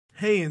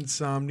Hey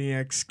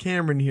Insomniacs,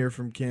 Cameron here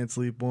from Can't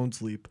Sleep, Won't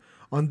Sleep.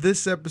 On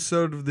this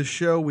episode of the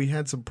show, we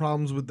had some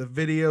problems with the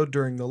video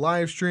during the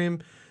live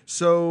stream.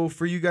 So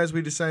for you guys,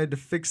 we decided to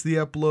fix the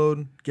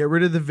upload, get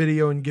rid of the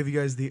video, and give you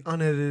guys the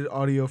unedited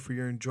audio for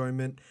your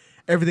enjoyment.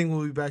 Everything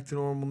will be back to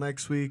normal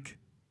next week.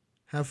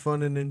 Have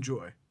fun and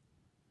enjoy.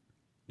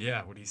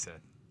 Yeah, what he said.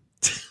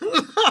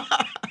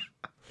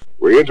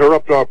 We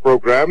interrupt our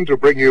program to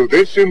bring you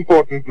this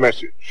important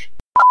message.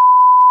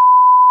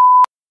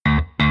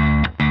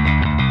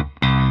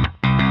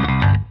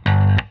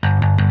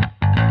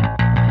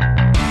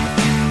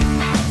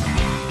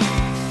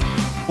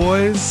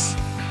 Boys,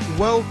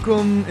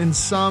 welcome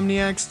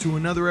Insomniacs to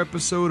another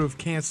episode of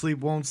Can't Sleep,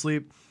 Won't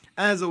Sleep.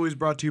 As always,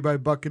 brought to you by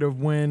Bucket of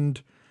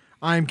Wind.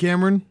 I'm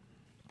Cameron.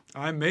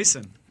 I'm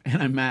Mason.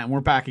 And I'm Matt, and we're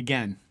back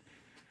again.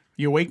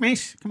 You awake,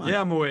 Mace? Come on. Yeah,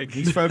 I'm awake.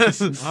 He's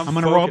focused. I'm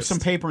going to roll up some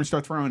paper and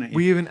start throwing it.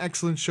 We have an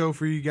excellent show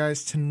for you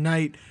guys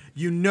tonight.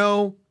 You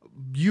know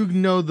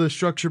the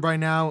structure by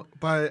now,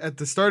 but at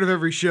the start of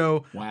every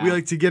show, Wow. we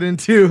like to get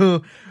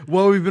into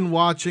what we've been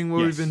watching, what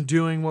Yes. we've been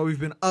doing, what we've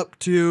been up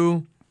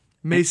to.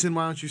 Mason,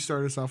 why don't you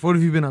start us off? What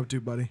have you been up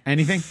to, buddy?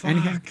 Anything?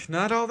 Anything? Fuck,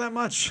 not all that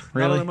much.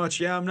 Really? Not all that much.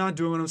 Yeah, I'm not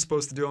doing what I'm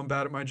supposed to do. I'm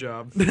bad at my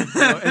job.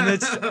 And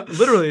it's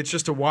literally, it's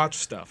just to watch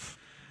stuff.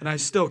 And I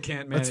still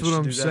can't manage That's what to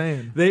I'm do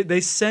that. saying. They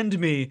send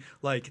me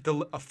like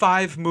the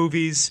 5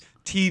 movies,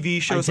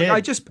 TV shows. I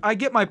Like, did. I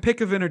get my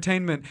pick of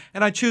entertainment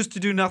and I choose to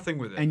do nothing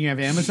with it. And you have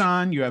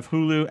Amazon, you have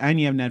Hulu, and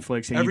you have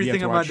Netflix. And you Everything have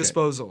to at my watch it.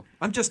 disposal.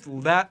 I'm just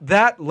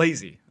that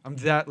lazy. I'm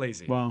that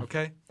lazy. Well.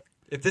 Okay?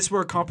 If this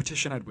were a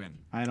competition, I'd win.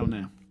 I don't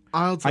know.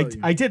 I'll tell you.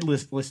 I did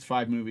list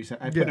 5 movies.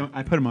 I Yeah.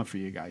 put them up for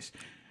you guys.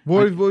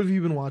 What have you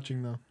been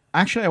watching, though?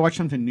 Actually, I watched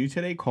something new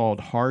today called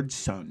Hard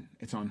Sun.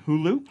 It's on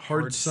Hulu.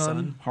 Hard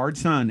Sun. Hard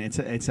Sun. It's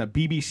a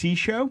BBC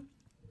show.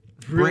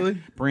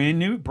 Really? Brand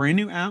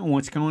new out. And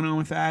what's going on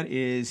with that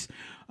is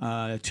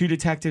 2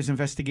 detectives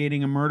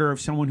investigating a murder of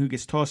someone who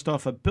gets tossed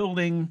off a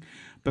building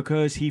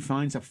because he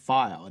finds a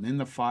file, and in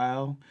the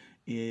file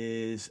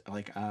is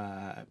like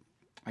I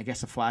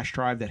guess a flash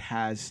drive that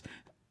has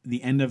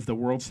the end of the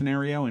world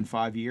scenario in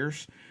 5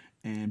 years,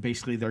 and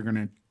basically the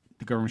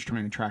government's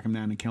trying to track him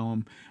down and kill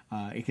him.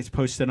 It gets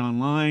posted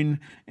online,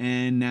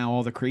 and now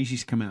all the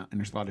crazies come out, and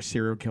there's a lot of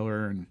serial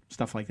killer and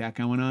stuff like that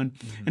going on.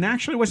 Mm-hmm. And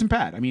actually, it wasn't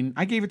bad. I mean,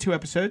 I gave it 2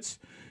 episodes.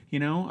 You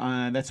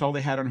know, that's all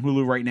they had on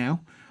Hulu right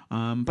now,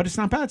 but it's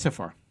not bad so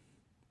far.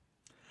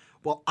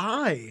 Well,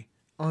 I,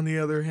 on the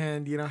other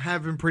hand,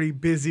 have been pretty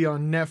busy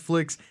on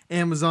Netflix,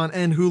 Amazon,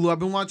 and Hulu. I've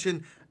been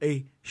watching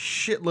a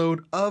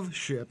shitload of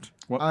shit.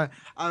 What?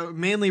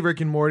 Mainly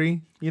Rick and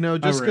Morty, just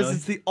because really?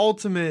 it's the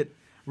ultimate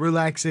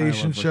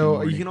relaxation I love Rick show. and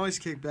Morty. You can always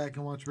kick back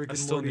and watch Rick I and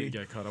still Morty. need to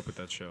get caught up with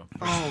that show.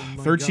 Oh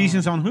my Third God.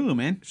 season's on Hulu,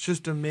 man. It's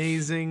just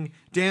amazing.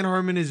 Dan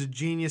Harmon is a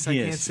genius. I He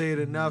can't is. say it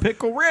enough.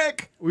 Pickle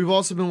Rick. We've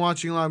also been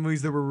watching a lot of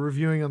movies that we're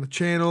reviewing on the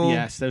channel.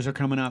 Yes, those are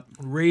coming up.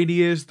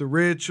 Radius, The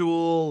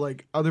Ritual,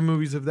 like other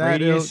movies of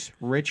that ilk. Radius,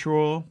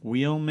 Ritual,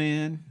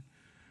 Wheelman,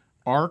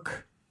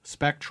 Arc,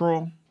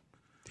 Spectral.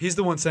 He's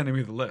the one sending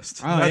me the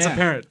list. Oh, That's yeah.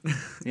 apparent.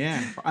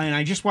 Yeah, and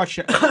I just watched.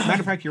 Matter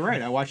of fact, you're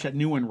right. I watched that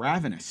new one,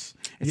 Ravenous.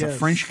 It's a Yes.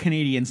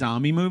 French-Canadian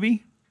zombie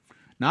movie.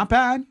 Not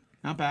bad.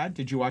 Not bad.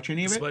 Did you watch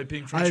any of it? Despite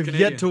being I French have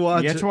Canadian. yet to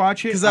watch You it. get to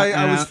watch it because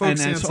I was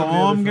focusing and that's on some of the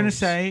all other I'm gonna films.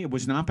 say. It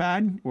was not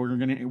bad. We're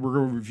gonna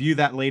review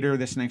that later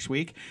this next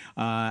week.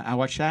 I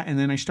watched that, and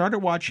then I started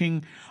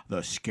watching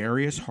the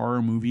scariest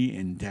horror movie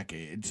in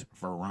decades,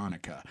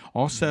 Veronica.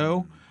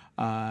 Also,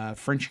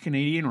 French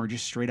Canadian or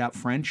just straight out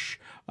French.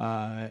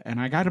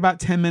 And I got about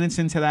 10 minutes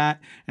into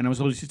that, and I was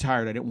a little too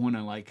tired. I didn't want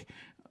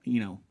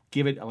to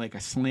give it like a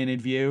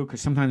slanted view,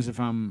 because sometimes if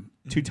I'm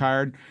too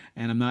tired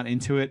and I'm not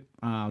into it,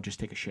 I'll just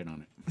take a shit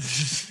on it.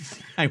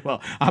 I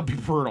will. I'll be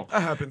brutal.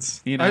 That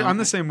happens. You know, I'm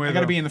the same way. I got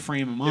to though. be in the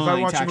frame of mind. If I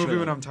watch to a movie actually-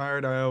 when I'm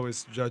tired, I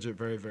always judge it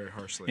very, very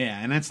harshly. yeah,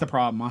 and that's the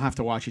problem. I'll have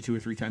to watch it 2 or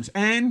 3 times.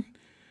 And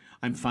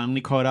I'm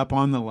finally caught up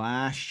on The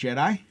Last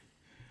Jedi.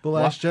 The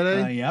Last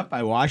Jedi. Yep,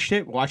 I watched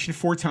it. Watched it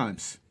 4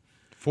 times.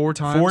 4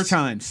 times. 4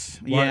 times.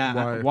 Why, Yeah.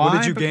 Why? Why? What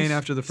did you gain Because-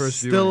 after the first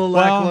Still a viewing?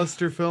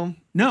 lackluster film.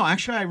 No,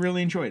 actually, I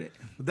really enjoyed it.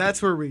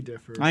 That's where we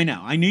differ. I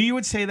know. I knew you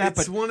would say that,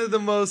 It's but one of the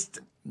most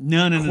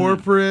no.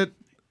 corporate,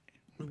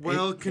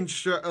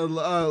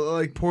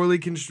 like poorly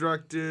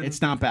constructed.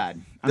 It's not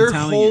bad. There are I'm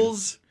telling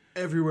holes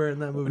everywhere in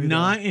that movie.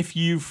 Not if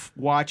you've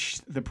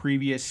watched the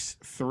previous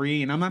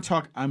 3, and I'm not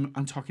talking.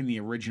 I'm talking the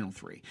original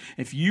 3.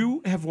 If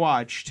you have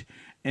watched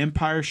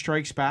Empire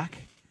Strikes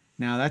Back,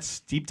 now that's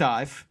deep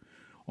dive,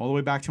 all the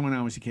way back to when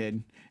I was a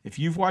kid. If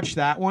you've watched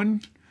that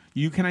one,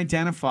 you can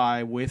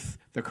identify with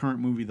the current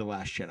movie, The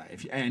Last Jedi.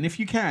 If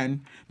you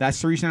can,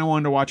 that's the reason I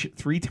wanted to watch it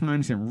 3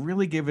 times and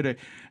really give it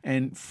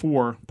probably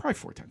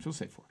 4 times. We'll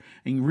say 4,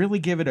 and really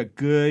give it a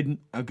good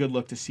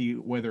look to see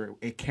whether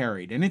it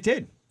carried, and it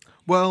did.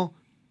 Well,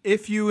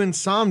 if you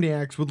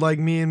Insomniacs would like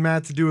me and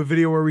Matt to do a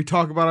video where we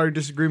talk about our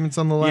disagreements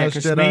on The Yeah, Last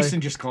because Jedi.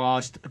 Mason just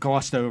glossed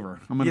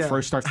over. I'm going to Yeah.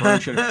 start throwing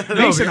shit. No,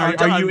 Mason,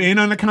 because are you in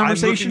on the I'm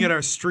conversation? looking at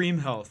our stream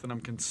health, and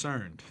I'm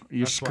concerned.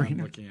 You're That's why I'm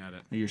screening? looking at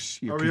it.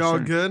 You're Are we all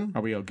concerned. good?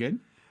 Are we all good?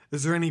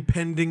 Is there any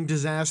pending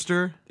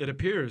disaster? It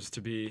appears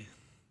to be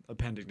a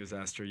pending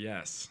disaster,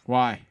 yes.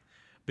 Why?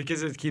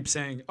 Because it keeps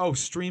saying, oh,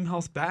 stream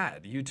health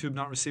bad. YouTube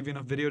not receiving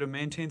enough video to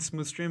maintain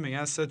smooth streaming.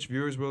 As such,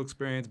 viewers will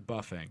experience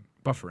buffering.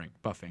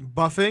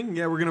 Buffing?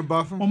 Yeah, we're gonna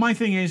buff them. Well, my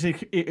thing is,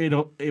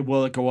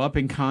 will it go up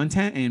in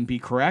content and be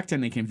correct,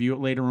 and they can view it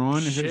later on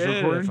as it's Shit,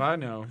 recorded? if I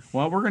know.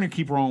 Well, we're gonna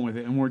keep rolling with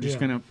it, and we're just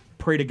gonna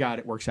pray to God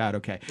it works out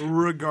okay.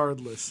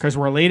 Regardless. Because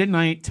we're late at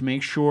night to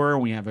make sure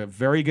we have a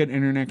very good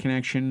internet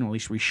connection, or at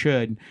least we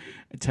should,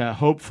 to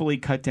hopefully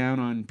cut down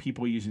on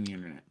people using the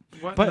internet.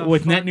 What But the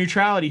with net fuck?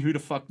 neutrality, who the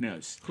fuck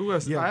knows? Who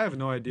has? Yeah. I have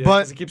no idea. But-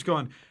 'Cause it keeps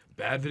going,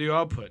 bad video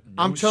output. No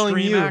I'm telling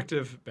stream you.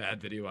 active,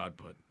 bad video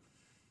output.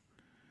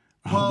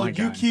 Well, my you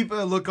God. keep a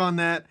look on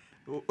that.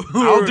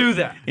 I'll do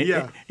that.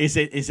 Yeah. Is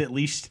it at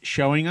least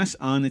showing us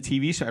on the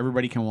TV so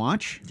everybody can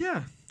watch?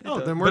 Yeah. Oh,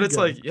 It then does. we're But it's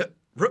good. like, yep.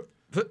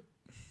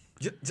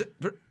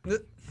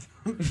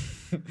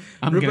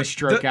 I'm gonna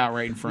stroke out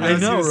right in front I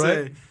of you. know, was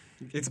gonna right?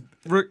 It's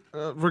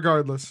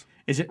Regardless.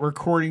 Is it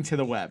recording to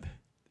the web?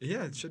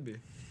 yeah, it should be.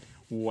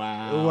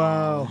 Wow.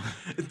 Wow.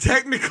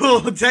 Technical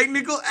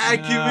acumen.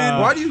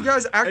 Why do you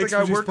guys act like I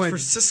Expertise work point. for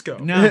Cisco?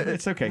 No,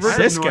 it's okay. I have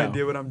Cisco. no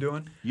idea what I'm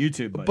doing.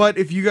 YouTube. Buddy. But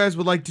if you guys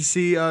would like to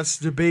see us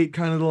debate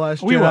kind of the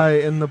Last We will.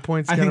 Jedi and the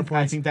points I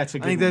counterpoints, think that's a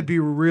good I think one. that'd be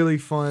really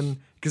fun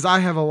because I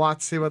have a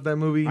lot to say about that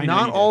movie. I know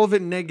Not you do. all of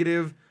it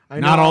negative. I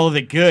not know- all of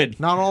it good.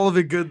 Not all of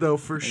it good though,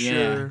 for Yeah.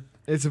 sure.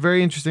 It's a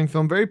very interesting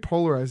film, very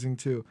polarizing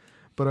too.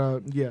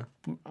 But yeah,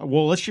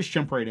 Well, let's just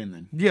jump right in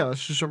then.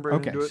 let's just jump right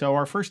into Okay, it. so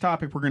our first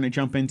topic we're going to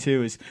jump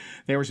into is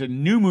there was a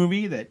new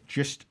movie that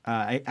just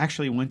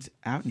actually went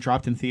out and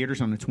dropped in theaters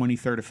on the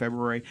 23rd of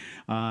February,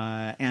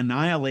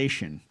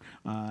 Annihilation.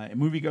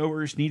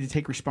 Moviegoers need to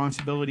take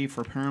responsibility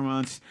for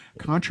Paramount's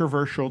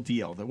controversial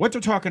deal. What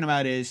they're talking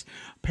about is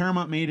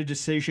Paramount made a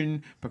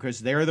decision because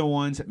they're the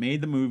ones that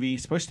made the movie.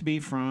 It's supposed to be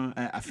from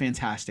a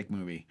fantastic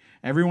movie.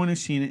 Everyone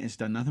who's seen it has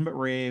done nothing but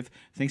rave,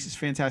 thinks it's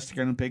fantastic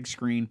on a big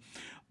screen.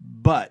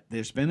 But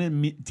there's been a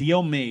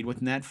deal made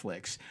with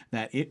Netflix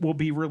that it will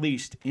be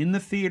released in the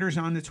theaters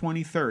on the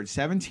 23rd.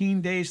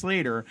 17 days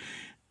later,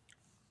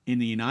 in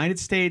the United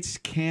States,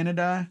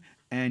 Canada,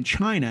 and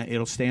China,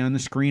 it'll stay on the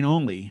screen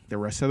only. The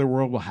rest of the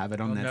world will have it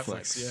on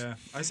Netflix. Yeah.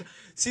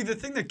 See, the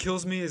thing that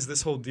kills me is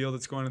this whole deal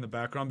that's going in the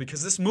background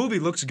because this movie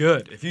looks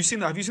good. Have you seen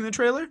the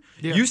trailer?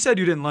 Yeah. You said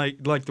you didn't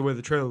like the way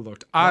the trailer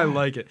looked. I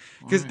like it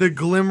because The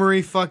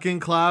glimmery fucking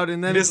cloud,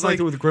 and then he it's doesn't like like,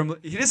 it with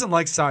Gremlin. He doesn't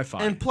like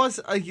sci-fi. and plus,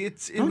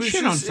 it Don't was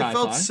shit on just, it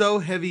felt sci-fi. so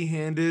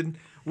heavy-handed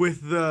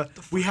with the.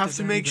 We have does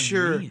to that make even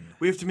sure. mean?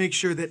 We have to make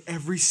sure that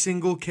every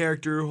single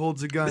character who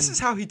holds a gun. this is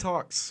how he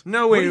talks.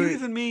 no, what wait, do you wait,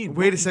 even mean?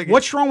 Wait a second.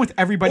 What's wrong with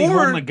everybody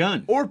holding a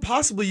gun? Or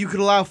possibly you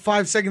could allow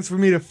 5 seconds for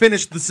me to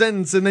finish the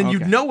sentence, and then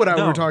you'd Okay. know what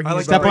No, we're talking I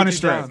like about. Step to on break a it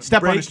straight. down.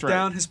 Step on a break straight.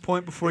 down his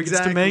point before he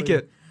gets to make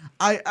Exactly. it.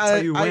 I how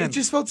you win. it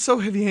just felt so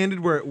heavy-handed.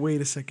 Where wait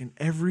a second,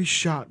 every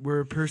shot where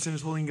a person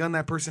is holding a gun,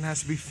 that person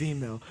has to be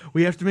female.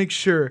 We have to make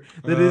sure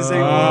that it is a.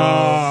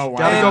 Oh,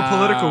 Gotta go And-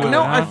 political with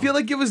No, it. I feel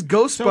like it was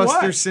Ghostbuster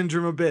what?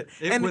 syndrome a bit.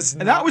 It was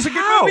that not- was a good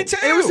How? movie, too.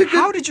 It was a good,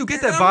 How did you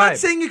get that I'm vibe? not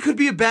saying it could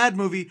be a bad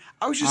movie.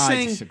 I was just I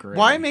saying, disagree.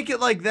 why make it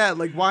like that?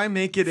 Like, why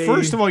make it a?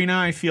 First of all, you know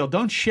how I feel.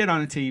 Don't shit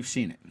on it till you've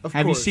seen it. Of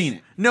Have you course. seen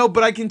it? No,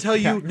 but I can tell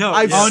you. Okay. No,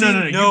 I've yes. Oh, seen,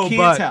 no. No, You can't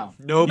but- tell.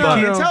 no, you but-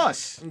 can't No. tell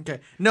us. Okay,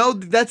 no,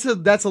 that's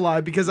a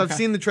lie because I've Okay.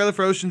 seen the trailer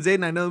for Ocean's 8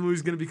 and I know the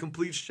movie's gonna be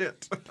complete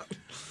shit.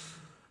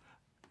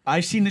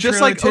 I've seen the Just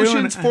trailer like too,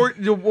 Ocean's and- 4.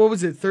 What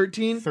was it?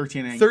 13.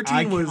 13. 13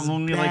 I was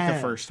only like the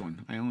bad. first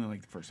one. I only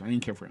like the first one. I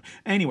didn't care for it.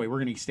 Anyway, we're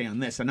going to stay on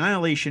this.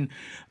 Annihilation.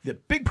 The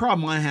big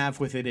problem I have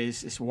with it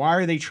is why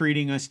are they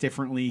treating us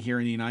differently here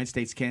in the United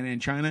States, Canada,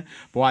 and China?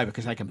 Why?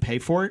 Because I can pay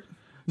for it?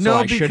 So No,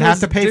 I because should have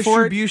to pay for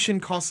it? distribution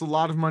costs a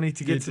lot of money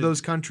to get It to did.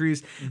 those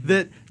countries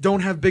that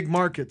don't have big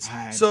markets.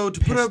 I'm So to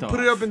put pissed it up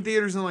off. in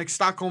theaters in like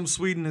Stockholm,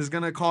 Sweden, is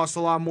going to cost a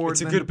lot more. It's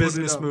a than good to put it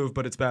business up. move,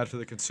 but it's bad for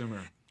the consumer.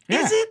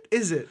 Yeah. Is it?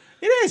 Is it?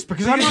 It is,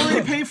 because I'm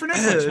already paying for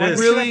Netflix. It Why is.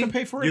 should I Really? have to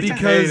pay for You it? have,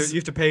 to Because- pay, you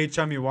have to pay each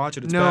time you watch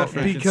it. It's No, bad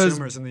for because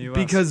consumers in the U.S.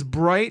 because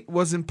Bright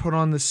wasn't put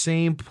on the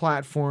same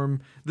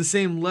platform, the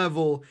same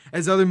level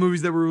as other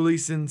movies that were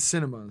released in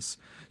cinemas.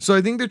 So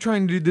I think they're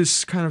trying to do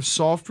this kind of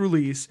soft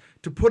release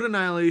to put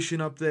Annihilation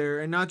up there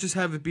and not just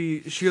have it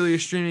be sheerly a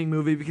streaming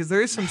movie because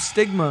there is some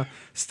stigma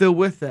still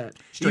with that.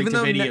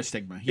 Straight-to-video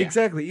stigma, yeah.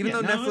 Exactly. Even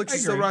Yeah, though no, Netflix I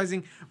is still agree.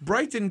 rising,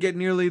 Bright didn't get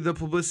nearly the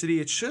publicity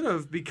it should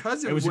have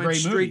because it was a went great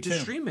straight movie, to too.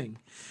 streaming.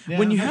 Yeah,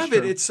 When you that's have it,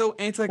 true. it's so Well,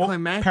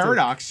 anticlimactic.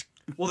 Paradox.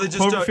 Well, they just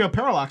Cloverfield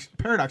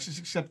Paradox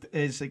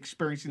is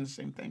experiencing the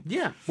same thing.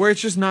 Yeah, where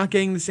it's just not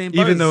getting the same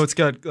buzz. even though it's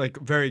got like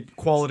very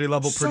quality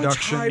level Such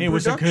production, high It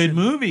was a good production.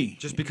 movie.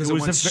 just because it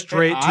was went a-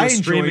 straight to I a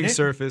enjoyed streaming it.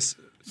 service,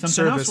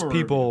 Something else we're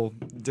people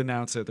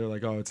denounce it. They're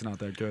like, "Oh, it's not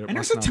that good." It And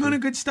must there's a not ton be.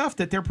 of good stuff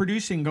that they're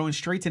producing going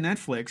straight to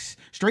Netflix,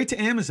 straight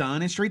to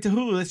Amazon, and straight to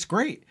Hulu. That's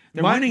great.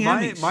 They're winning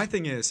Emmys. my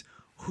thing is,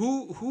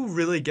 who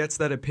really gets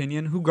that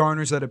opinion? Who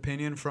garners that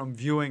opinion from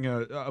viewing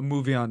a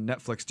movie on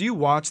Netflix? Do you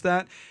watch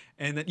that?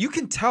 And that you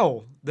can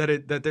tell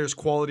that there's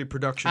quality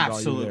production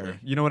Absolutely. value there.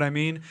 You know what I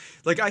mean?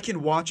 Like I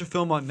can watch a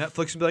film on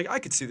Netflix and be like, I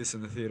could see this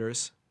in the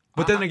theaters.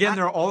 But then again,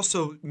 there are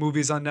also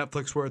movies on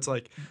Netflix where it's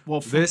like,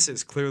 Well, this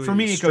is clearly For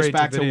me, it goes straight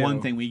back to video.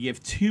 one thing: we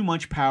give too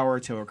much power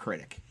to a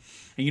critic.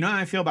 And you know how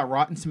I feel about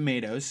Rotten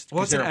Tomatoes?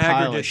 Well, 'Cause it's an they're a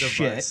pile aggregate of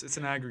device. shit. It's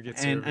an aggregate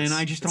And- service. and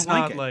I just It's don't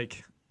like not it.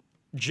 like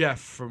Jeff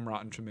from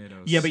Rotten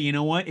Tomatoes. Yeah, but you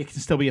know what? It can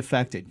still be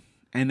affected,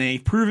 and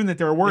they've proven that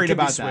they're worried can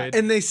be about swayed. that.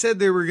 And they said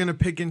they were going to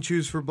pick and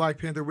choose for Black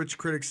Panther which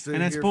critics to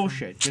And that's hear from.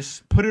 bullshit.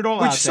 Just put it all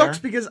Which out sucks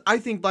there. because I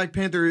think Black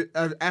Panther,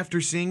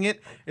 after seeing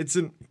it, it's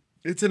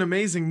an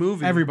amazing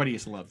movie. Everybody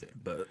has loved it.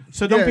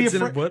 So don't Yeah, be it's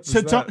an- afraid. what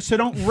So was don't that? so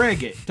don't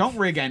rig it. Don't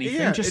rig anything.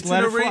 Yeah, just it's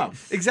let an it flow.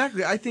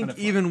 Exactly. I think Let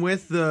it flow. even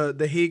with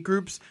the hate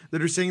groups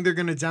that are saying they're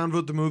going to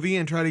downvote the movie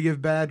and try to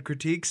give bad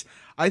critiques,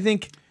 I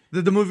think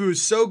that the movie was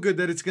so good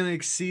that it's going to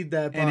exceed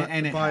that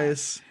And it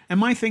bias. has. And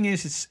my thing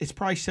is, it's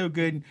probably so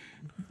good.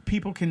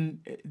 People can,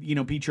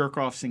 be jerk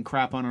offs and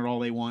crap on it all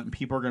they want, and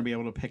people are going to be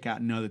able to pick out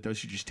and know that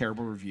those are just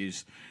terrible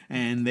reviews,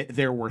 and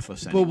they're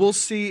worthless. Anyway. But we'll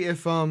see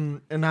if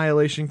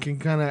Annihilation can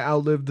kind of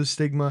outlive the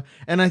stigma,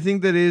 and I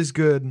think that is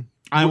good.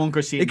 I won't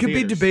go see it. It could be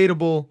theaters.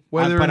 debatable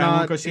whether or but I won't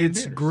not go see it in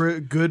it's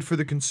theaters. good for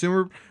the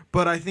consumer,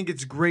 but I think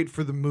it's great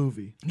for the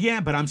movie. Yeah,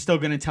 but I'm still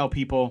going to tell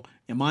people,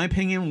 in my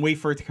opinion, wait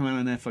for it to come out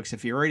on Netflix.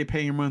 If you're already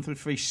paying your monthly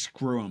fee,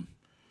 screw them.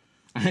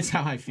 That's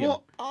how I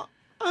feel. Well,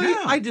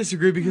 No. I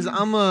disagree because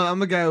I'm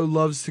a guy who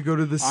loves to go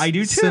to the I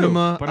do too.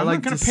 cinema. But I I'm like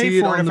not going to to see pay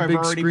it for it on if the I've big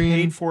already screen.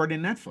 paid for it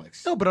in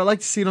Netflix. No, but I like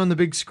to see it on the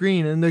big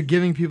screen, and they're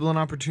giving people an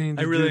opportunity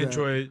to I really do that.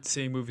 enjoy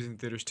seeing movies in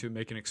theaters too,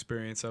 make an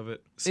experience of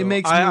it. So It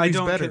makes I movies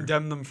don't better.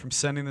 condemn them from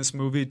sending this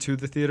movie to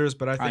the theaters,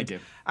 but I think do.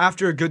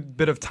 after a good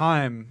bit of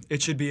time,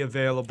 it should be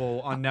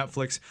available on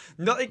Netflix.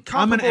 No, I'm an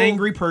comparable-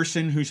 angry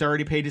person who's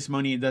already paid his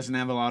money and doesn't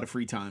have a lot of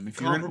free time.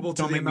 If you're comparable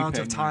to don't the make me amount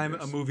pay of my time a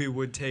bills. movie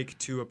would take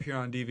to appear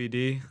on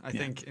DVD. I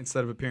think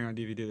instead of appearing on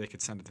DVD, they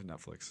could send it to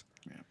Netflix.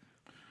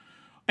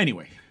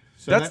 Anyway,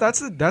 so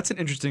That's an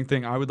interesting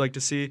thing. I would like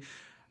to see.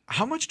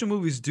 How much do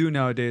movies do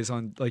nowadays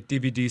on like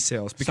DVD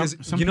sales? Because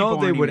some you know people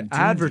they aren't would even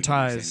doing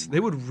advertise. DVDs They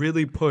would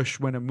really push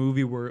when a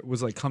movie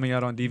was like coming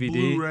out on DVD.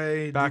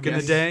 Blu-ray, back in the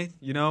DVD. day.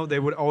 You know they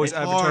would always It's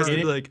advertise. hard. They'd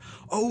be like,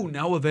 "Oh,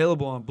 now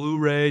available on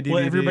Blu-ray, DVD,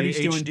 well, everybody's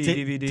HD, doing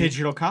DVD."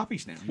 digital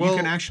copies now. Well- you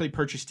can actually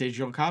purchase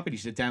digital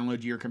copies to download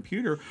to your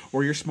computer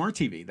or your smart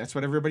TV. That's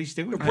what everybody's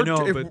doing. I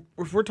know, if, but-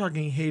 if we're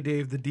talking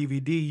heyday of the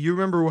DVD, you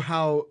remember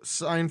how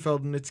Seinfeld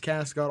and its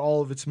cast got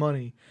all of its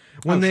money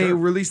when they sure.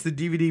 released the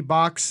DVD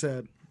box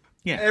set.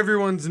 Yeah.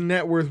 Everyone's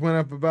net worth went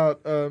up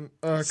about a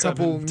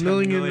couple 10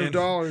 million million. of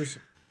dollars.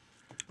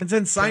 And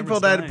since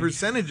Seinfeld Cameron's had dying.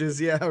 percentages,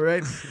 yeah,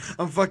 right.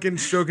 I'm fucking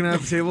stroking out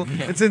the table.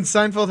 And since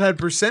Seinfeld had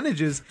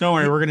percentages, Don't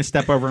worry, we're going to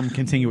step over and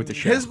continue with the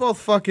show. his wealth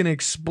fucking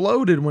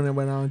exploded when it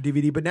went on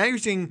DVD. But now you're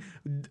seeing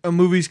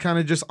movies kind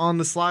of just on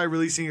the sly,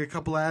 releasing a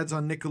couple ads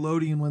on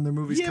Nickelodeon when their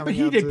movies yeah, but coming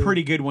he out. did to-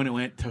 pretty good when it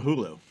went to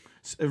Hulu.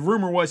 A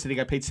rumor was that he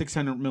got paid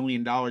 $600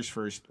 million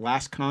for his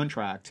last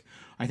contract.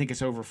 I think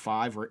it's over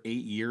 5 or 8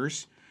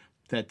 years.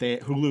 That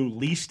Hulu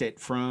leased it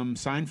from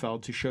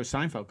Seinfeld to show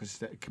Seinfeld because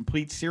the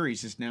complete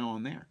series is now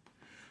on there.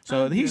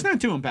 So he's not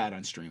doing bad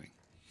on streaming.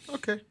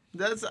 Okay,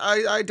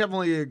 I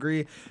definitely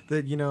agree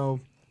that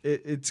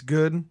it's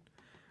good.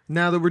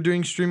 Now that we're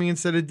doing streaming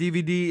instead of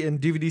DVD, and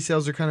DVD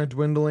sales are kind of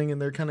dwindling,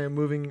 and they're kind of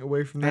moving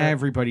away from that.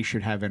 Everybody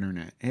should have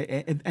internet,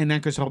 and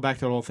that goes all back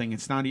to the whole thing.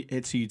 It's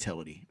a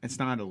utility. It's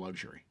not a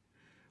luxury.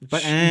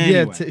 But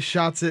anyway. Yeah,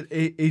 shots at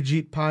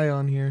Ajit Pai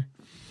on here.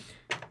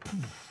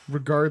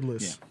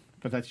 Regardless. Yeah,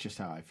 but that's just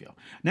how I feel.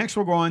 Next,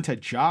 we'll go on to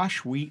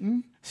Josh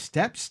Wheaton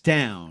steps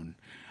down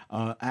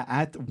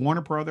at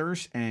Warner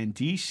Brothers and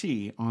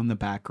DC on the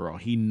Batgirl.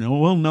 He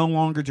will no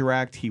longer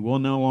direct. He will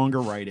no longer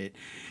write it.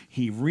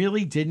 He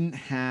really didn't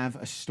have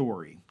a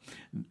story,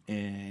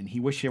 and he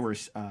wished there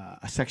was a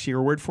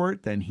sexier word for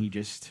it. Then he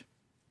just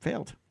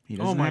failed. He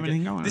doesn't have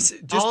anything going on. This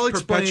I'll just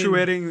explain-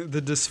 perpetuating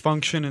the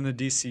dysfunction in the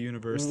DC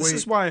universe. This Wait.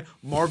 is why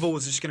Marvel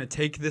was just going to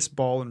take this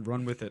ball and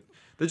run with it.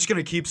 They're just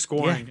going to keep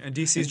scoring, and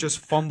DC's just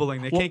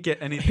fumbling. They can't get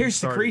anything Here's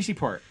started. the crazy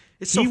part.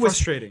 It's so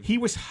frustrating. He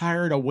was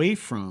hired away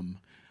from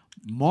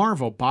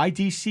Marvel by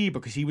DC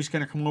because he was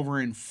going to come over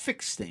and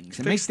fix things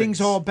and make Fix things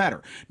things. all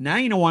better. Now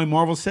you know why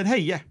Marvel said, "Hey,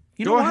 yeah,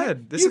 you know Go what?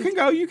 ahead. This You is- can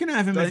go. You can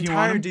have him The if you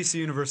want entire him." DC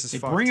universe is They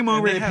fucked. bring him And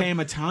over. they They have- pay him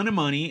a ton of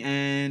money,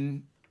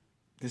 and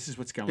this is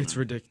what's going It's on.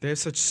 ridiculous. They have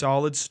such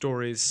solid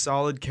stories,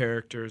 solid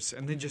characters,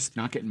 and they just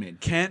Not getting made.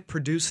 can't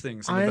produce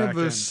things in I the back have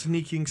a end.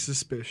 sneaking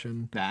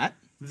suspicion That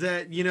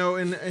that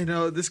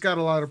this got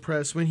a lot of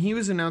press when he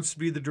was announced to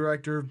be the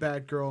director of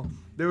Batgirl.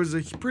 There was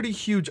a pretty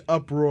huge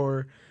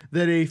uproar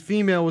that a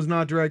female was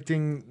not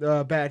directing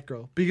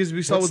Batgirl because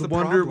we saw What's with the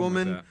Wonder problem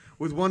with Woman. that?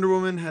 With Wonder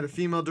Woman, had a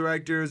female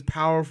director, it was a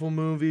powerful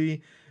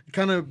movie.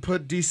 Kind of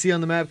put DC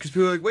on the map because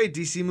people were like, wait,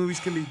 DC movies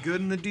can be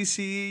good in the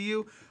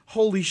DCEU?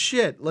 Holy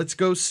shit, let's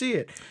go see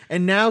it.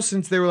 And now,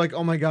 since they were like,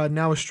 oh my god,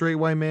 now a straight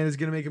white man is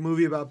going to make a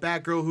movie about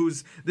Batgirl,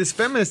 who's this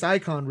feminist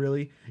icon,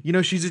 really.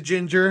 She's a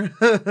ginger,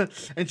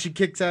 and she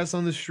kicks ass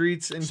on the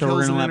streets and so we're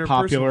kills going an to let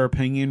popular interpersonal.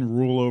 opinion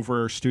rule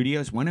over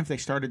studios. When have they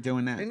started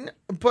doing that?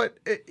 But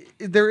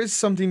there is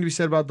something to be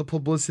said about the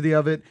publicity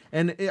of it,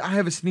 and I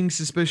have a sneaking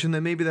suspicion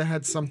that maybe that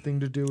had something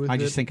to do with it. I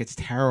just think it's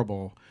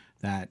terrible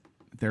that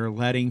They're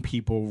letting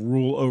people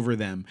rule over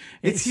them.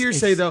 It's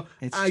hearsay, though.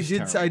 it's I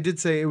just did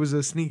say it was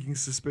a sneaking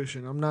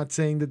suspicion. I'm not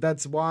saying that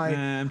that's why.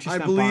 I'm just I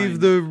not believe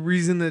buying. the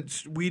reason that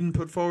Whedon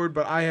put forward,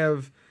 but I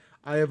have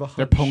a hunch.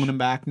 They're pulling him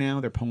back now.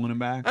 They're pulling him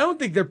back. I don't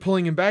think they're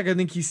pulling him back. I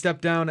think he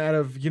stepped down out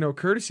of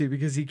courtesy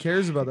because he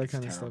cares about that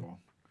kind of stuff. Terrible.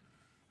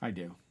 I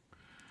do.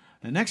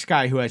 The next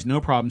guy who has no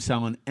problem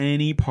selling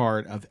any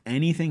part of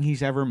anything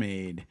he's ever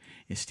made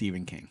is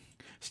Stephen King.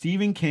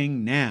 Stephen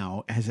King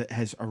now has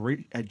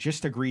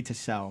just agreed to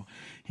sell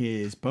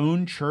his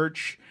Bone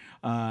Church.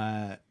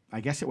 I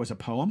guess it was a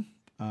poem,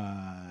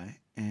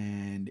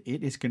 and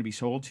it is going to be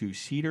sold to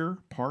Cedar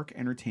Park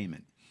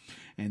Entertainment,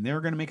 and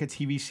they're going to make a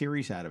TV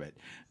series out of it.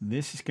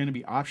 This is going to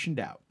be optioned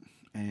out,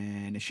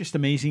 and it's just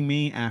amazing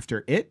me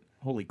after it.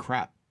 Holy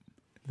crap!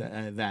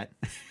 That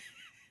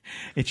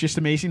it's just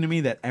amazing to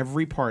me that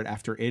every part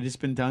after it has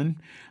been done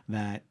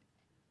that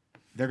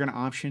they're going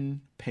to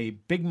pay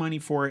big money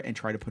for it, and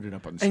try to put it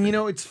up on the screen.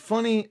 And it's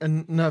funny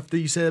enough that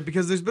you say that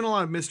because there's been a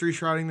lot of mystery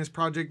shrouding this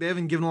project. They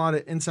haven't given a lot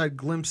of inside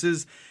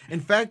glimpses.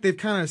 In fact, they've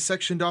kind of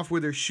sectioned off where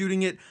they're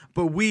shooting it.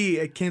 But we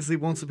at Can't Sleep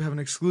Won't Sleep have an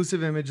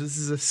exclusive image. This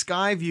is a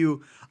sky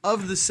view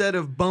of the set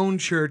of Bone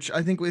Church.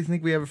 I think we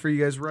have it for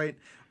you guys right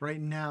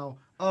now.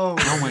 Oh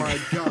my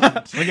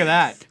God! Look at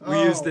that.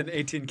 We used an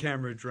 18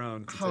 camera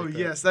drone. Oh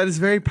yes, that is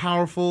very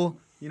powerful.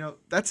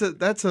 That's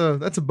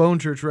a Bone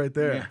Church right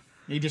there. Yeah.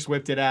 He just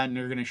whipped it out, and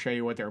they're going to show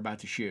you what they're about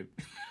to shoot.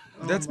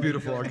 That's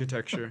beautiful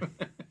architecture.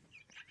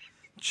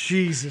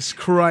 Jesus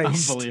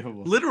Christ!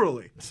 Unbelievable.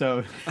 Literally.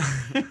 So,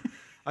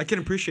 I can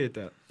appreciate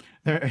that.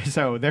 they're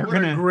What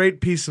going a to.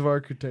 great piece of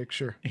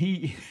architecture.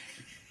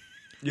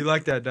 You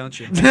like that, don't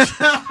you?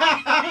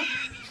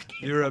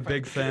 You're a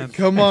big fan.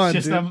 Come on,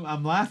 Just dude.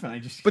 I'm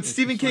laughing. But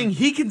Stephen King,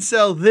 he can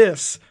sell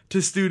this to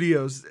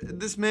studios.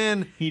 This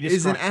man He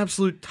is an described-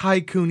 absolute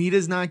tycoon. He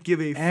does not give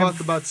a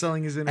fuck about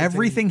selling his entertainment.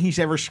 Everything he's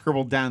ever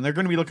scribbled down, they're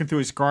going to be looking through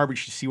his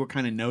garbage to see what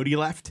kind of note he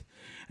left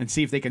and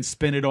see if they can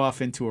spin it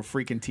off into a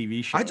freaking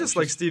TV show. I just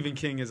like Stephen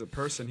King as a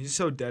person. He's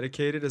so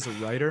dedicated as a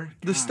writer.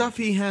 The stuff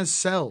he has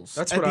sells.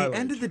 That's At what the I like.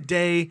 end of the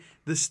day,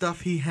 the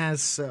stuff he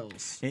has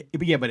sells.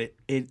 But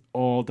it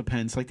all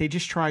depends. Like they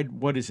just tried,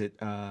 what is it?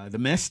 The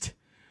Mist?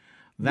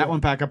 That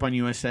went back up on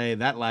USA.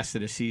 That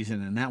lasted a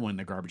season, and that went in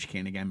the garbage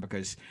can again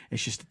because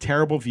it's just a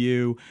terrible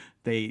view.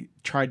 They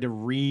tried to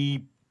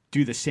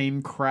redo the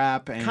same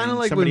crap, and Kinda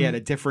like somebody when- had a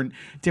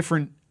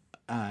different,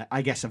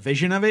 I guess, a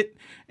vision of it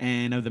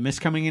and of the Mist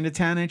coming into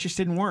town, and it just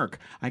didn't work.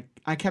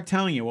 I kept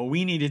telling you what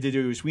we needed to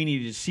do is we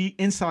needed to see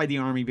inside the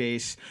army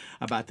base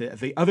about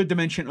the other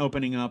dimension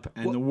opening up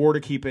and the war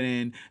to keep it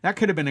in. That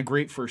could have been a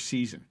great first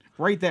season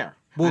right there.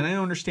 And I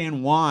don't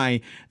understand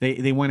why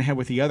they went ahead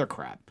with the other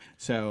crap.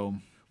 So.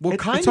 Well,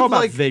 It's all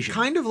about vision.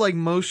 Kind of like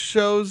most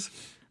shows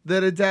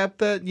that adapt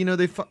that,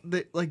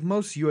 they like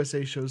most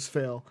USA shows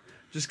fail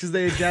just because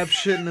they adapt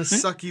shit in a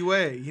sucky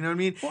way. You know what I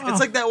mean? Wow. It's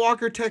like that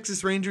Walker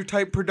Texas Ranger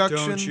type production.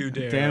 Don't you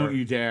dare. Don't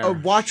you dare.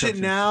 Watch it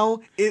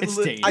now. It's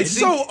dated. It's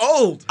so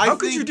old. How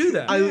could think you do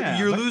that? Yeah,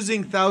 you're but-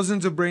 losing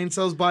thousands of brain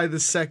cells by the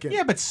second.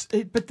 Yeah, but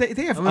they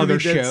have I'm gonna other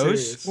be dead shows.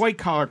 serious. White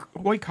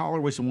Collar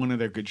was one of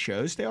their good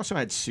shows. They also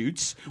had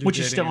Suits, which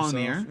is still on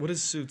the air. What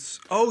is Suits?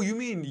 Oh, you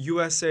mean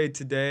USA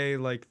Today,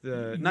 like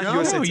the not No,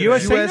 USA Today.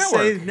 USA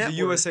USA Network. The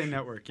USA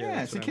Network. Yeah, Yeah,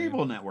 that's it's a what I mean.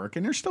 cable network,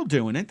 and they're still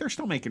doing it. They're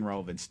still making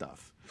relevant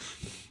stuff.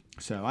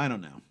 So I don't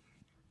know.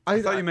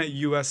 I thought you meant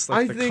US, I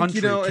like the think,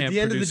 country at can't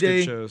the end of the produce day,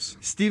 good shows.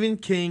 Stephen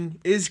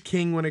King is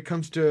king when it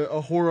comes to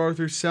a horror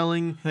author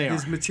selling They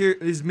his are.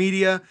 his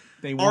media.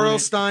 They want R.L. it.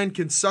 Stein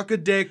can suck a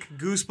dick.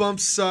 Goosebumps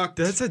sucked.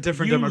 That's a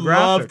different You demographic.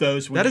 loved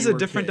those when That is you a were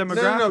different kids.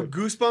 demographic. No,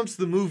 Goosebumps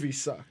the movie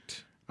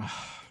sucked.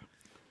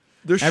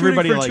 They're shooting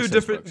Everybody for likes two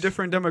those books.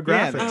 different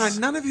demographics. that's-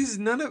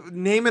 None of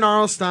name an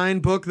R.L. Stein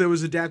book that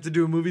was adapted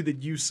to a movie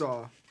that you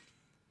saw.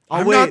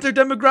 I'm not their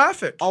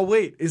demographic. I'll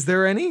wait. Is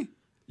there any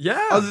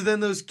yeah, other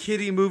than those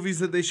kiddie movies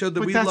that they showed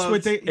that But we that's loved?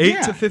 what they 8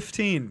 yeah. to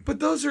 15. But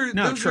those are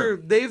No,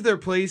 true. they have their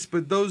place,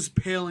 but those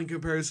pale in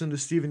comparison to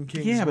Stephen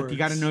King's Yeah, but works. you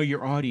got to know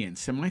your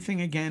audience. And my thing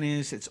again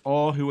is, it's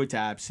all who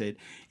adapts it.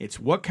 It's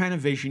what kind of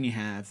vision you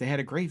have. They had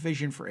a great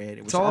vision for it.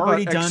 It was all about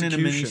already done in a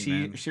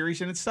execution, man.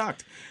 series, and it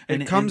sucked.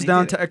 It comes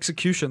down to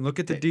execution. Look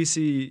at the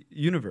DC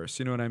universe.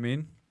 You know what I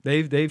mean?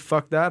 They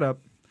fucked that up,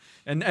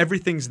 and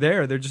everything's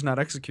there. They're just not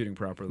executing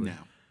properly. no,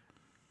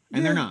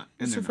 and they're not.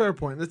 And That's they're a fair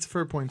point. That's a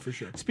fair point for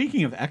sure.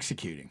 Speaking of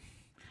executing,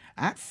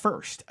 at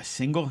first a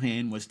single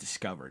hand was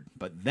discovered,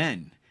 but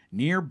then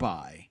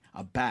nearby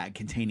a bag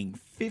containing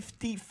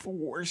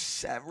 54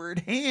 severed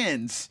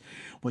hands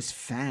was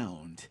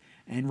found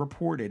and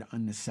reported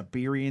on the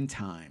Siberian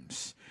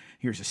Times.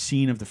 Here's a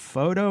scene of the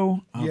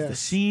photo of the Yes.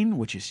 scene,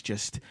 which is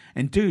just,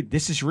 and dude,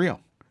 this is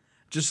real.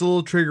 Just a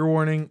little trigger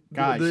warning.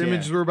 Guys, the yeah.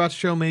 images we're about to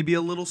show may be a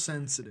little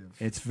sensitive.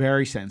 It's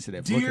very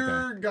sensitive. Look at that.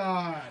 Dear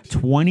God.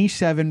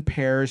 27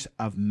 pairs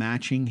of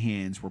matching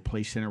hands were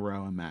placed in a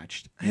row and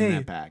matched in Hey,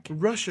 that bag.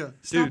 Russia,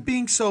 stop Dude.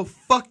 being so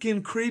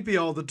fucking creepy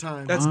all the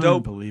time. That's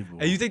dope. Unbelievable.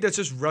 And you think that's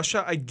just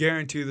Russia? I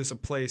guarantee you there's a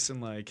place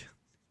in like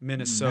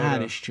Minnesota.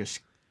 That is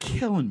just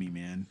killing me,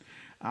 man.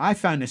 I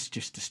found this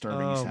just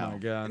disturbing as Oh hell. my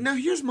god. Now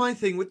here's my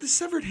thing with the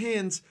severed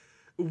hands.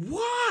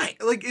 Why?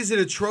 Like, is it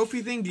a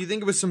trophy thing? Do you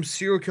think it was some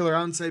serial killer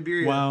out in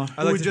Siberia? Well,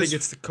 I who like would to just think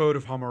it's the code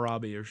of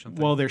Hammurabi or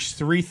something. Well, there's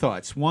 3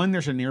 thoughts. 1,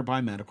 there's a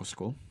nearby medical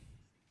school.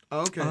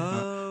 okay.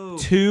 oh.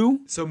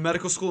 2, So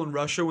medical school in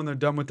Russia, when they're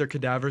done with their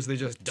cadavers, they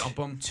just dump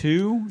them.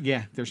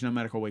 yeah, there's no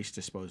medical waste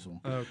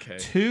disposal. Okay.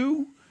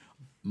 2,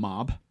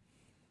 mob,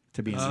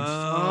 to be honest.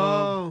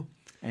 Oh,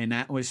 And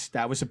that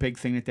was a big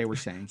thing that they were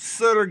saying.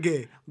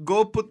 Sergey,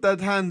 go put that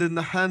hand in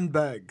the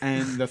handbag.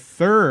 And the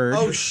third,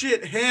 Oh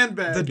shit,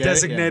 handbag. The Get it?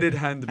 designated Yeah.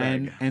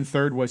 handbag. and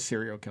third was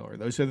serial killer.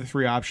 Those are the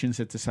 3 options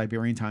that the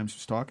Siberian Times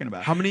was talking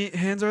about. How many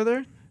hands are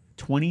there?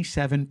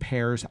 27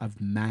 pairs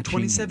of matching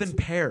 27 hands.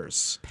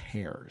 pairs.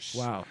 pairs.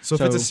 Wow. So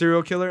if it's a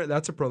serial killer,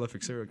 that's a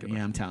prolific serial killer.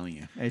 Yeah, I'm telling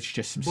you, it's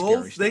just some scary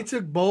both? stuff. They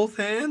took both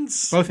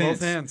hands. both Both hands.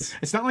 hands.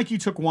 It's not like you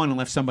took one and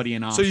left somebody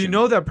in So option. you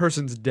know that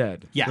person's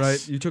dead. Yes.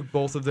 Right? You took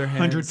both of their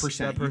hands. 100%.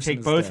 That You person take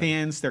is both dead.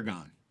 hands, they're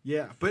gone.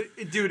 Yeah, but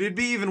dude, it'd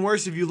be even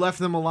worse if you left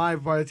them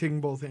alive by taking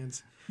both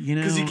hands. You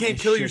know, Because you can't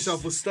it's kill just-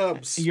 yourself with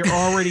stubs. You're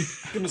already.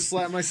 I'm gonna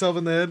slap myself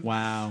in the head.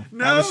 Wow,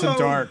 that was so No.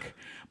 dark.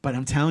 But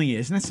I'm telling you,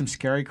 isn't that some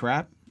scary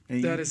crap?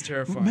 That is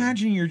terrifying.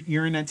 Imagine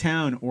you're in that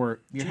town,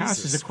 or your house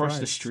is Jesus across the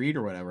Christ. street,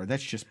 or whatever.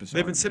 That's just bizarre.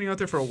 They've been sitting out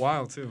there for a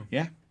while too.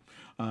 Yeah.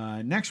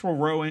 Next, we're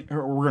going to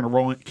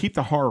roll. Keep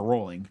the horror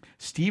rolling.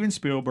 Steven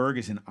Spielberg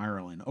is in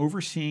Ireland,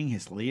 overseeing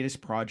his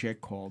latest project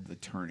called The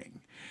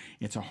Turning.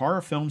 It's a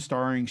horror film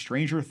starring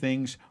Stranger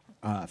Things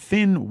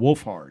Finn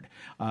Wolfhard,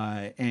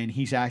 and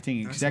he's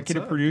acting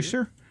executive what's up,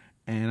 producer.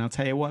 And I'll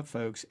tell you what,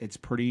 folks, it's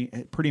pretty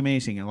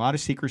amazing. A lot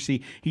of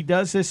secrecy. He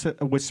does this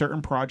with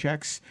certain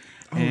projects.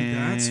 Oh,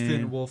 that's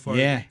Finn Wolfhard.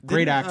 Yeah,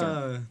 great Didn't,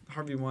 actor.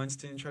 Harvey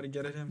Weinstein try to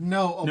get at him.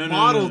 No, No, no,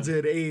 model no, no.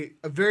 did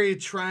a very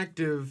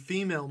attractive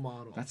female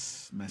model.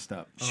 That's messed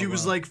up. She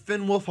was like,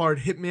 Finn Wolfhard,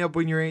 hit me up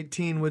when you're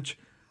 18, which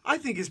I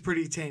think is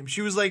pretty tame.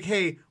 She was like,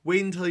 hey,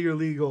 wait until you're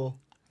legal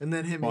and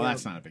then hit me Well, up.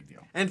 that's not a big deal.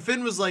 And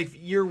Finn was like,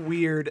 you're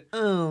weird.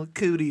 Oh,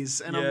 cooties.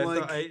 And Yeah, I'm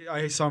like,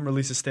 I saw him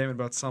release a statement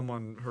about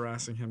someone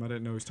harassing him. I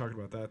didn't know he was talking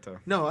about that though.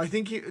 no, I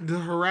think the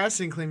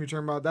harassing claim you're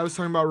talking about, that was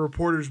talking about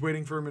reporters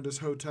waiting for him at his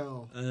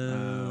hotel. I think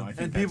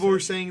And that's people it. were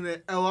saying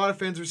that a lot of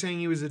fans were saying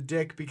he was a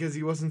dick because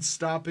he wasn't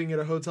stopping at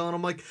a hotel. And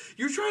I'm like,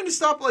 you're trying to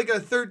stop like a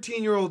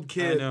 13-year-old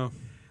kid. I know.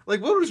 Like,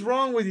 what was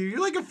wrong with you?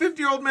 You're like a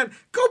 50-year-old man.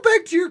 Go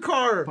back to your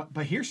car.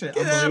 But here's the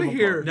Get outta unbelievable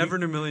here. part. Never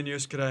in a million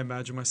years could I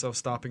imagine myself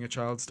stopping a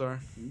child star.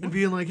 And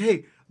being like,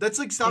 hey, that's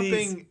like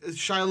stopping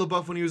Shia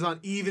LaBeouf when he was on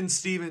Even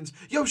Stevens.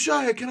 Yo,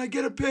 Shia, can I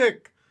get a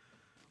pic?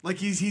 Like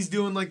he's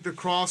doing like the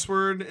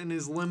crossword in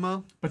his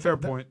limo. But Fair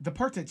the, point. The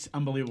part that's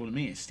unbelievable to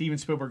me is Steven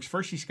Spielberg's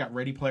first. He's got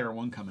Ready Player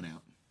One coming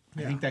out.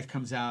 I think that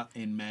comes out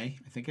in May.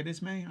 I think it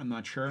is May. I'm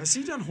not sure. Has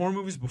he done horror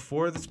movies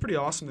before? That's pretty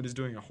awesome that he's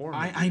doing a horror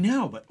movie. I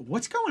know, but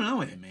what's going on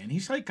with him, man?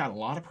 He's like got a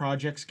lot of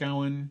projects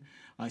going.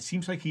 It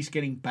seems like he's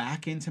getting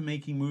back into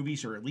making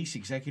movies, or at least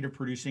executive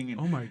producing. And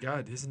Oh my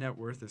god, his net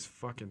worth is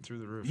fucking through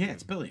the roof. yeah,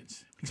 it's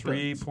billions. It's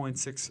billions.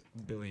 3.6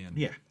 billion.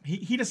 Yeah,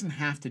 he doesn't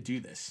have to do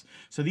this.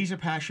 So these are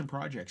passion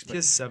projects. He But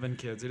has 7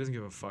 kids. He doesn't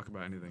give a fuck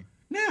about anything.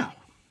 now,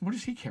 what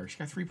does he care? He's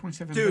got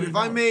 3.7 Dude, if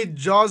I made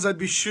Jaws, I'd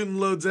be shooting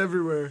loads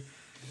everywhere.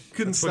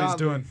 Couldn't That's what he's stop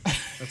me. doing.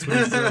 That's what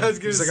he's doing. I was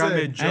gonna He's like, I say.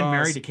 made Jaws. and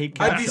married to Kate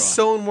Capshaw. I'd be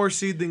sowing more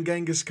seed than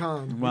Genghis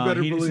Khan. Well, you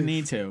better he believe. doesn't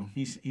need to.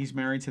 He's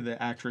married to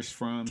the actress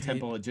from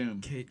Temple of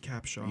Doom. Kate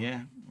Capshaw.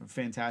 Yeah,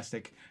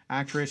 fantastic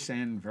actress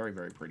and very,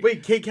 very pretty.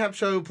 Wait, Kate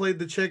Capshaw who played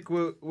the chick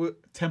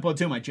Temple of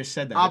Doom. I just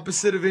said that.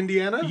 opposite of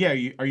Indiana? Yeah,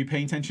 are you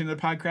paying attention to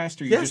the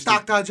podcast? Or you Yes,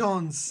 just Dr.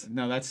 Jones.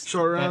 No, that's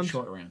Short round? That's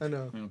short round. I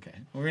know. Okay,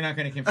 we're not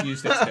going to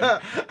confuse those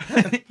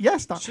two.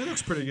 Yes, Doc. She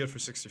looks pretty good for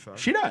 65.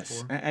 She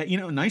does.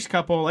 Nice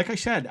couple. Like I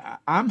said,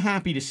 I'm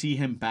happy to see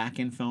him back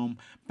in film,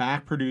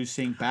 back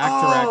producing, back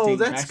Oh, directing.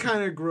 that's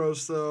kind of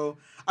gross, though.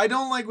 I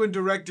don't like when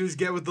directors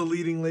get with the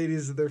leading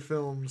ladies of their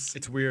films.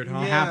 It's weird, huh?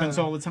 It Yeah. happens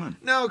all the time.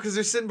 No, because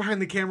they're sitting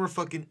behind the camera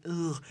fucking,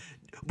 ugh,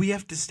 we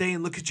have to stay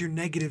and look at your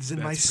negatives in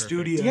my That's perfect.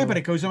 studio. Yeah, but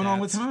it goes on all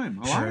the That's time.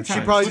 A lot of She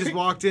times. probably Look just at-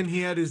 walked in, he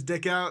had his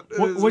dick out. It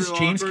What was real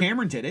James awkward.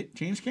 Cameron did it?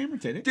 James Cameron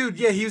did it. Dude,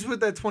 yeah, he was with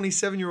that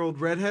 27-year-old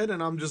redhead,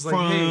 and I'm just like,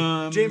 hey,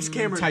 From James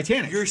Cameron,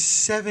 Titanic. you're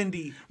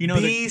 70. You know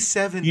Be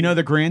 70. You know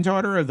the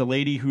granddaughter of the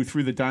lady who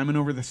threw the diamond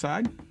over the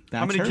side? That's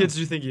How many her. kids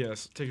do you think he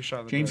has? Take a shot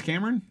in the James dark.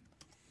 Cameron?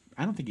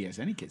 I don't think he has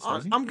any kids,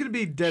 does he? I'm going to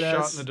be dead Shot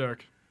ass. in the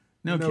dark.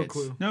 No no kids.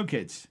 clue. No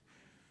kids.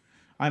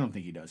 I don't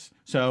think he does.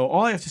 So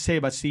all I have to say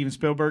about Steven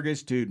Spielberg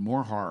is, dude,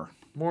 more horror.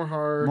 More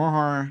hard. More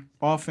horror,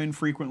 often,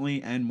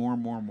 frequently, and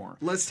more.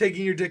 Less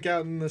taking your dick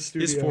out in the He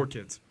studio. has 4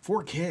 kids.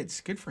 4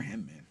 kids. Good for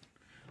him, man.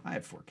 I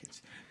have 4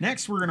 kids.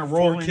 Next, we're going to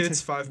roll 4 into...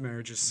 kids, 5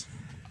 marriages.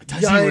 Does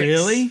he Yikes.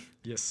 really?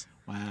 Yes.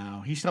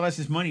 Wow. He still has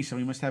his money, so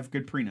he must have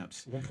good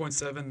prenups.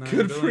 1.79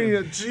 Good for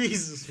billion. you.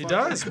 Jesus. He fuck.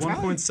 does.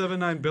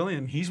 1.79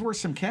 billion. He's worth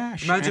some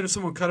cash. Imagine And- if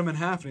someone cut him in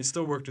half and he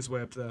still worked his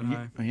way up to that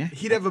high. Oh, yeah.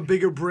 He'd have a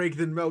bigger break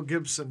than Mel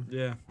Gibson.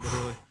 Yeah,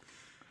 literally.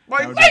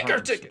 My Laker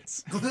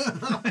tickets.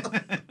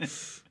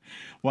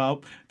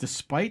 Well,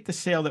 despite the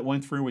sale that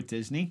went through with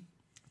Disney,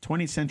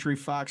 20th Century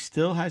Fox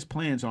still has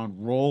plans on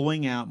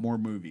rolling out more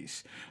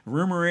movies.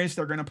 Rumor is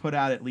they're going to put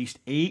out at least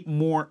 8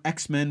 more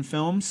X-Men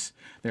films.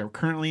 They're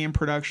currently in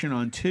production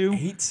on 2.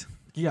 8?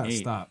 You gotta 8.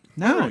 stop.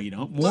 No, you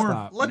don't. More.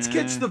 Stop. Let's Nah.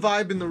 catch the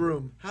vibe in the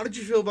room. How did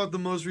you feel about the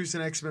most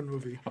recent X-Men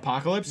movie?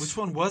 Apocalypse? Which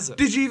one was it?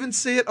 Did you even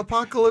see it?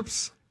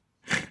 Apocalypse?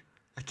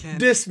 I can't.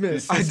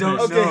 Dismiss. I don't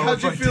Okay, know.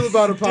 how'd you but- feel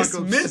about Apocalypse?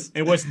 Dismiss.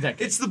 It wasn't that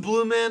good. It's the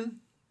Blue Man.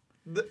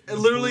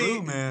 Literally,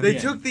 Blue Man. they Yeah.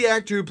 took the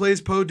actor who plays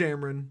Poe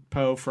Dameron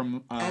Poe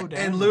from...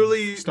 and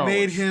literally Star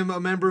made Wars. him a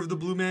member of the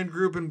Blue Man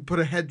group and put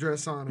a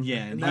headdress on him. Yeah,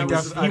 and and that he was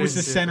was, the he I was the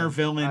didn't see center it. I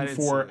villain didn't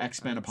see for it.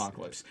 X-Men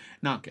Apocalypse.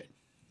 Not good.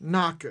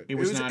 not good. It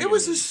was not It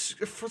was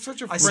good. for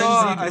such a I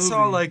frenzied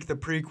saw movie. like the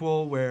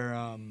prequel where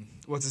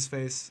what's his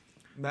face?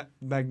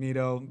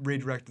 Magneto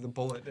redirected the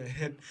bullet to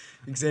hit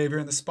Xavier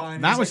in the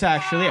spine. That was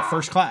actually at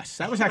First Class.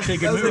 That was actually a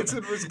good That was movie.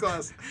 X-Men First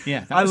Class.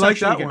 Yeah, that I was like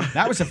actually that good. one.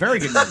 That was a very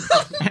good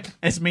movie.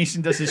 As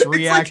Mason does his It's like-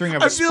 reacting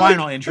of I a feel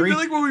spinal like, injury. I feel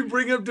like when we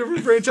bring up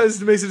different franchises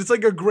to Mason, it's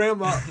like a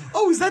grandma.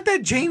 Oh, is that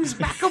James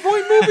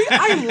McAvoy movie?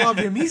 I love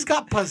him. He's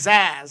got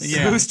pizzazz.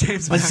 Yeah. Who's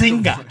James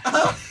Bazinga.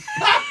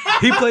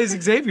 McAvoy? He plays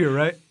Xavier,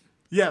 right?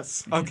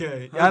 Yes.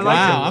 Okay. I like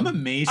Wow, him. I'm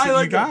amazed I that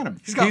like you got him.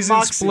 He's got He's in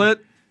moxie.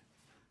 Split.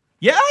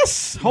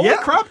 Yes! Holy Yeah.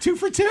 crap, 2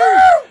 for 2.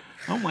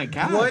 Oh my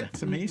god,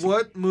 that's amazing.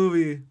 What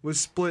movie was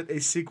Split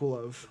a sequel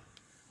of?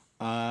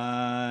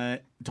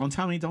 Don't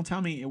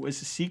tell me. It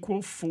was a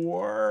sequel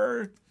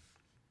for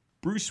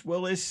Bruce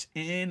Willis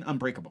in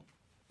Unbreakable.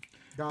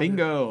 Got it.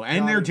 Bingo. And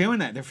Got they're it. doing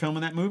that. They're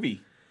filming that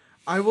movie.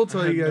 I will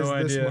tell you guys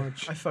no this idea.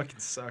 much. I fucking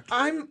suck.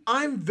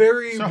 I'm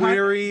very So how-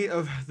 wary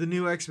of the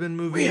new X-Men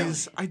movies. Really?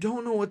 I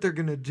don't know what they're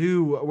gonna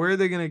do. Where are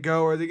they gonna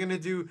go? Are they gonna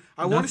do?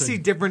 I want to Nothing. see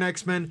different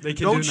X-Men. They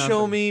can Don't do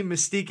show nothing. me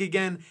Mystique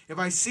again. If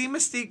I see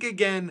Mystique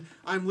again,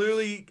 I'm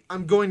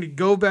going to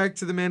go back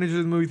to the manager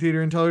of the movie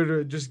theater and tell her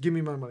to just give me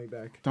my money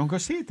back. Don't go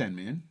see it then,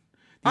 man.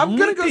 The I'm only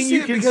gonna go thing see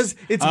you it can because s-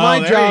 it's Oh, my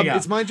there job. you go.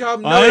 It's my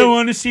job. I don't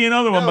want to see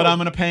another one, No. but I'm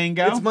gonna pay and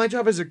go. It's my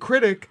job as a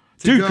critic.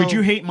 To Dude, go, could you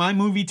hate my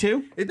movie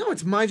too? No,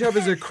 it's my job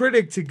as a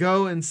critic to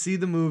go and see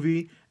the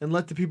movie and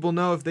let the people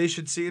know if they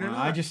should see it or not.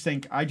 I just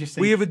think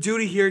we have a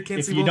duty here at Can't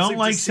if Sleep, you Won't don't Sleep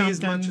like to see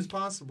as much something- as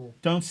possible.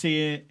 don't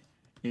see it.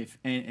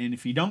 And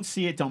if you don't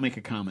see it, don't make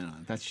a comment on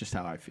it. That's just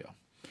how I feel.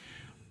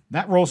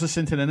 That rolls us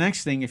into the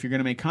next thing. If you're going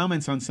to make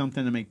comments on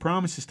something and make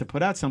promises to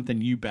put out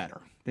something, you better.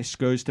 This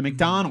goes to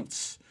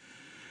McDonald's.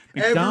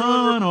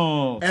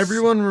 McDonald's.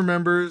 Everyone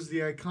remembers the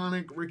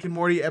iconic Rick and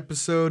Morty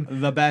episode,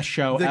 The best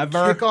show the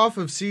ever. kickoff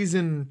of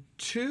season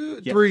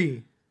 2, Yep.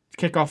 3.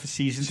 Kickoff of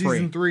season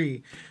Season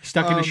 3. 3.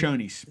 Stuck in a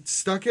Shoney's.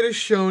 Stuck at a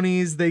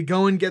Shoney's. They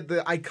go and get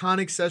the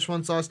iconic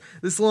Szechuan sauce.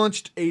 This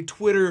launched a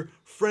Twitter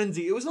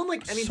frenzy. It was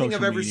unlike anything Social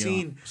I've ever media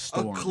seen.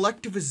 storm. A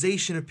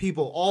collectivization of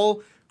people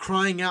all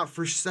crying out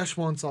for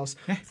Szechuan sauce.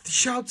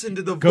 Shouts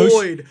into the Goes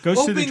void. to the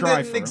hoping that an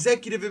drive-thru.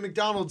 executive at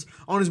McDonald's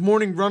on his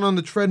morning run on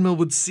the treadmill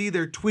would see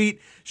their tweet.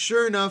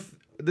 Sure enough,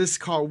 this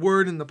caught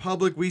word in the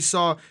public. We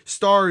saw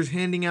stars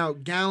handing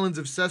out gallons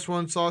of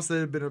Szechuan sauce that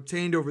had been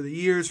obtained over the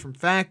years from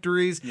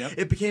factories. Yep.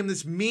 It became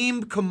this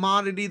meme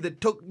commodity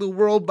that took the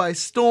world by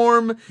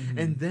storm.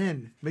 And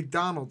then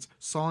McDonald's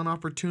saw an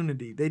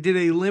opportunity. They did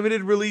a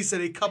limited release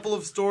at a couple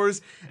of stores,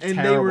 and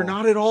they were Terrible.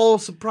 not at all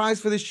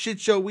surprised for this shit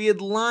show. We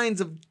had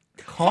lines of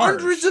Cars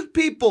hundreds of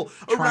people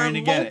trying around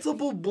to get it.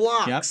 multiple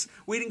blocks Yep.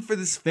 waiting for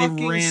this They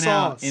fucking ran sauce.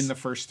 out in the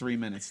first 3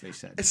 minutes, they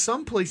said. At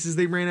some places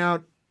they ran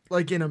out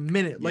like in a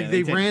minute. Like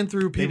they they did. ran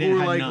through. They People didn't were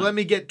have like, none. "Let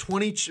me get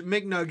 20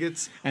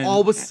 McNuggets,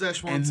 all with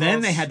Szechuan And sauce."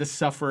 then they had to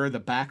suffer the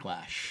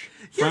backlash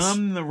Yes.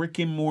 from the Rick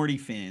and Morty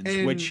fans,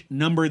 And- which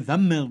number the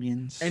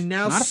millions. And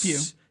now, not a few.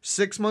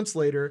 6 months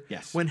later,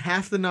 Yes. when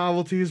half the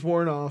novelty is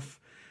worn off,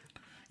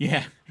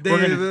 Yeah, they we're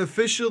have gonna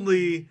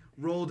officially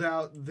rolled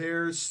out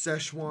their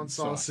Szechuan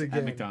sauce at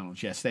again.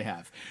 McDonald's. Yes, they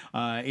have.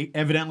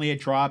 Evidently, it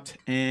dropped,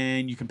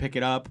 and you can pick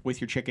it up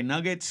with your chicken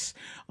nuggets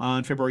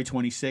on February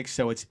 26th.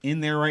 So it's in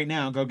there right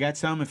now. Go get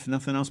some. If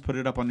nothing else, put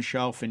it up on the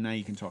shelf, and now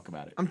you can talk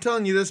about it. I'm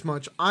telling you this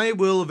much: I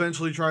will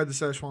eventually try the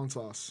Szechuan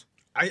sauce.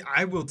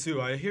 I will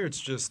too. I hear it's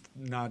just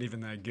not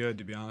even that good,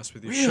 to be honest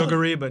with you. Really?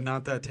 Sugary, but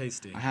not that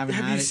tasty. I haven't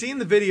Have had you it. seen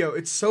the video?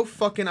 It's so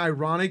fucking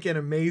ironic and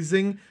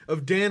amazing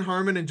of Dan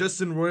Harmon and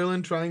Justin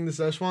Roiland trying the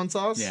Szechuan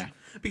sauce. Yeah.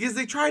 Because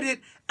they tried it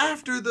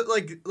after the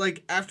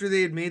like after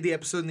they had made the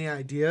episode and the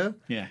idea.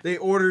 Yeah. They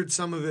ordered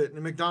some of it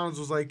and McDonald's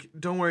was like,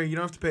 "Don't worry, you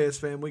don't have to pay us,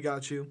 fam. We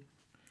got you."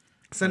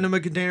 Send them a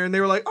container and they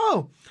were like,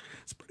 "Oh,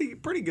 it's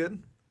pretty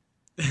good."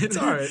 It's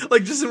all right.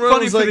 Like Justin Roiland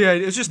Funny was for like, the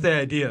idea. It's just the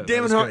idea.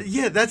 Damn That it, was good.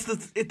 yeah, that's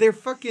they're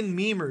fucking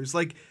memers.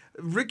 Like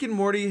Rick and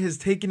Morty has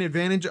taken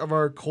advantage of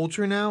our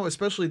culture now,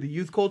 especially the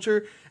youth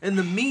culture, and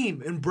the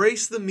meme.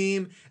 Embrace the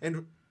meme,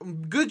 and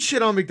good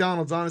shit on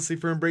McDonald's, honestly,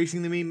 for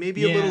embracing the meme.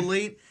 Maybe a Yeah. little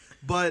late,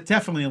 but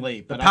Definitely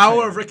late. But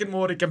Power of Rick and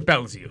Morty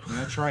compels you.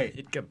 That's right.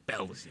 It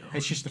compels you.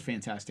 It's just a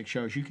fantastic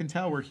show. As you can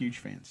tell, we're huge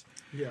fans.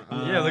 yeah,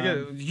 Yeah, look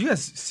at you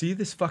guys see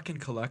this fucking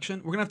collection?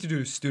 We're gonna have to do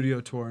a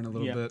studio tour in a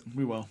little Yeah, bit.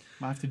 we will.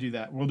 I'll have to do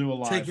that. We'll do a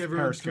live take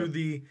everyone Periscope. through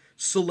the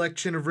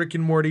selection of Rick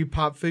and Morty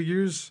pop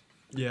figures.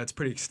 Yeah, it's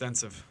pretty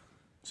extensive.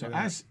 So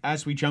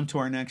as we jump to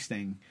our next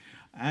thing,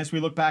 as we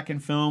look back in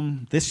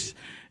film, this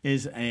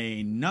is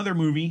another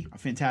movie, a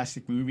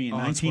fantastic movie in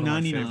it's one of my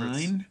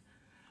 1999.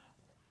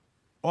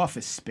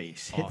 Office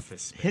Space.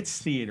 Office Space.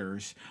 Hits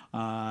theaters,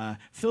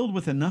 filled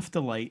with enough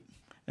delight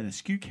and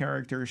astute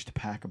characters to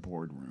pack a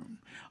boardroom.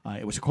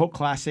 It was a cult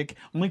classic.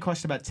 Only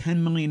cost about $10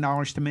 million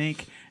to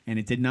make, and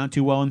it did not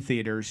do well in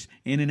theaters.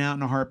 In and out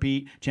in a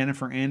heartbeat.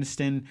 Jennifer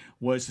Aniston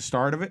was the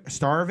star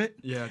of it.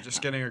 Yeah,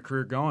 just getting her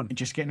career going.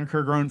 Just getting her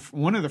career growing.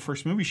 One of the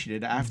first movies she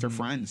did after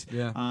Friends.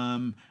 Yeah.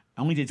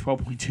 Only did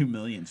 12.2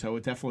 million, so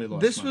it definitely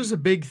lost. This money. was a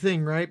big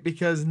thing, right?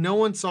 Because no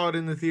one saw it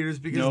in the theaters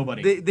because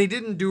Nobody. they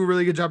didn't do a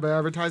really good job of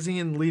advertising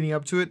and leading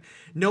up to it.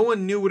 No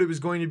one knew what it was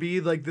going to be,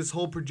 like this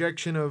whole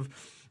projection of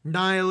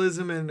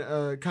nihilism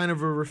and kind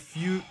of a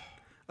refute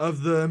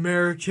of the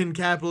American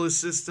capitalist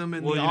system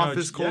and Well, the you know,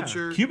 office yeah.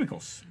 culture.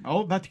 Cubicles.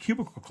 All about the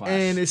cubicle class.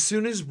 And as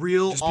soon as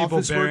real Just people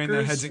office burying workers,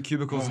 their heads in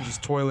cubicles and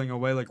just toiling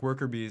away like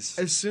worker bees.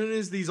 as soon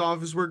as these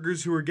office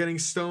workers who were getting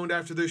stoned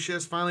after their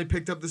shifts finally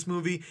picked up this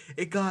movie,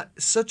 it got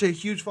such a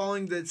huge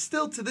following that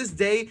still to this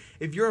day,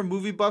 if you're a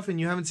movie buff and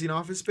you haven't seen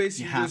Office Space,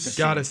 You you have just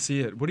to Gotta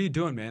see it. What are you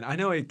doing, man? I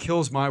know it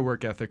kills my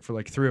work ethic for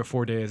like 3 or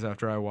 4 days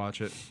after I watch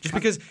it. Just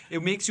because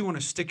it makes you want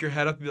to stick your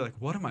head up and be like,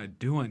 what am I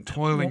doing?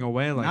 Toiling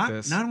away like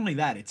this. Not only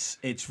that, it's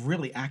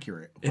really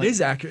accurate. It Like, is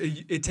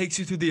accurate. It takes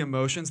you through the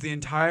emotions, the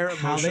entire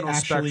How they emotional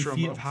actually spectrum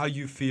feel. of how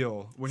you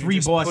feel when Three you're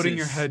just bosses. putting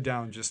your head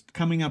down. Just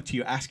coming up to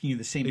you, asking you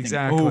the same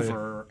Exactly. thing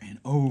over and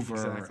over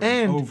Exactly.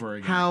 and and over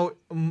again.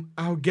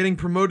 how getting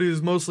promoted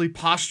is mostly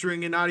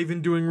posturing and not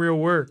even doing real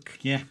work.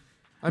 Yeah.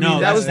 I mean, that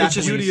that's was the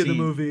definitely beauty of the seen.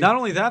 movie. not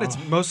only that, it's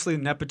mostly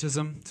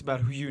nepotism. It's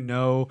about who you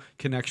know,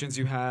 connections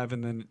you have,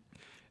 and then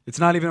it's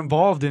not even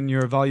involved in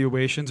your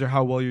evaluations or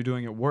how well you're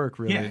doing at work.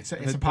 Really, Yeah, it's a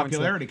It points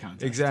popularity that-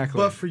 contest. Exactly.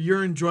 But for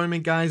your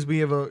enjoyment, guys, we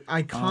have an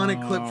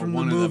iconic clip from the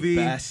one movie.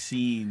 Of the best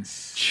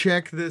scenes.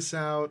 Check this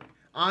out.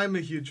 I'm a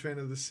huge fan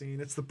of the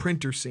scene. It's the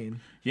printer scene.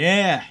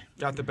 Yeah.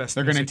 Got the best.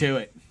 They're going to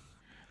music.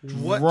 do it.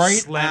 What Right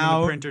slamming the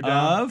out printer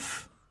down?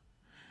 of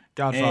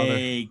Godfather.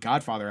 a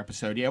Godfather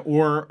episode, yeah,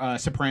 or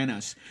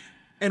Sopranos.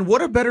 And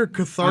what a better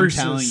catharsis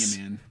I'm telling you,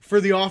 man.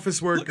 for the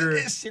office Look worker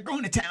at this. You're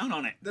going to town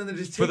on it. than to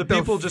just For the take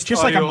people just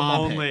like a audio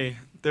mob hit. only,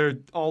 they're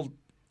all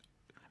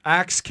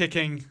axe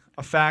kicking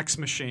a fax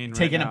machine.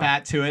 Taking right a now.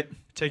 bat to it.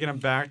 Taking them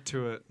back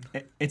to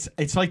it.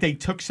 It's like they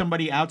took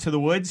somebody out to the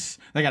woods.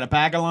 They got a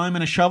bag of lime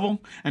and a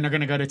shovel, and they're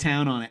going to go to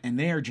town on it. And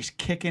they are just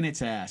kicking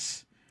its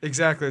ass.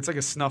 Exactly. It's like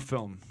a snuff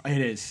film. It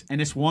is. And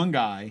this one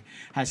guy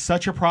has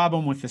such a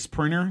problem with this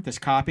printer, this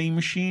copying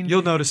machine.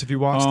 You'll notice if you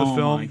watch the Oh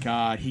film. my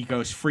God, he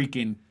goes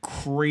freaking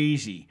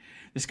crazy.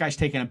 This guy's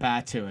taking a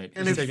bat to it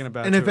And He's if, taking it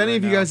back and to if it any right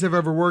of you now. guys have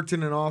ever worked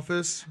in an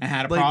office and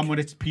had a like- problem with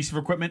its piece of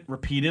equipment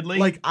repeatedly.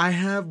 like I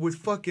have with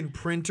fucking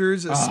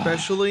printers,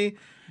 especially,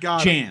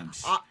 God,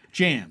 jams.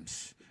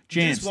 Jams.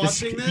 Just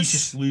watching He's this,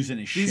 just losing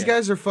his shit. these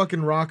guys are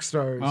fucking rock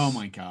stars. Oh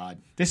my God.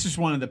 This is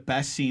one of the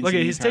best scenes. Look in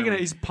at the he's entire taking it.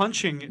 movie. He's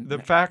punching the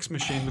fax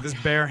machine with his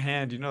bare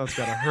hand. You know it's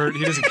gotta hurt.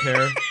 He doesn't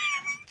care.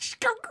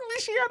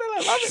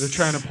 I love They're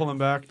trying to pull him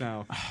back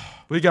now.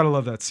 We gotta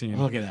love that scene.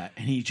 Look at that.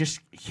 And he just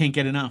can't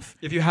get enough.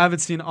 If you haven't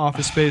seen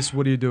Office Space,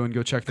 what are you doing?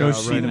 Go check that Go out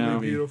see right the now.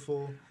 movie.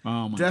 Beautiful.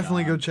 Oh my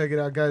Definitely God. go check it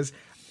out, guys.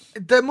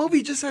 That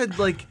movie just had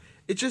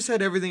it just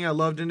had everything I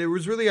loved, and it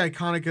was really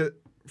iconic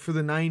for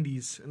the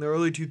 '90s and the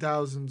early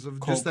 2000s of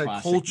Cult just that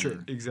classic, culture.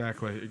 man.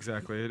 Exactly.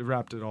 It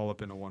wrapped it all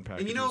up into one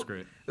package. And you It know, was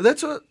great.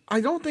 that's what I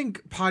don't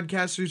think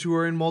podcasters who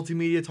are in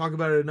multimedia talk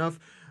about it enough.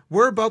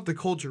 We're about the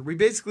culture. We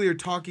basically are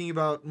talking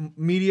about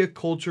media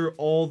culture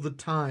all the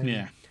time.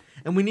 Yeah.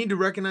 And we need to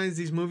recognize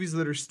these movies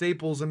that are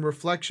staples and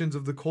reflections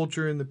of the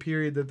culture and the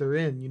period that they're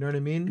in. You know what I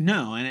mean?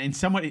 No, and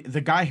somebody,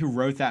 the guy who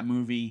wrote that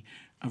movie,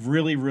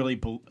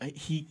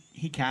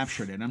 he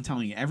captured it. I'm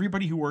telling you,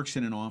 everybody who works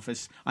in an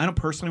office, I don't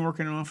personally work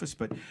in an office,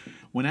 but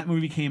when that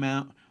movie came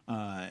out,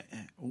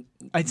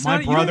 It's my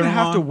not. You don't even have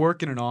brother-in-law- to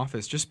work in an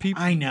office. Just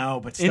people. I know,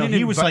 but in still, an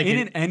he was like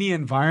in any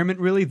environment,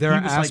 really, there he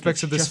are was like, aspects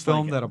it's of this just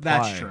film like that it. apply.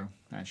 That's true.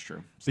 That's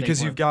true. Because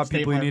Stapler. you've got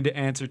people you Stapler. need to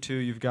answer to.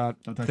 You've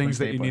got Don't touch things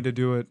my that you stapler. need to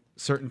do at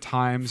certain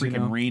times. Freaking You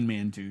know? Rain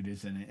Man dude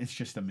is in it. It's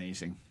just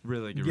amazing.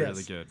 Really good. Yes.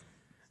 Really good.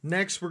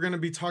 Next, we're going to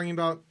be talking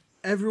about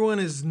everyone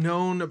has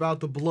known about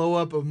the blow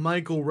up of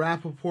Michael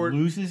Rappaport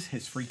Loses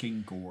his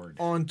freaking gourd.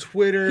 on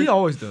Twitter. He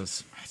always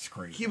does. That's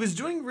crazy. He was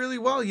doing really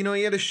well. You know,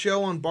 he had a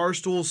show on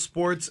Barstool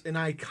Sports, an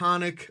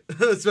iconic,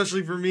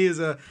 especially for me as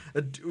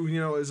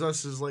as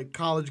us as like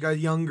college guys,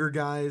 younger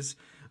guys.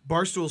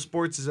 Barstool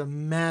Sports is a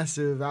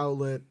massive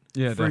outlet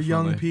Yeah, for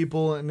young definitely.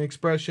 people and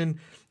expression,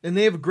 and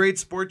they have great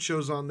sports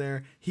shows on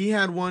there. He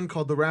had one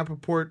called the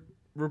Rappaport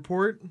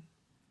Report,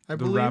 I The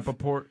believe.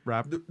 Rappaport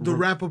rap. The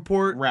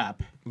Rappaport.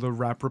 Rap. The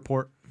rap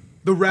report.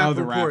 The Rap Oh,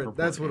 the Report. Rap Report.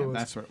 That's what yeah, it was.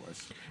 That's what it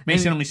was.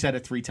 Mason only said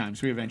it 3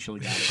 times. We eventually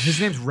got it. His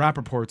name's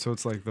Rappaport, so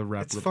it's like the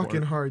rap. It's report.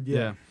 fucking hard, yeah.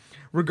 Yeah.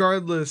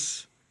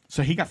 Regardless,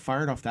 So he got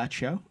fired off that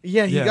show?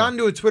 yeah, he Yeah. got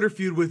into a Twitter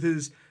feud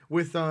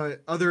with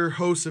other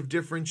hosts of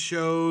different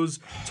shows,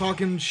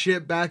 talking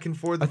shit back and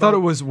forth. I thought it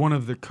was one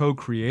of the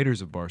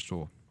co-creators of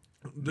Barstool.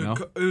 No?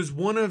 It was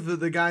one of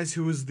the guys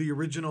who was the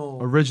original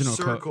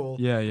Circle.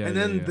 Yeah. And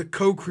then the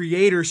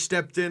co-creator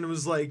stepped in and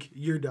was like,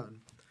 "You're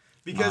done,"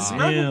 because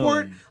Really?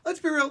 Rappaport. Let's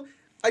be real.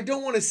 I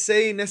don't want to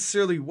say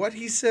necessarily what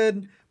he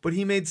said, but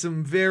he made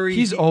some very.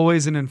 He's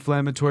always an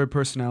inflammatory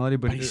personality,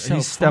 but he's he so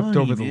stepped funny,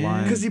 over the man.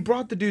 line. because he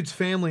brought the dude's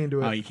family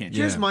into it. Oh, you can't do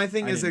Here's that. my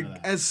thing: I as didn't know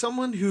that. as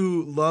someone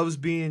who loves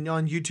being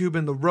on YouTube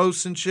and the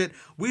roasts and shit,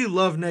 we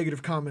love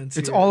negative comments.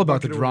 It's here all at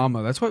about the Bucket of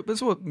drama. That's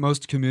what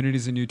most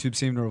communities in YouTube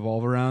seem to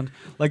revolve around.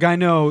 Like I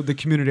know the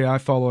community I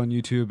follow on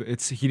YouTube,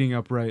 it's heating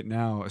up right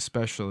now,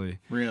 especially.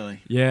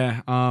 Really?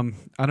 Yeah. I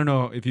don't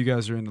know if you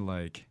guys are into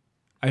like,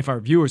 if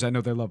our viewers, I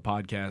know they love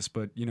podcasts,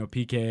 but you know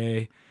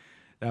PKA,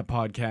 that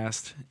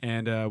podcast,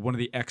 and one of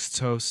the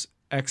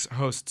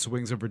ex-hosts,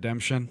 Wings of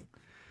Redemption.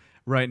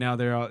 Right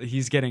now,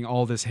 he's getting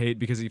all this hate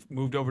because he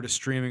moved over to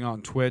streaming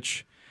on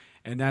Twitch,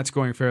 and that's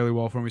going fairly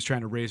well for him. He's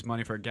trying to raise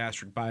money for a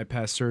gastric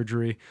bypass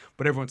surgery,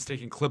 but everyone's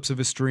taking clips of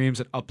his streams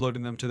and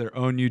uploading them to their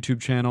own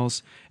YouTube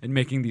channels and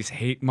making these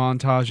hate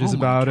montages Oh my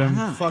about him,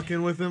 God.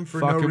 fucking with him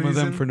for no fucking reason. with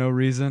him for no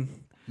reason.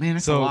 Man,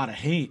 that's a lot of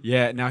hate.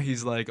 Yeah, now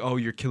he's like, "Oh,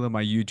 you're killing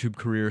my YouTube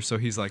career," so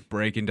he's like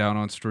breaking down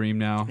on stream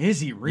now. Is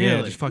he really?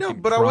 Yeah, just fucking No,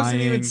 but I wasn't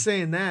even crying.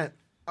 saying that.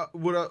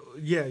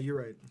 Yeah, you're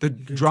right. The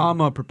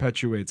drama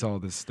perpetuates all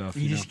this stuff.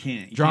 You know? just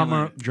can't. You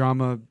Drama, can't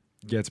drama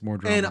gets more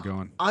drama And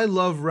going. I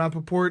love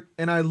Rappaport,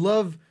 and I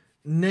love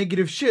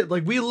negative shit.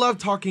 Like, we love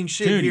talking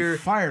shit Dude, here. he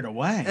fired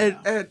away.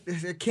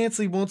 At Can't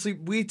Sleep, Won't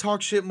Sleep, we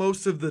talk shit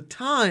most of the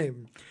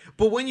time.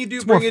 But when you do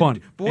It's bring more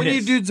fun. but when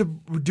It you is.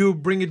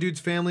 bring a dude's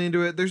family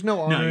into it, there's no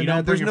honor you in don't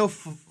that. There's bring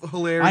no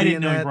hilarity I didn't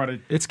in know that. he brought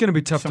it. It's going to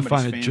be tough to somebody's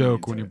find a family joke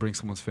into when you it. bring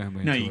someone's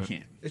family No, into you it.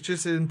 can't. It's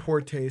just in poor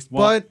taste.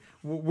 Well, but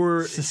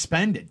we're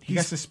Suspended. He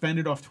got He's-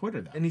 suspended off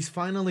Twitter, though. and he's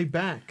finally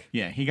back.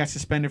 Yeah, he got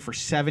suspended for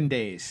 7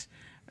 days.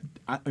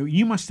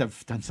 You must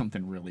have done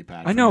something really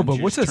bad. I for know, him to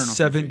but what's just a turn off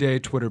your feed. 7-day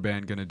Twitter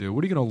ban going to do?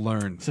 What are you going to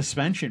learn?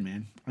 Suspension,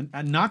 man.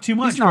 Not too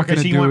much. He's not going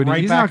because to he do went it.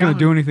 right He's back not going on. to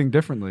do anything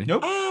differently.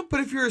 Nope. But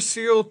if you're a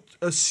serial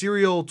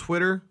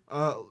Twitterer,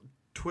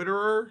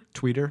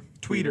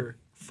 tweeter,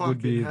 fucking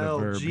Would be the hell,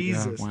 verb, yeah.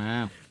 Jesus.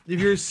 Wow. If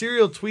you're a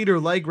serial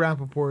tweeter like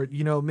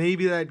Rappaport,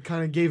 maybe that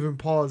kind of gave him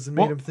pause and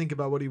made Well, him think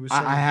about what he was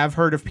saying. I have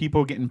heard of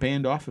people getting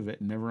banned off of it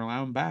and never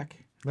allow them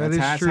back. That That's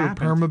how is it's true.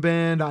 happened.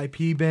 Permaband,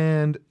 IP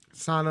band,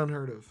 it's not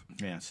unheard of.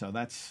 Yeah, so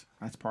that's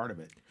part of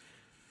it.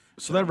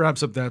 So that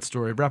wraps up that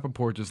story.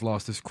 Rappaport just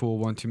lost his cool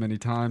one too many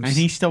times. And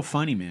he's still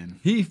funny, man.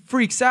 He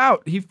freaks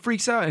out.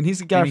 And he's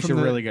a guy And he's from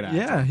a the really good actor.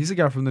 Yeah, he's a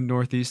guy from the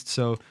Northeast.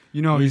 So He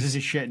he's loses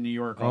his shit in New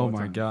York all oh the my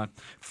time. god,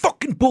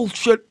 fucking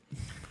bullshit.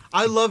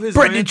 I love his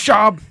Brendan rant.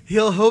 Schaub.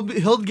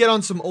 He'll get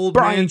on some old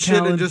Brian man shit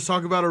Callen. and just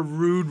talk about a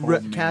rude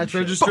man cash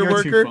shit. register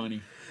You're too worker.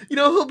 funny.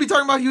 He'll be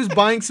talking about he was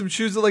buying some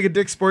shoes at like a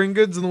Dick's Sporting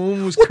Goods, and the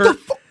woman was Kurt.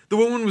 The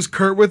woman was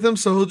Kurt with him,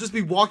 so he'll just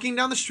be walking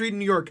down the street in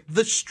New York,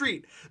 the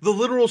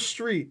literal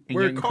street And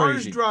where getting cars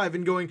crazy. drive,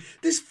 and going,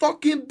 "This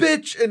fucking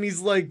bitch," and he's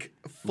like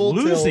full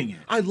Losing tilt.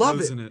 it. I love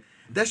Losing it. it.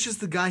 That's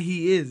just the guy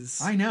he is.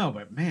 I know,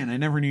 but man, I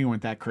never knew he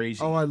went that crazy.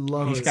 Oh, I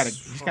love He's it.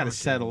 got to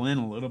settle in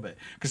a little bit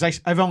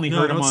because I've only No,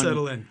 heard him don't on.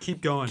 settle in.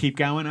 Keep going. Keep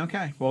going.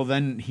 Okay. Well,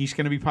 then he's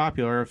going to be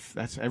popular if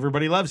that's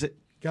everybody loves it.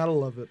 Gotta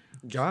love it.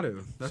 Got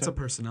to. That's a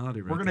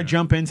personality. Right We're going to there.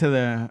 jump into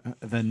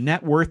the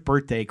net worth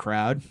birthday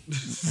crowd,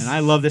 and I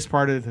love this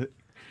part of the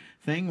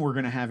thing. We're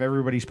going to have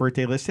everybody's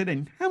birthday listed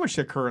and how much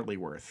they're currently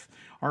worth.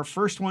 Our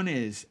first one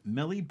is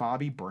Millie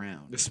Bobby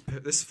Brown. This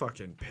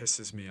fucking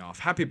pisses me off.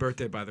 Happy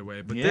birthday, by the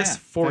way. But Yeah. this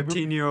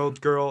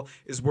 14-year-old girl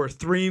is worth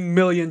 $3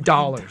 million. You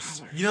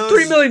know,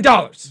 $3 million.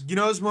 You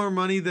know, it's more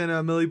money than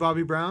Millie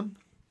Bobby Brown.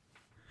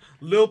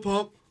 Lil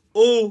Pump.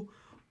 Oh,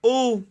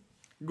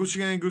 Gucci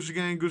gang, Gucci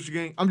gang, Gucci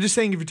gang. I'm just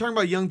saying, if you're talking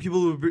about young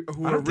people who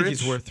I are don't think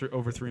rich, he's worth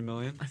over $3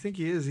 million. I think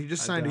he is. He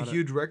just signed a doubt it.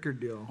 huge record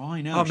deal. All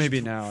I know. Oh,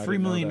 maybe now. I $3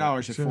 didn't know million that.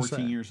 at That's what I'm 14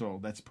 saying. years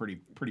old. That's pretty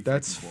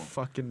That's freaking cool.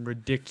 fucking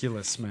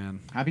ridiculous, man.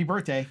 Happy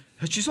birthday.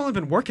 She's only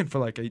been working for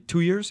like 2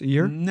 years, a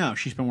year. No,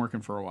 she's been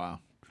working for a while.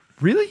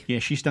 Really? Yeah,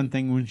 she's done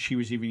thing when she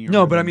was even younger.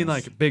 No, but I than mean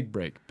this. like big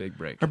break.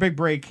 her big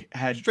break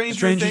had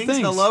Stranger Things.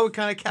 Hello, it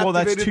kind of Well,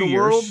 captivated that's 2 the years.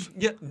 world.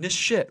 Yeah, this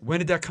shit. When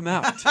did that come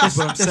out? That's what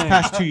I'm this saying.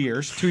 past 2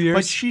 years. 2 years?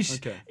 But she's.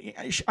 Okay.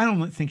 I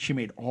don't think she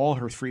made all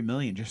her $3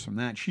 million just from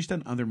that. She's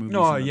done other movies.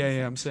 No, and yeah, other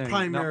yeah. I'm saying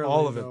Primarily, not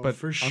all of though, it, but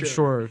for I'm sure.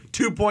 sure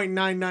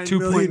 2.99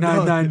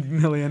 $2.99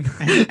 million.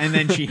 things. And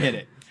then she hit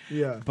it.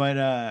 Yeah.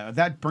 But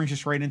that brings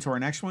us right into our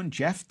next one.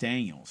 Jeff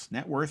Daniels,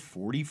 net worth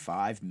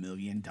 $45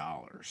 million.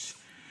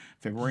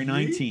 February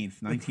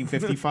 19th,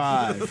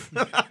 1955.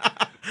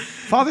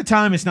 Father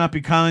Time has not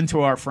begun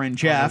to our friend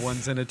Jeff. The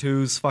ones and the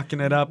twos fucking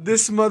it up.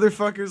 This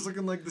motherfucker's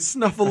looking like the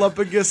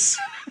Snuffleupagus.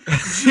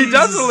 He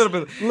does a little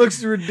bit.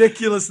 Looks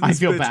ridiculous. In I this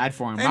feel bitch. bad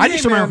for him. And I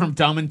just hey, remember man, from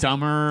Dumb and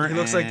Dumber. He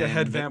looks like the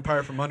head and-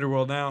 vampire from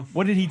Underworld now.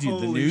 What did he do?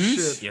 The Holy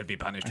news? shit. You'd be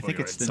punished. I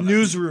think it's the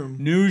Newsroom.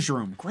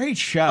 Newsroom. Great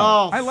show.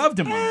 Oh, I loved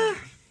him on it.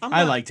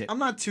 I liked it. I'm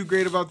not too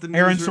great about the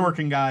Aaron Newsroom.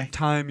 Sorkin guy.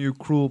 Time, you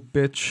cruel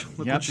bitch.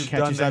 Look Yep, what you've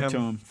done catches to up him. to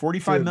him.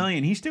 45 Dude.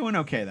 million. He's doing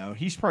okay though.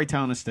 He's probably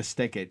telling us to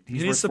stick it.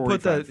 He's He needs worth to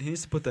put 45. that. He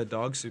needs to put that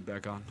dog suit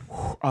back on.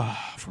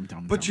 From Dumb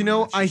and But Dumber.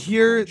 That's I just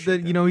hear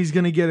bullshit, that he's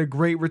going to get a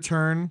great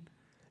return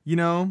You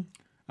know,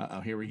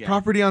 Here we go.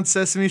 property on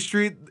Sesame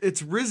Street,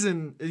 it's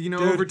risen, Dude,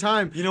 over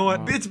time. you know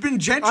what? It's been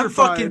gentrified. I'm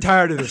fucking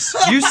tired of this.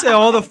 You say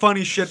all the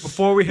funny shit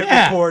before we hit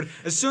Yeah. record.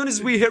 As soon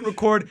as we hit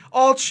record,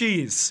 all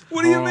cheese.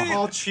 What do you mean?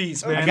 All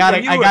cheese, man. I gotta-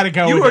 And I gotta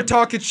go You with were it.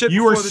 talking shit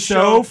You before were the so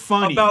show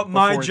funny about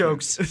my before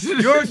jokes.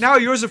 Now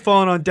yours are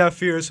falling on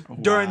deaf ears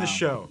during the Wow.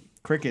 show.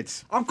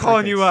 Crickets. I'm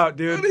calling you Crickets. out,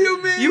 dude. What do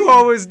you mean? You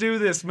always do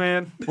this,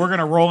 man. We're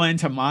gonna roll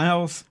into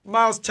Miles.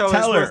 Miles Teller's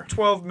Teller. worth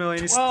 $12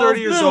 million. He's 12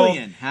 30 years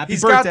million. old. Happy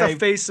He's got birthday. the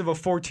face of a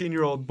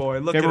 14-year-old boy.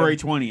 Look February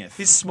at him. 20th.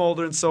 He's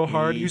smoldering so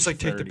hard. He's He's like,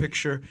 take the 30.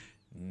 picture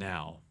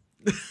now.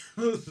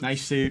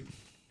 Nice suit.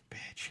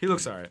 Bitch. He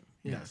looks all right.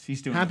 Yes,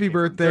 he's doing. Happy okay.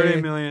 birthday.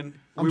 38 million.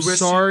 I'm we wish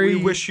sorry.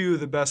 We wish you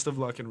the best of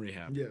luck in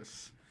rehab.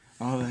 Yes.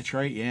 Oh, that's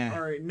right. Yeah.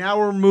 All right, now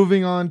we're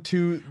moving on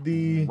to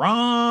the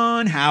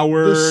Ron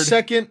Howard.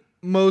 second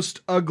most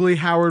ugly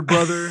Howard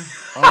brother,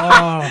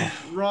 Oh,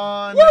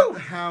 Ron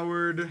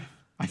Howard.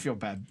 I feel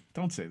bad.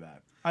 Don't say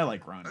that. I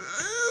like Ron.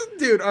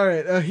 Dude, all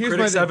right. Here's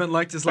Critics my haven't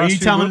liked his Are last you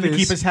few telling him movies. to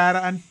keep his hat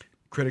on?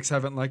 Critics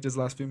haven't liked his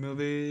last few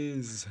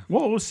movies.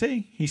 Well, we'll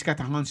see. He's got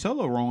the Han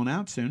Solo rolling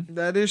out soon.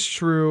 That is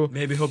true.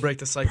 Maybe he'll break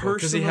the cycle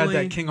because he had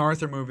Personally- that King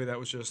Arthur movie that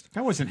was just.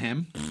 That wasn't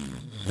him.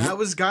 That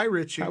was Guy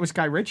Ritchie. That was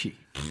Guy Ritchie.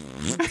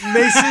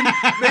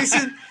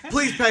 Mason.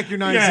 Please pack your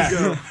knives and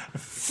go.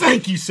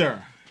 Thank you,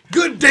 sir.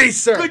 Good day,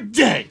 sir. Good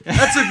day.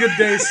 That's a good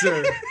day,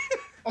 sir.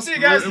 I'll see you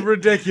guys.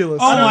 Ridiculous.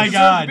 Oh my Deserve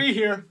God. to be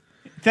here.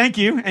 Thank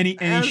you. And he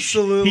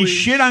Absolutely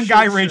shit on shit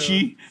Guy show.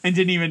 Ritchie and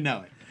didn't even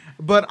know it.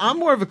 But I'm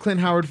more of a Clint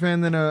Howard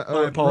fan than a.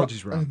 My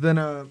apologies, Ron. Than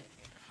a.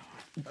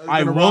 I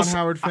than a will. Ron s-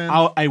 Howard fan.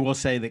 I will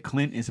say that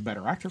Clint is a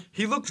better actor.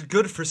 He looks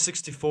good for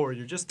 64.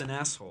 You're just an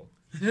asshole.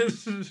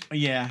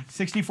 Yeah,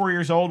 64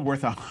 years old,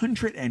 worth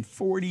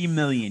 140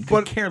 million. Could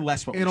But care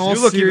less what we in say. all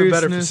You look even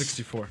better for seriousness-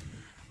 64.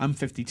 I'm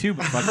 52,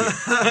 but fuck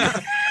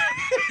you.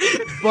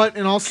 But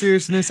in all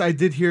seriousness, I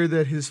did hear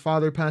that his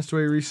father passed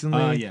away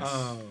recently. Yes.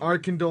 Our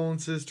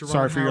condolences to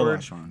Sorry Ron for your Howard.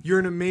 loss, Ron. You're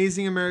an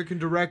amazing American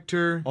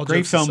director. All Great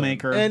jokes aside.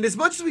 filmmaker. And as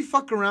much as we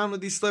fuck around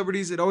with these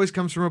celebrities, it always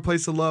comes from a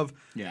place of love.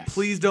 Yes.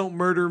 Please don't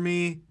murder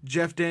me,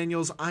 Jeff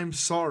Daniels. I'm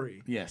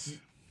sorry. Yes.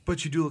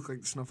 But you do look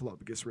like the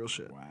Snuffleupagus. Real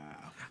shit. Wow.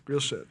 Real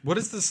shit. What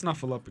is the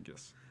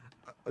Snuffleupagus?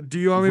 Do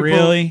you want me to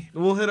Really?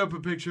 pull? We'll hit up a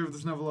picture of the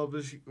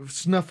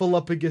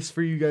Snuffleupagus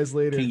for you guys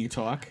later. Can you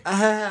talk?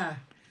 Ah.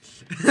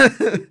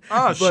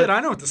 Oh, shit.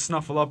 I know what the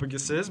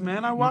Snuffleupagus is,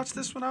 man. I watched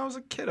this when I was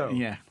a kiddo.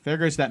 Yeah. There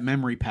goes that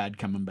memory pad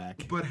coming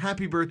back. But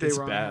happy birthday, It's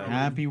Ron. bad. Howard.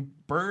 Happy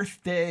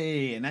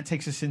birthday. And that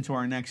takes us into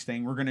our next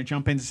thing. We're going to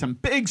jump into some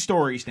big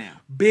stories now.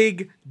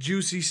 Big,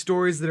 juicy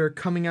stories that are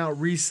coming out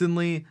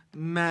recently.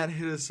 Matt,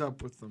 hit us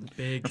up with them.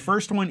 Big. The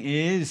first one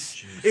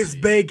is It's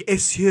big.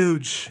 It's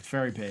huge. it's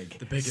very big.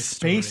 The biggest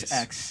stories.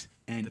 SpaceX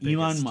and The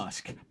Elon biggest.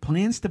 Musk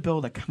plans to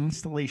build a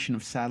constellation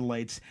of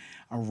satellites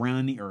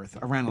around the Earth,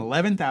 around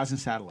 11,000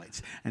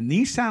 satellites. And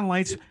these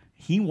satellites,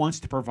 he wants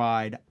to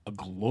provide a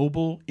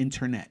global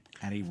internet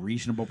at a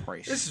reasonable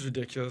price. This is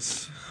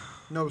ridiculous.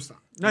 No, it's not.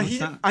 No, it's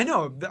not. I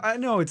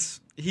know.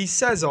 It's he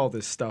says all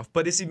this stuff,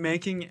 but is he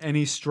making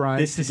any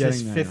strides This to is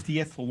his getting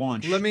there? 50th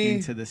launch Let me-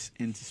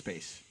 into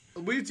space.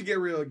 We have to get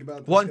real about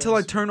this. Well, until I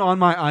guys. turn on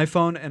my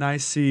iPhone and I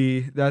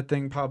see that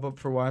thing pop up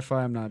for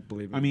Wi-Fi, I'm not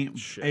believing. I mean,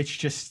 shit. it's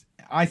just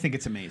I think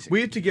it's amazing. We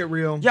have to get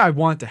real. Yeah, I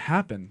want it to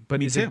happen, but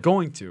Me is too. it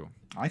going to?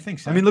 I think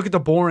so. I mean, look at the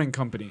Boring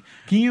Company.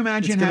 can you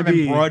imagine it's gonna having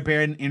be-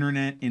 broadband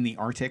internet in the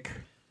Arctic,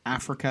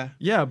 Africa?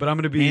 Yeah, but I'm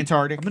gonna be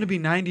Antarctic. I'm gonna be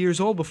 90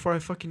 years old before I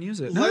fucking use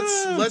it.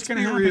 Let's it's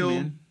gonna be happen, real.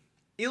 man.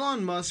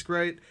 Elon Musk,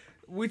 right?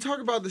 We talk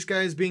about this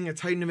guy as being a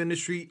titan of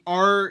industry,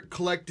 our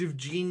collective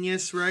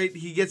genius, right?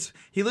 He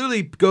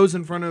literally goes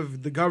in front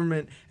of the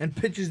government and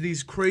pitches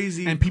these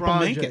crazy And people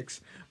make it.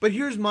 projects. But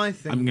here's my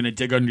thing. I'm gonna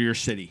dig under your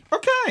city.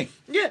 Okay.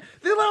 Yeah,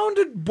 they allow him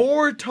to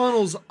bore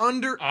tunnels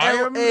under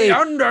LA,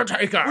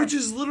 Undertaker. which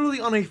is literally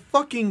on a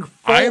fucking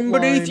fault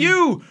line.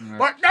 you,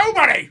 but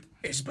nobody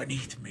is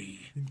beneath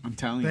me. I'm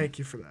telling you. Thank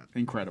you for that.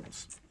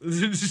 Incredibles.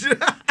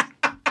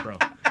 Bro,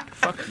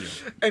 fuck you.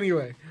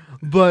 Anyway,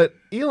 but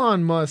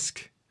Elon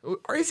Musk,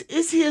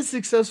 is he as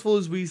successful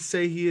as we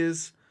say he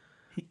is?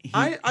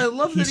 I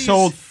love He that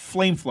sold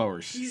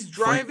flamethrowers. he's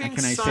driving Can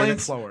I say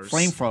science- that? Flamethrowers.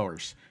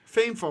 Flamethrowers.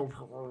 fame for.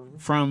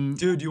 From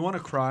Dude, you want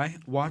to cry?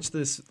 Watch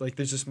this. Like,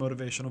 there's this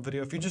motivational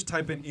video. If you just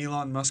type in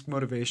Elon Musk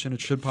motivation,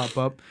 it should pop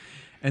up.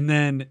 And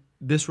then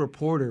this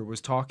reporter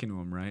was talking to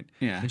him, right?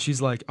 Yeah. And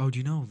she's like, "Oh, do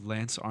you know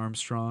Lance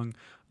Armstrong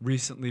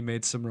recently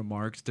made some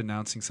remarks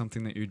denouncing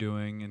something that you're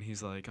doing?" And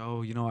he's like,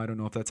 "Oh, I don't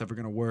know if that's ever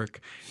gonna work."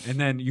 And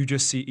then you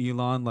just see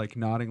Elon like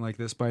nodding like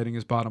this, biting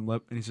his bottom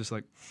lip, and he's just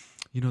like,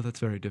 "That's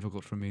very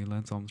difficult for me.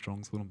 Lance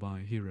Armstrong's one of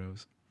my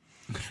heroes."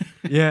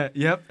 Yeah,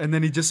 yep. And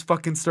then he just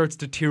fucking starts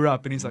to tear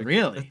up, and he's like,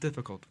 Really? That's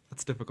difficult.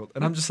 That's difficult."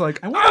 And I'm just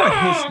like, I wonder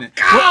what his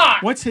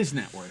net. What's his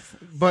net worth?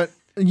 But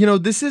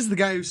this is the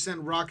guy who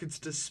sent rockets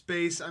to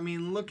space. I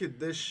mean, look at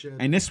this shit.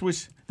 And this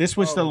was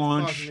Oh, the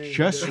launch fuck me,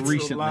 just dude. It's the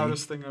recently.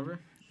 loudest thing ever.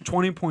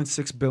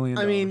 $20.6 billion.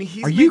 I mean,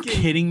 he's Are you making-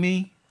 kidding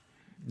me?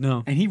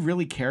 no. And he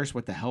really cares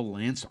what the hell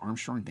Lance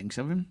Armstrong thinks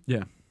of him?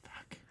 Yeah.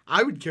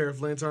 I would care if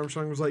Lance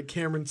Armstrong was like,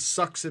 Cameron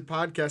sucks at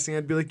podcasting.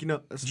 I'd be like,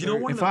 that's You know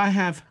very- what? If I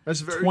have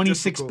That's very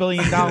 $26 difficult.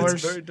 billion,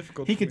 That's very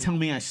difficult he for could me. tell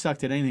me I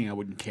sucked at anything. I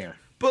wouldn't care.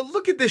 But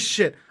look at this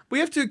shit. We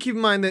have to keep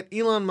in mind that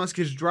Elon Musk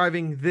is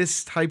driving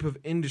this type of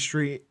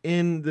industry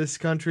in this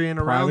country and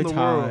around the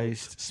world.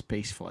 Privatized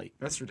space flight.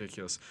 That's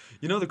ridiculous.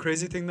 You know the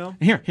crazy thing though?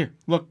 Here.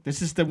 Look,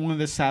 this is one of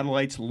the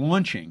satellites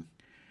launching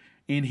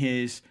in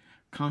his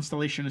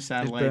constellation of It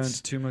satellites.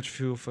 burns too much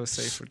fuel for a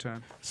safe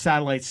return.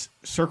 Satellites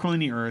circling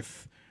the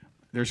Earth.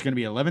 There's going to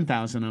be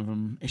 11,000 of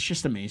them. It's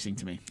just amazing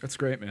to me. That's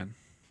great, man.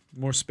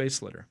 More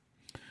space litter.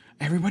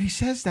 Everybody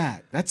says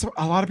that. That's what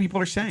a lot of people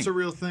are saying. It's a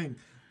real thing.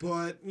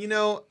 But,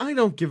 I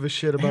don't give a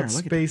shit about Look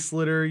at space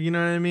litter. You know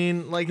what I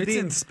mean? Like, It's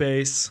in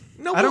space.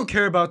 No, I well- don't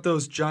care about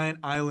those giant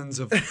islands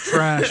of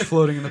trash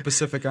floating in the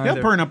Pacific They'll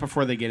either. burn up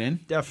before they get in.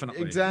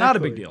 Definitely. Exactly. Not a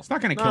big deal. It's not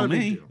going to Not kill a big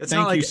me. deal. It's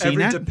Thank not you, like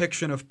every CNET.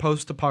 depiction of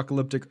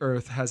post-apocalyptic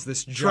Earth has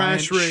this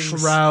Trash giant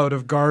rings. shroud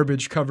of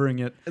garbage covering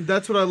it. And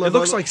that's what I love. It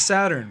looks I like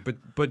Saturn,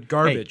 but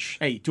garbage.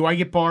 Hey, do I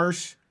get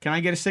bars? Can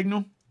I get a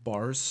signal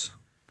Bars.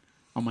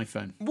 on my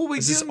phone? Well, we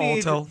Is do this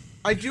need. Altel?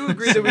 I do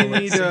agree that we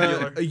need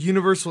Singular. a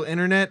universal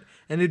internet,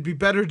 and it'd be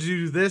better to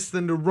do this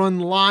than to run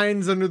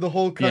lines under the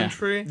whole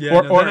country. Yeah,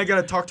 Or- no, or- then I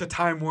gotta talk to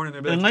Time Warner.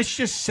 And And let's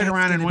just sit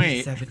around and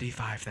wait.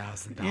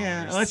 $75,000.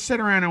 Yeah, let's sit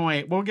around and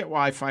wait. We'll get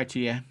Wi-Fi to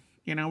you.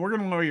 We're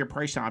going to lower your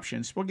price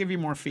options. We'll give you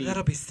more fees.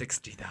 That'll be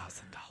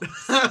 $60,000.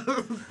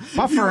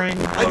 Buffering.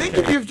 I think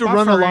if you have to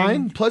run a Buffering.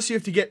 line, plus you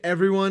have to get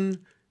everyone.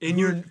 In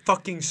your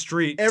fucking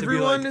street.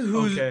 Everyone to be like,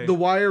 who's okay. the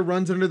wire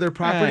runs under their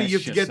property, it's you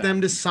have to just get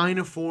them to that. sign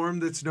a form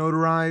that's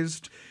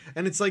notarized.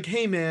 And it's like,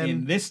 hey man,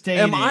 In this day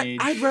and age-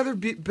 I'd rather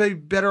be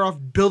better off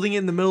building it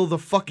in the middle of the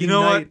fucking You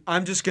know night. what?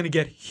 I'm just gonna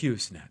get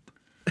HughesNet.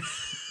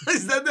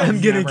 Is that I'm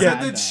gonna is get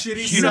that that.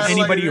 shitty You know satellite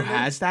anybody who internet?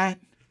 has that?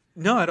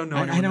 No, I don't know.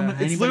 I anyone don't that- know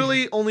It's anybody-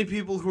 literally only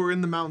people who are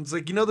in the mountains.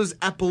 Like, those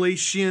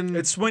Appalachian.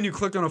 It's when you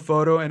click on a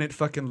photo and it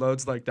fucking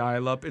loads like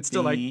dial-up. It's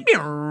still like. Beep.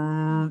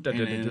 You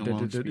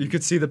speed.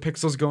 could see the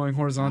pixels going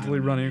horizontally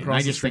running across I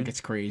the just screen. think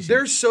it's crazy.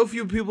 There's so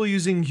few people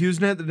using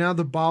HughesNet that now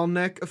the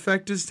bottleneck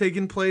effect is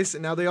taking place,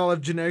 and now they all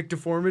have genetic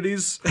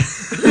deformities,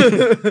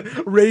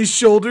 raised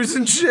shoulders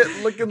and shit,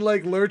 looking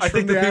like Lurch I from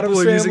think the the people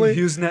Addams who are using Family.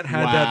 HughesNet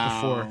had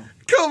that before.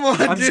 Come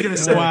on, I'm just dude. gonna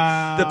say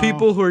Wow. the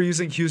people who are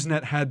using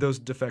HughesNet had those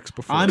defects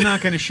before. I'm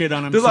not going to shit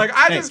on them. They're like,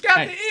 I Hey, just got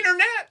hey, the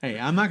internet. Hey,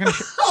 I'm not going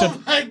to.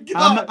 Oh my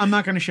God. I'm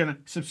not going to shit on.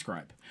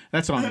 Subscribe.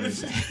 That's all I'm going to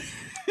say.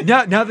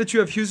 Now that you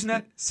have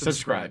HughesNet,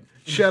 Subscribe.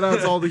 Shout out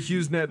to all the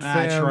HughesNet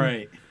fam. That's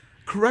right.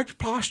 Correct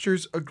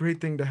posture's a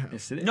great thing to have.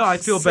 Yes, it is. No, I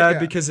feel Sick bad ass.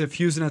 because if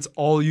HughesNet's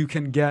all you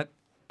can get,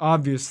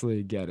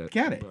 obviously get it.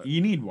 Get it. You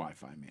need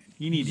Wi-Fi, man.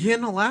 You need. Yeah,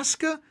 in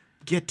Alaska,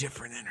 get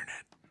different internet.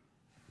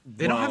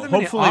 They don't Well, have that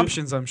many hopefully-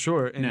 options, I'm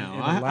sure. In, No,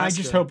 in I just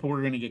Alaska. hope we're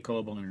going to get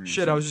global internet.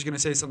 Shit, I was just gonna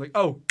say something.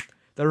 Oh,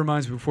 that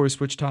reminds me. Before we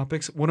switch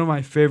topics, one of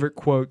my favorite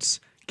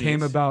quotes came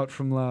Yes. about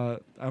from I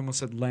almost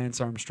said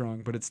Lance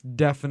Armstrong, but it's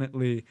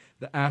definitely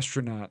the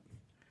astronaut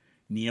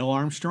Neil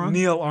Armstrong.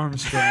 Neil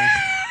Armstrong.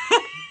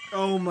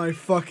 Oh my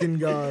fucking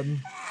God.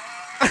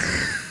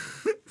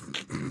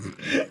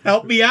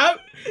 Help me out.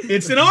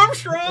 It's an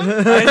Armstrong.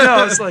 I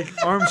know, it's like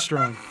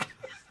Armstrong.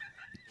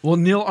 Well,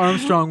 Neil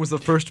Armstrong was the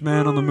first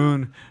man on the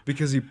moon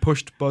because he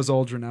pushed Buzz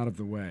Aldrin out of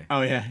the way.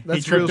 Oh yeah,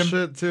 That's he tripped real him.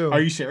 shit, too.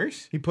 Are you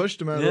serious? He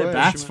pushed him out of Yeah, the way.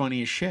 That's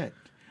funny as shit.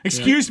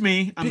 Excuse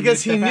me. I'm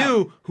Because gonna he step out.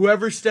 knew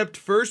whoever stepped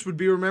first would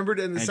be remembered,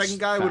 and the It's second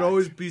guy would fact.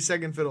 always be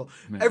second fiddle.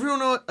 No. Everyone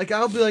know,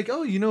 I'll be like,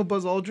 oh, you know who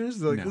Buzz Aldrin is?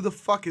 They're like, No. who the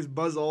fuck is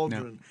Buzz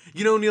Aldrin?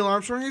 You know who Neil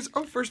Armstrong is?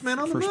 Oh, first man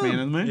on the First moon. man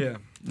on the moon. Yeah,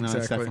 No, that's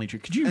exactly. definitely true.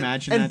 Could you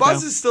imagine and that?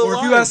 Buzz though? is still Or if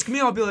alive. you ask me,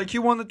 I'll be like, he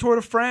won the Tour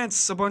de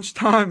France a bunch of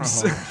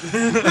times.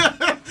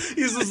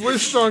 He's this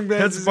Livestrong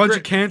man. Has a bunch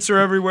of cancer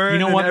everywhere. You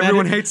know and what?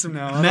 Everyone hates him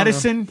now. I don't know.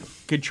 Medicine.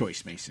 Good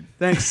choice, Mason.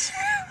 Thanks.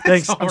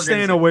 Thanks. all I'm we're gonna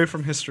staying say. away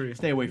from history.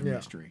 Stay away from Yeah.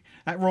 history.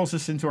 That rolls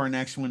us into our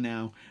next one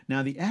now.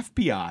 Now, the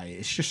FBI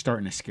is just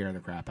starting to scare the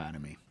crap out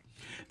of me.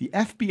 The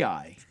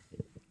FBI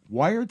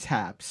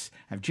wiretaps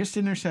have just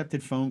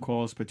intercepted phone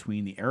calls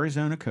between the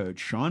Arizona coach,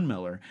 Sean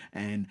Miller,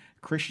 and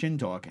Christian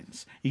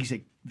Dawkins. He's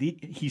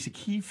a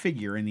key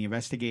figure in the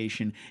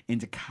investigation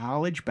into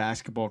college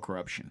basketball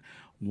corruption.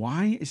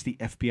 Why is the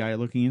FBI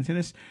looking into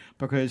this?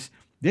 Because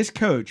this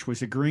coach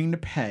was agreeing to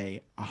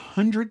pay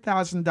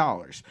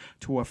 $100,000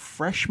 to a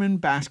freshman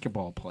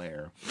basketball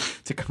player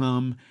to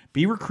come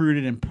be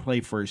recruited and play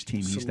for his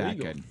team. He's that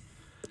illegal.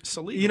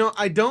 good. You know,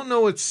 I don't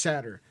know what's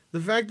sadder. The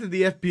fact that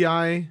the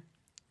FBI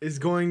is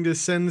going to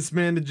send this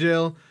man to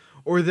jail,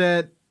 or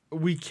that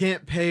we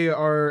can't pay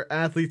our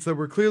athletes that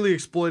we're clearly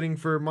exploiting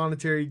for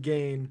monetary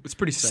gain. It's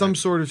pretty sad. Some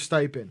sort of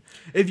stipend.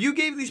 If you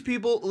gave these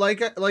people,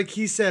 like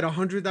he said,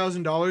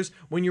 $100,000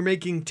 when you're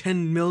making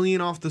 $10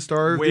 million off the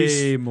star of Way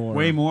these, more.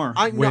 Way more.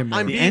 I'm Way being,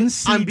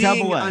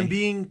 more. The I'm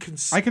being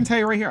I can tell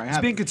you right here. I It's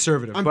have being it.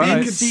 conservative. I'm but being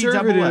I-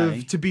 conservative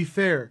NCAA to be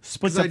fair.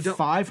 splits 'cause up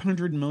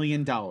 $500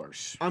 million.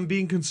 I'm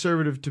being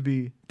conservative to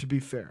be To be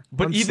fair,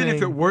 But I'm even if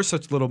saying it were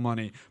such little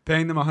money,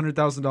 paying them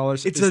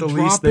 $100,000 it's is a the drop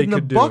least they in the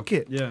could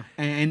bucket. do.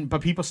 Yeah.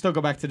 But people still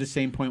go back to the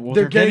same point. Well,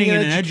 They're they're getting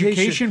getting an an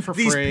education for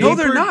These free. No,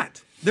 they're Paper-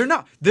 not. They're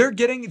not. They're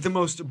getting the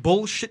most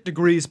bullshit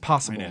degrees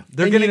possible. I know.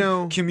 They're And, getting you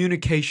know,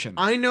 communication.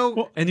 I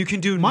know. and you can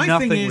do my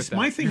nothing thing with is- that.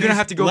 my thing You're gonna is,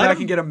 have to go let back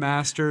them- and get a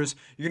master's.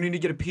 You're gonna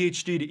need to get a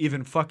PhD to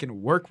even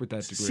fucking work with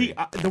that degree. See,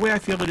 the way I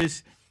feel it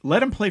is, let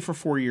them play for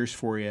 4 years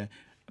for you.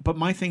 But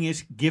my thing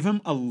is, give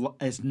them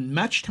as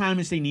much time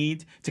as they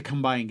need to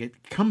come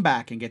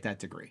back and get that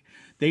degree.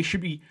 They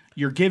should be.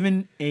 You're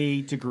given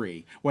a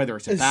degree, whether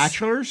it's a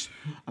bachelor's,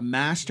 a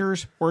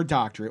master's, or a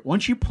doctorate.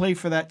 Once you play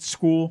for that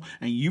school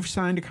and you've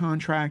signed a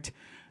contract,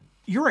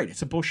 you're right.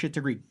 It's a bullshit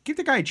degree. Give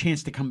the guy a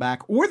chance to come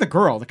back, or the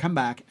girl to come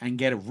back and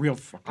get a real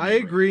fucking. I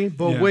degree. agree,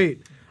 but Yeah.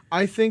 wait.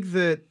 I think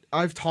that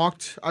I've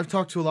talked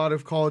to a lot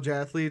of college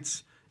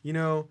athletes. You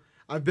know,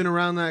 I've been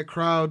around that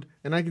crowd,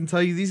 and I can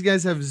tell you these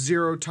guys have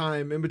zero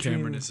time in between.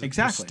 Cameron is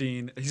Exactly.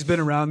 pristine. He's been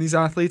around these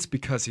athletes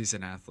because he's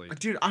an athlete.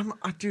 Dude,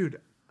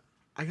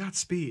 I got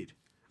speed.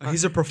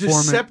 He's a performer.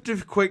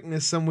 Deceptive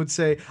quickness, some would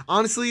say.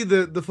 Honestly,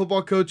 the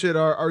football coach at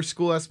our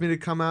school asked me to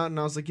come out, and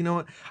I was like, you know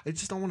what? I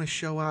just don't want to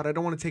show out. I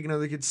don't want to take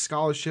another kid's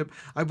scholarship.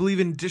 I believe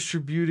in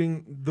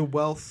distributing the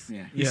wealth.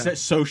 Yeah, Yeah. he's a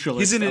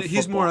socialist.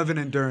 He's more of an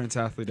endurance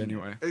athlete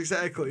anyway.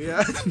 Exactly,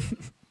 yeah.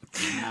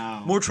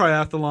 More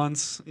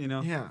triathlons, you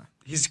know. Yeah.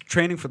 He's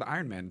training for the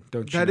Ironman,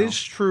 don't you That know?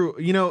 is true.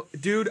 You know,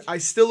 dude, I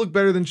still look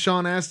better than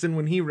Sean Astin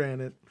when he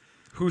ran it.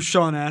 Who's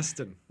Sean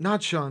Astin?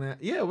 Not Sean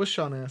Astin. Yeah, it was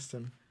Sean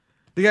Astin.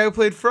 The guy who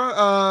played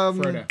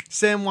Frodo.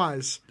 Sam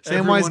Wise. Sam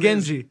Everyone Wise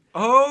Genji.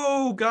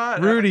 Oh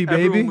God, Rudy,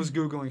 baby. Everyone was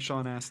googling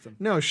Sean Astin.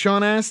 No,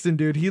 Sean Astin,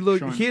 dude. He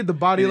had the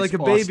body and like a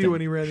it's baby Austin.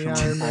 when he ran the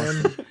Sean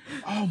Iron Man.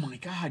 Oh my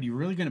God, you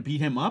really gonna beat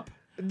him up?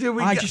 Dude,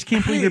 I just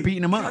can't believe you're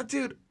beating him up. God,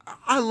 dude,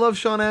 I love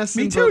Sean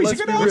Astin. Me too, but he's a let's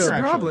good be actor, real.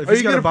 actually. Probably. If Are he's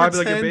you got a gonna body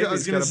like a pretend? baby, I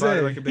was he's got a gonna body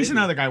say. like a baby. He's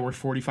another guy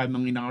worth $45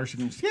 million.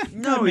 Yeah,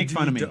 No, make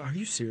fun of me. Are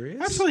you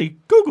serious? Absolutely,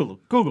 Google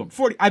him.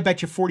 40. I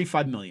bet you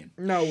 45 million.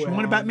 No way. You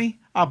want to bet me?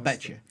 I'll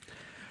bet you.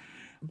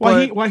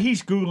 But- While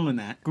he's googling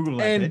that, Google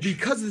that. And bitch.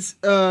 because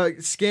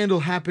this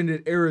scandal happened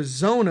at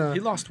Arizona, He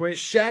lost weight.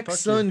 Shaq's Fuck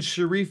son,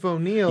 Sharif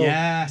O'Neal,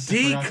 Yes, I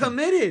forgot that.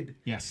 decommitted.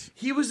 Yes.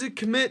 He was a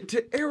commit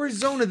to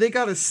Arizona. They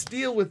got a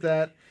steal with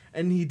that,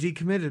 and he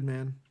decommitted,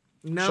 man.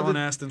 Now Sean the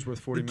Astin's worth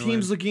 $40 the million.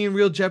 team's looking in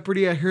real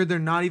jeopardy. I heard they're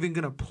not even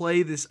going to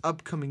play this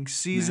upcoming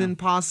season, Yeah.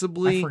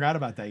 possibly. I forgot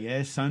about that. Yeah,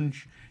 his son,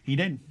 he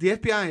did. The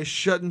FBI is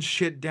shutting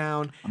shit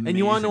down. And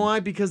you want to know Amazing. why?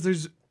 Because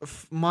there's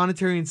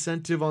monetary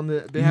incentive on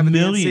they have the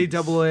Millions.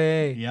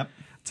 NCAA Yep.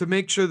 to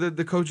make sure that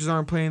the coaches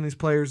aren't playing these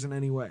players in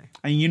any way.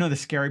 And you know the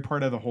scary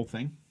part of the whole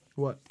thing?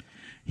 What?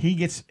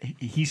 He's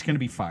going to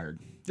be fired.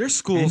 There's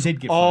schools And they'd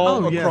get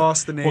all fired. Oh, yeah.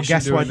 across the nation. Well,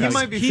 guess doing what? He this.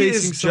 might be He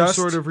facing is some just-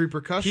 sort of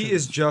repercussions. He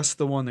is just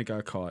the one that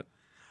got caught.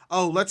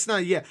 Oh, let's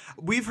not. Yeah,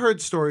 we've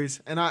heard stories,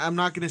 and I'm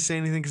not going to say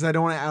anything because I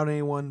don't want to out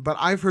anyone. But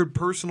I've heard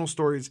personal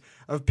stories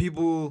of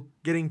people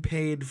getting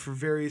paid for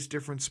various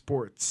different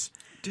sports.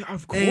 Dude,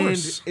 of And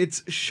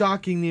it's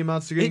shocking the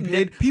amounts they're getting It-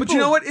 paid. But people- you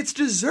know what? It's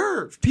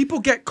deserved. People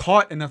get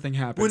caught and nothing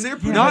happens. When they're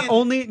putting not in-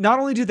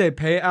 only do they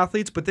pay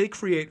athletes, but they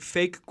create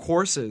fake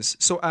courses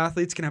so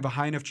athletes can have a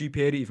high enough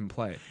GPA to even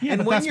play. Yeah, And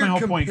but when that's my you're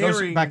whole point. It goes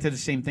comparing- back to the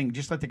same thing.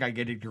 Just let the guy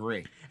get a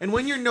degree. And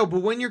when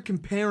you're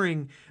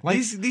comparing Like-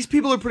 these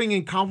people are putting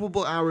in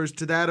comparable hours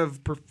to that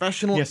of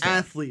professional Yes, they are.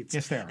 athletes.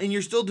 Yes, they are. And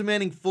you're still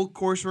demanding full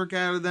coursework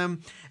out of them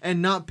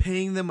and not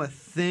paying them a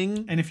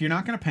thing. And if you're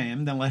not going to pay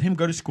him, then let him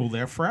go to school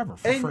there forever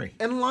for free.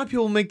 And a lot of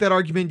people make that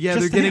argument. Yeah,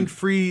 Just they're to getting him.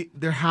 free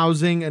their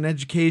housing and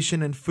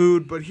education and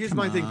food. But here's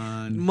my thing: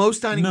 on.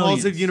 most dining halls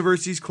Millions. of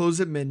universities close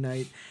at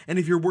midnight, and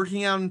if you're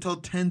working out until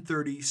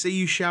 10:30, say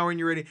you shower and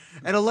you're ready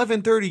at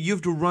 11:30, you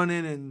have to run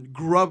in and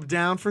grub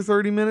down for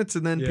 30 minutes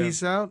and then Yeah.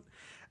 peace out.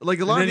 Like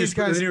a And lot then, of these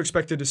you're, guys. then you're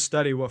expected to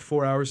study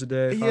 4 hours a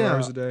day, 5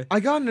 hours a day. I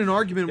got in an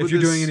argument If with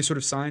you're this, doing any sort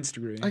of science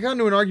degree. I got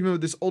into an argument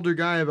with this older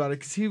guy about it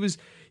because he was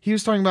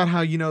talking about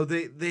how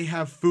they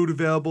have food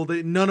available.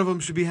 None of them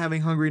should be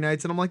having hungry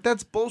nights, and I'm like,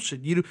 that's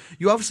bullshit. You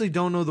obviously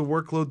don't know the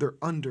workload they're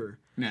under.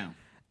 No.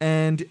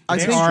 And I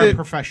They think are a that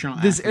professional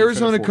this athlete for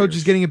Arizona the coach 4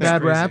 is getting a That's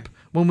bad crazy. rap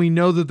when we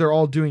know that they're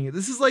all doing it.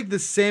 This is like the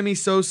Sammy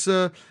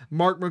Sosa,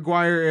 Mark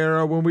McGuire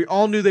era when we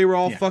all knew they were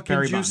all Yeah, fucking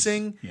Barry Bonds.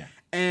 juicing, Yeah.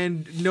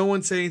 and no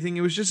one said anything.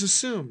 It was just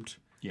assumed.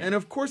 Yeah. And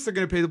of course they're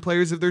going to pay the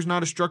players if there's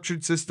not a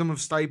structured system of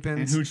And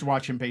stipends. who's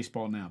watching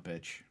baseball now,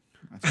 bitch?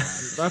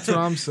 That's That's what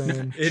I'm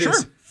saying. It is Sure.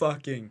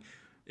 fucking.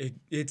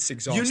 It's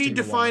exhausting. You need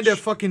to to find watch.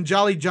 a fucking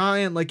jolly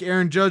giant like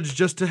Aaron Judge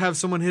just to have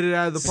someone hit it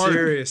out of the park.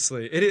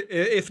 Seriously,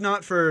 if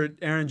not for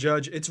Aaron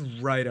Judge, it's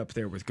right up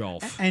there with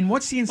golf. and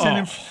what's the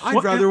incentive?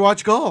 I'd rather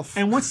watch golf.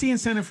 And what's the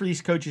incentive for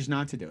these coaches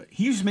not to do it?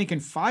 He's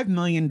making $5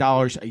 million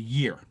a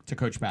year to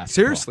coach basketball.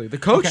 Seriously, the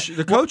coach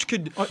Okay,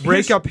 could here's-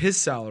 break up his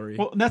salary.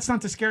 Well, that's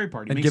not the scary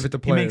part. And give it to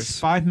He makes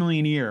players. $5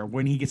 million a year.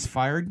 When he gets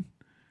fired,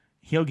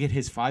 he'll get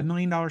his $5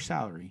 million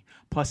salary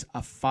plus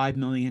a $5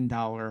 million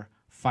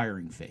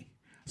firing fee.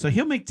 So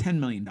he'll make $10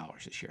 million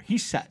this year.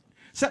 He's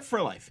set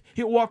for life.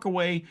 He'll walk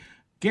away,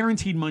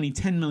 guaranteed money,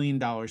 $10 million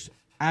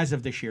as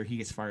of this year, he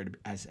gets fired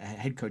as a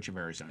head coach of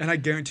Arizona. And I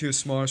guarantee a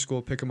smaller school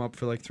will pick him up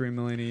for like $3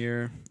 million a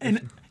year.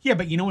 And yeah,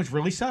 but you know what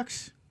really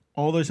sucks?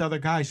 All those other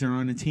guys that are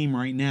on the team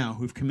right now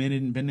who've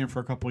committed and been there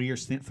for a couple of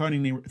years,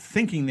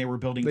 thinking they were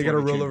building. They got to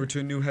toward a roll over championship. to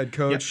a new head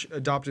coach,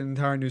 adopt an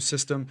entire new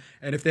system,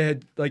 and if they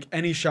had like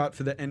any shot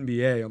for the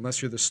NBA,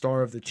 unless you're the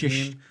star of the Just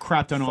team,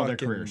 crapped on all their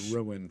fucking careers.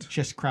 ruined.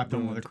 Just crapped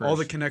on all their careers. All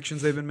the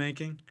connections they've been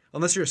making,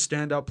 unless you're a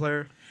standout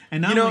player.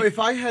 and not You know, only- if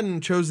I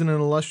hadn't chosen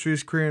an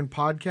illustrious career in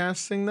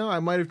podcasting, though, I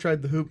might have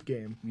tried the hoop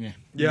game. yeah,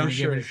 Yeah, I'm I'm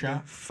give it a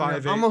shot.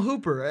 5'8". I'm a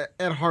hooper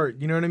at heart.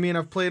 You know what I mean?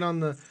 I've played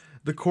on the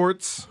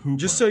courts.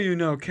 Just so you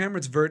know,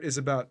 Cameron's vert is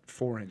about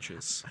 4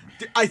 inches.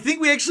 I think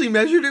we actually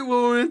measured it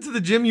when we went to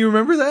the gym. You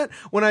remember that?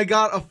 When I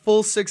got a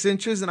full 6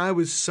 inches, and I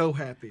was so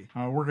happy.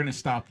 We're gonna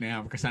stop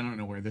now because I don't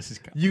know where this is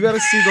going. You got to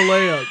see the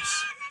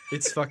layups.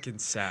 It's fucking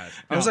sad.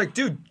 I was like,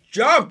 dude,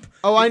 jump!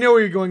 Oh, I know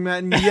where you're going,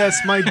 Matt. And yes,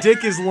 my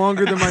dick is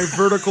longer than my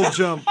vertical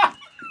jump.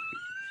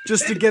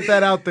 Just to get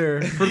that out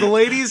there. For the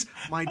ladies,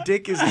 my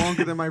dick is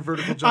longer than my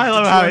vertical jump. I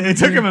love how it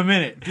took him a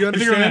minute. Do you It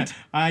took him a understand? minute.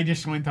 I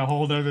just went the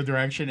whole other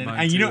direction, and,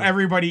 Mine you know too.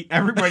 everybody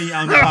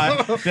on the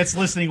pod that's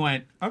listening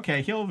went,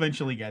 okay, he'll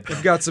eventually get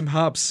there. Got some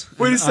hops.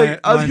 Wait a And second.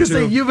 I was mine going to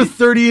say, too. you have a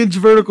 30-inch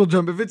vertical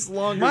jump. If it's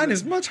longer Mine than-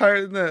 is much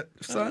higher than that,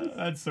 son.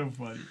 That's so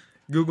funny.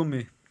 Google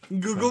me.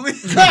 Google me.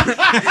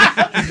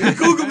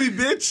 Google me,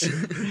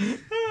 bitch.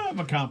 I'm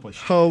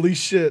accomplished. Holy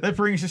shit. That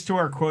brings us to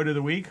our quote of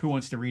the week. Who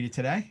wants to read it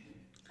today?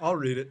 I'll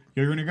read it.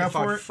 You're gonna go If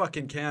for I it.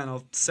 fucking can,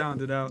 I'll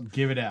sound it out.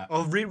 Give it out.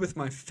 I'll read with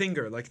my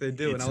finger like they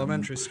do in It's a-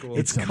 elementary school.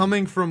 It's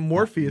coming from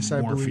Morpheus, I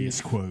Morpheus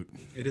believe. quote.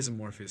 It is a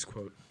Morpheus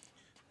quote.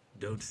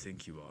 Don't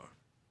think you are.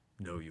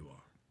 Know you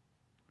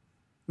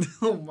are.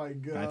 Oh my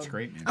god. That's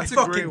great, man. That's I a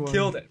fucking great one.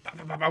 killed it. Bow,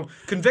 bow, bow, bow.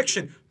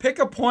 Conviction. Pick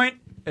a point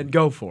and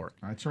go for it.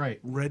 That's right.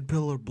 Red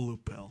pill or blue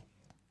pill?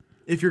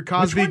 If you're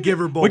Cosby, give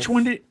her both. Which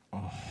one did?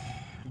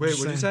 Wait, what'd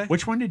you say?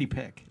 Which one did he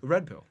pick? The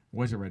red pill.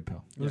 Was a red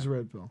pill. It was a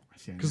red pill.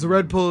 see. Because the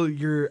red pill,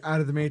 you're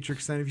out of the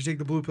matrix. Then if you take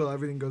the blue pill,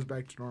 everything goes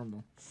back to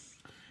normal.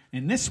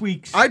 And this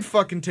week's I'd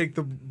fucking take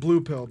the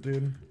blue pill,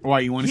 dude. why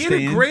you want He to had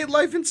stay a in? great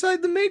life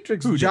inside the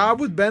matrix. Who did? Job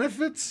with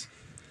benefits.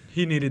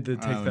 He needed to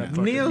take Oh, that. yeah.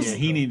 fucking Neil's- Yeah,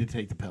 he needed to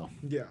take the pill.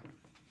 Yeah.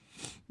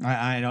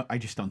 I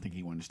just don't think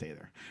he wanted to stay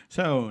there.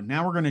 So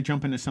now we're going to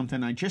jump into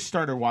something I just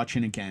started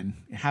watching again.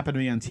 It happened to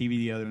be on TV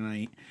the other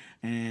night,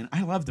 and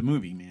I love the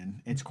movie,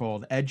 man. It's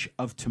called Edge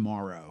of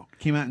Tomorrow.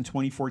 Came out in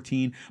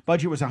 2014.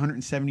 Budget was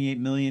 $178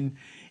 million.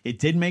 It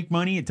did make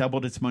money. It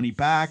doubled its money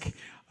back.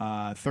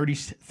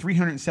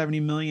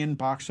 $370 million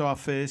box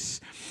office.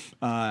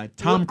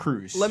 Tom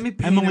Cruise.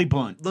 Emily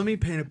Blunt. Let me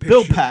paint a picture.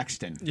 Bill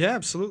Paxton. Yeah,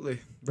 absolutely.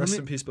 Rest me-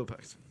 in peace, Bill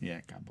Paxton.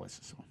 Yeah, God bless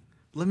his soul.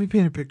 Let me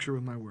paint a picture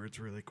with my words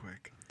really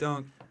quick.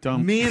 Don't.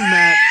 Dumb. Me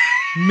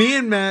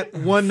and Matt,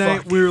 one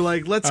night we were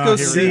like, let's go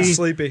here we go. see.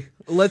 Sleepy.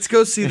 Let's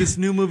go see this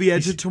new movie,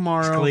 Edge of It's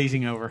Tomorrow.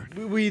 glazing over.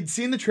 We'd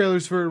seen the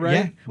trailers for it, right?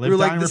 Yeah, we Live, were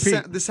Die, like, and this,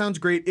 Repeat. this sounds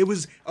great. It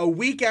was a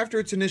week after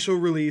its initial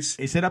release.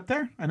 Is it up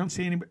there? I don't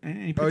see any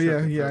picture. Oh up yeah,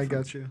 there yeah, for- I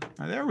got you.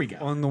 Oh, there we go.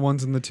 On the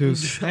ones and the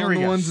twos. There On we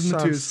the go. ones and the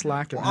So twos.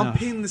 slacking. Well, I'm No.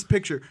 painting this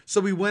picture.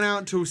 So we went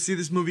out to see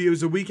this movie. It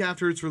was a week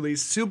after its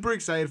release. Super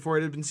excited for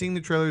it. I'd been seeing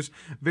the trailers.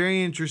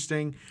 Very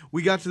interesting.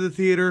 We got to the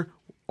theater.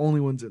 Only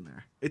one's in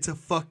there. It's a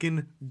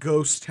fucking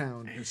ghost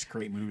town. It's a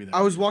great movie, though.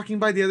 I was walking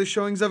by the other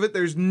showings of it.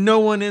 There's no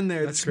one in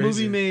there. That's This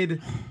crazy. movie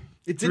made.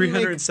 It didn't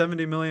make,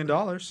 $370 million.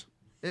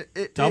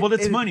 Doubled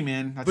its it- money,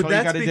 man. That's But all you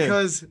that's got to do.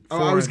 because I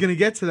was Foreign. going to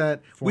get to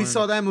that. We Foreign.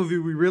 saw that movie.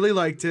 We really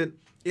liked it.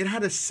 It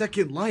had a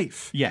second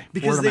life. Yeah,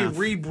 because word of they mouth.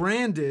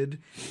 rebranded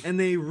and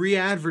they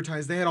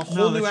re-advertised. They had a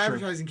whole new that's true.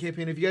 advertising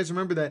campaign. If you guys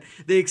remember that,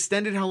 they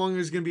extended how long it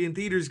was going to be in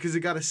theaters because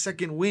it got a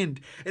second wind.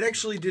 It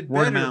actually did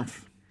Word better. of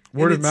mouth.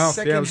 Word in of its mouth.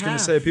 Yeah, I second was going to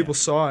half. say people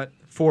saw it.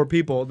 4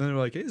 people. Then they were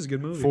like, hey, this is a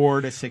good movie.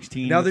 4 to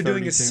 16. Now to they're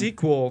doing a 32.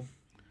 sequel,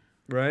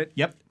 right?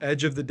 Yep.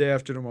 Edge of the Day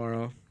After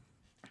Tomorrow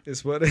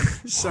is what.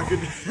 Suck it.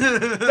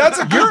 That's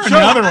a good joke.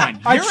 Another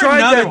one. I You're tried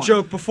another that one.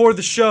 joke before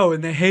the show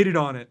and they hated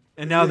on it.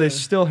 And now they're Yeah.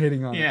 still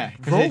hating on Yeah, it.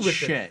 because Roll it's with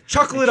shit. it.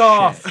 Chuckle It's it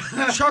off.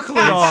 shit. Chuckle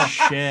it off.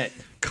 Shit.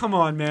 Come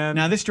on, man.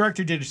 Now, this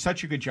director did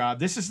such a good job.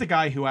 This is the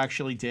guy who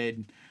actually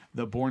did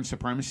the Bourne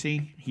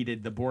Supremacy. He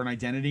did the Bourne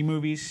Identity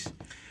movies.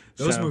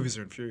 Those So, movies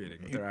are infuriating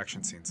with their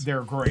action scenes.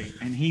 They're great,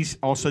 and he's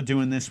also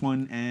doing this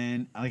one.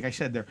 And like I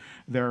said,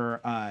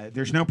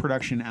 there's no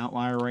production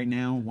outlier right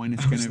now when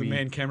it's I going was to the be,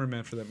 main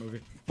cameraman for that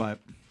movie. but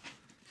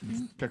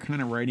they're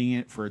kind of writing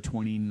it for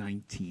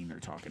 2019. They're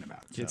talking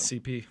about. Get So.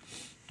 CP.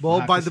 Well,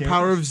 have by to the see how it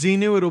power goes. of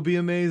Xenu, it'll be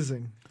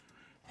amazing.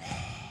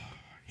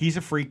 He's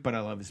a freak, but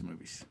I love his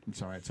movies. I'm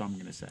sorry, that's all I'm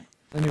going to say.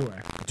 Anyway,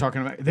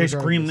 Talking about there's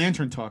Green Regardless.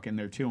 Lantern talk in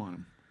there too on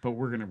him, but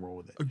we're gonna roll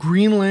with it. a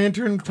Green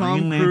Lantern, Tom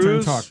Green Lantern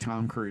Cruise. talk,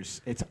 Tom Cruise.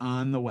 It's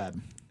on the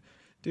web.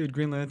 Dude,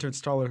 Green Lantern's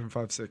taller than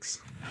 5'6".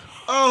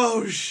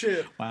 Oh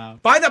shit! Wow.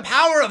 By the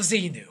power of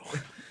Xenu.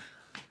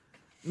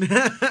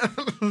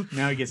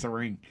 Now he gets a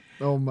ring.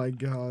 Oh my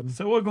god!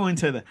 So we'll go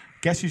into the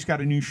guess who's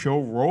got a new show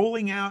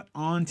rolling out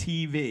on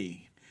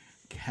TV.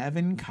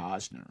 Kevin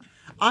Costner.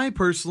 I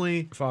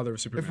personally, Father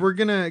of Superman. if we're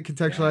gonna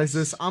contextualize Yes.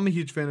 this, I'm a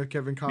huge fan of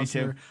Kevin Costner. Me too.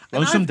 And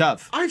Lonesome I've-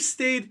 Dove. I've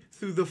stayed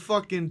through the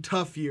fucking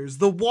tough years,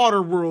 the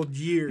Waterworld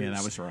years. Yeah,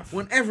 that was rough.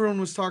 When everyone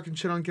was talking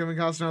shit on Kevin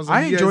Costner, I was like,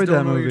 I you guys enjoyed don't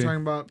that know what movie. you're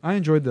talking about. I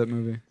enjoyed that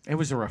movie. It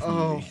was a rough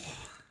Oh, movie.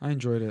 I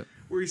enjoyed it.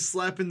 where he's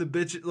slapping the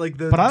bitch, like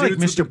the. But I like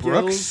dudes with Mr. the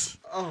Brooks. gills.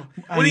 Oh,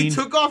 I when he mean-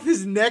 took off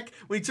his neck,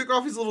 when he took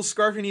off his little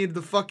scarf and he had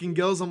the fucking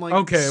gills, I'm like,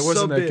 Okay, it wasn't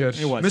so that good.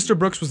 bitch. It wasn't. Mr.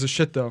 Brooks was a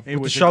shit though. It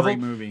With was the a shovel. great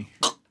movie.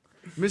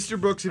 Mr.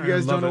 Brooks, if I you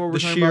guys love don't know it. what we're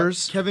The talking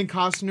Shears. about, Kevin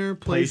Costner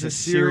Plays plays a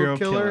serial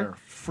killer.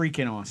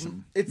 Freaking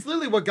awesome. It's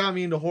literally what got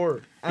me into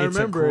horror. I It's a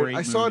remember it. great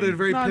I saw it at a movie.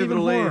 very Not even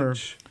pivotal horror.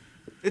 age.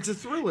 It's a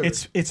thriller.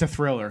 It's a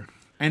thriller.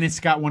 And it's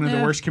got one of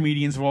the worst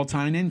comedians of all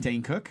time in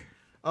Dane Cook.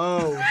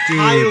 oh, Dude,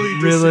 highly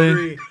really?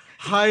 disagree.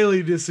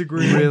 Highly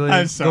disagree. Really?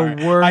 I'm sorry.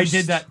 The worst. I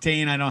did that,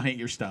 Dane. I don't hate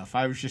your stuff.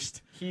 I was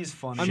just He's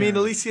funny. I mean,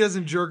 at least he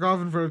doesn't jerk off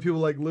in front of people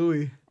like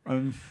Louis.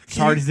 it's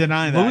hard to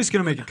deny that. Louis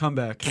gonna make a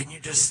comeback. Can you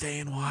just stay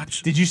and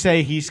watch? Did you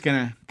say he's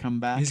gonna come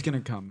back? He's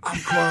gonna come. I'm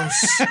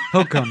close.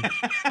 He'll come.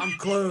 I'm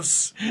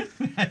close.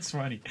 That's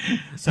funny.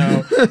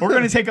 So we're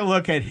going to take a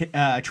look at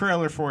a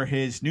trailer for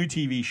his new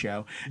TV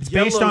show. It's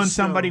based on Yellowstone.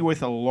 somebody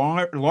with a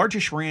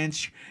largest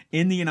ranch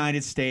in the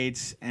United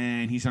States,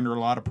 and he's under a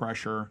lot of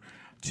pressure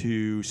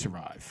to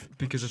survive.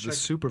 Because it's a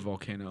super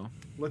volcano.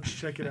 Let's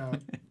check it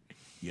out.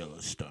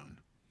 Yellowstone.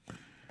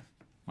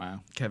 Wow,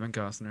 Kevin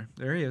Costner.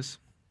 There he is.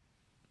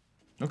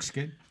 looks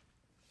good.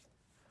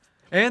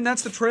 And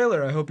that's the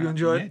trailer. I hope you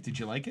enjoyed. Yeah, did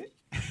you like it?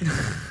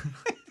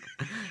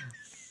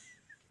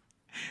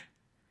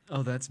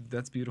 Oh, that's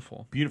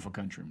beautiful. Beautiful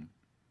countryman.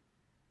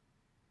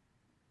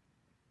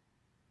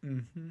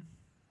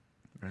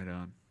 Right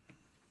on.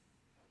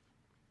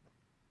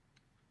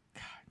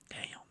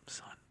 Damn,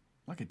 son.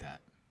 Look at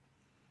that.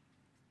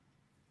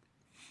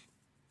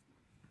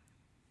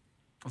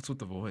 What's with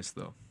the voice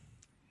though?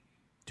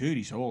 Dude,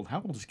 he's old.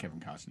 How old is Kevin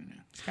Costner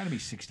now? He's got to be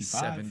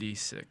 65.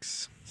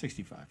 76.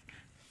 65.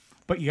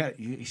 But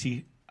you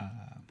see,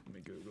 Let me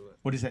Google it.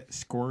 what is that?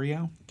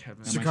 Scorio?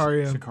 Kevin.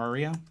 Sicario.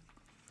 Sicario?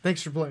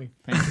 Thanks for playing.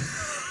 Thank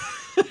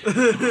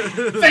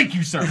you. Thank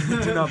you, sir.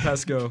 Do not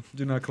pass go.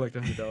 Do not collect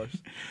 $100.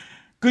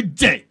 Good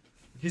day.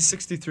 He's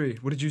 63.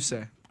 What did you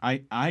say?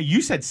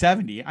 You said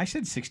 70. I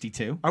said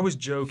 62. I was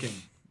joking.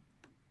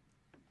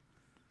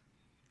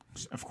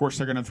 Of course,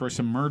 they're going to throw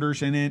some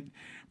murders in it.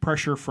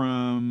 Pressure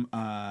from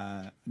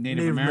Native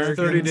Native Americans.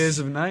 30 Days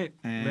of Night.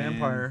 And-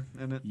 Vampire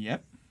in it.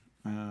 Yep.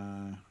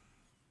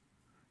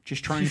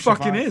 Just trying He to survive.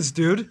 fucking is,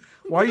 dude.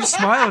 Why are you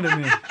smiling at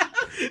me?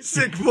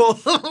 Sick bull.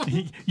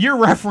 Your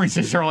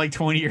references are like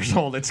 20 years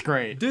old. It's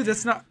great. Dude,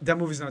 that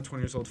movie's not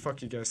 20 years old.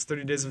 Fuck you guys.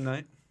 30 Days of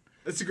Night.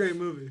 It's a great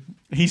movie.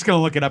 He's going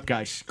to look it up,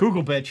 guys.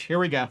 Google, bitch. Here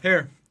we go.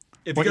 Here.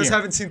 If What you guys year?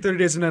 haven't seen 30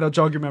 Days of Night, I'll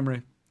jog your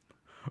memory.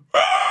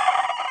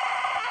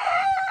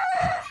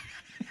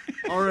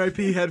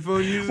 R.I.P.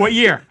 headphone users. What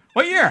year?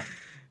 What year?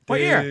 What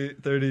year?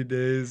 30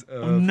 Days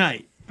of...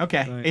 Night.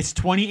 Okay. Night. It's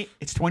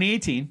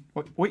 2018.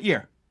 What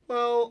year?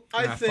 Well,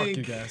 I Fuck you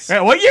think. guys.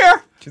 What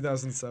year?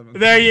 2007.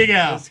 There you go.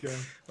 Let's go.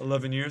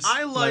 11 years.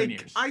 I 11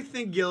 years. I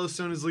think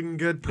Yellowstone is looking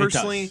good. does.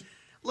 Personally,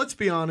 let's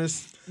be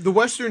honest. The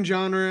Western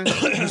genre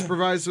has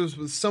provided us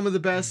with some of the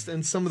best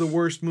and some of the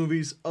worst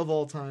movies of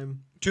all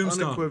time.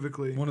 Tombstone.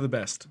 Unequivocally. One of the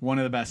best. One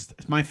of the best.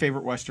 It's my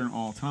favorite Western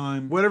all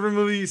time. Whatever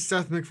movie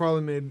Seth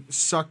MacFarlane made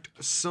sucked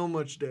so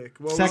much dick.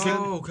 What was Second- it?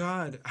 Oh,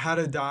 God. How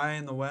to Die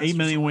in the West. 8 or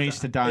Million something Ways like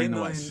to that. Die 8 in the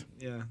million- West.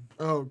 Yeah.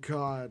 Oh,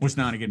 God. Was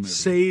not a good movie.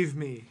 Save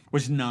me.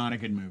 Was not a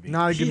good movie.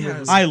 Not a good He movie.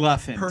 has I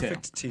love him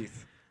perfect too.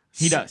 teeth.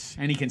 He does,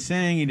 and he can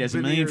sing. He does a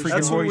million Veneers. freaking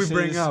That's what we voices.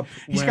 bring up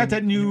He's when got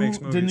that he new, makes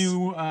the movies.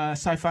 new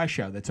sci-fi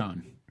show that's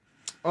on.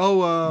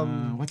 Oh,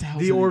 What the hell?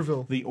 The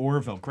Orville. The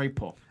Orville. Great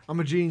pull. I'm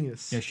a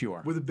genius. Yes, you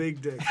are. With a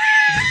big dick.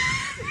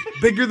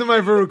 Bigger than my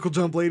vertical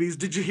jump, ladies.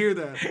 Did you hear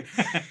that?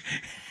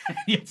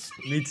 Yes.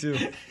 Me too.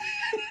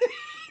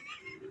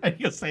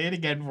 You'll say it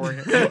again for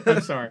you. I'm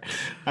sorry.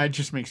 It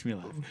just makes me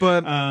laugh.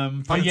 But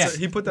But yeah,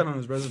 He put that on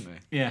his resume.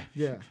 yeah.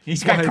 yeah.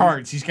 He's got why-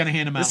 cards. He's gonna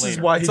hand them out This later.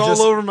 is why It's he all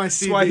just, over my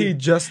That's why CV. he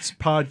just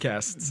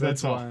podcasts.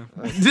 That's all. why.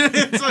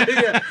 it's like,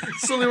 yeah,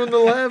 it's the only one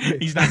that'll have me.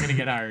 He's not gonna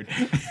get hired.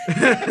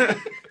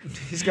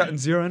 He's gotten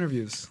 0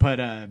 interviews. But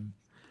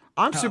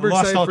I'm super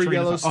lost excited all for train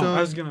of thought. Yellowstone.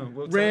 I was gonna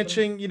what's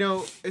Ranching, you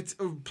know, it's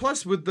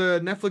plus with the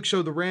Netflix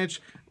show The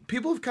Ranch,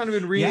 people have kind of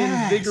been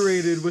Yes.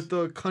 reinvigorated with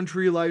the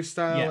country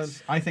lifestyle.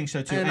 yes, I think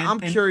so too. and I'm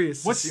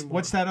curious to What's see more.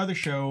 what's that other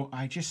show?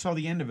 I just saw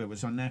the end of it. It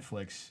was on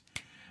Netflix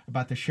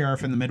about the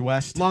sheriff in the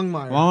Midwest.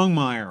 Longmire.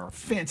 Longmire,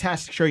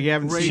 fantastic show. You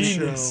haven't Great seen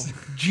show. it.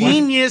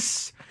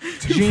 Genius.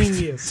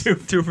 Genius. 2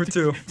 for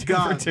 2.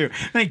 God. For 2.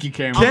 Thank you,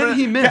 Cameron. Can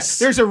he miss?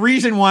 There's a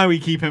reason why we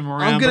keep him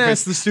around. I'm gonna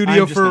because ask the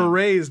studio I'm just for a not-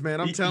 raise, man.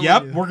 I'm telling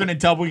Yep, you. we're gonna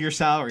double your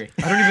salary.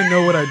 I don't even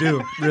know what I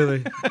do,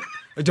 really.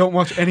 I don't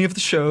watch any of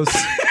the shows.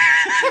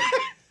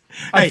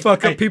 I Hey,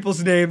 fuck hey. up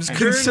people's names You're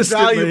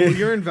consistently. invaluable.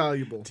 You're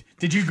invaluable.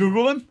 Did you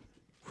Google him?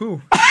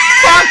 Who?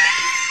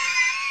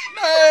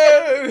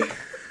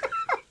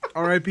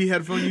 R.I.P.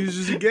 headphone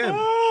users again.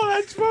 Oh,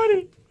 that's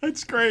funny.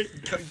 That's great.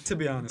 To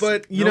be honest,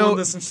 But, you no know- one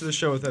listens to the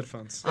show with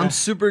headphones. I'm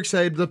super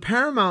excited. The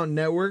Paramount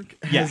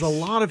Network has Yes. a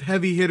lot of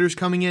heavy hitters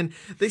coming in.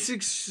 They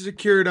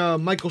secured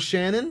Michael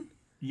Shannon.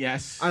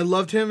 Yes. I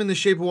loved him in The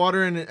Shape of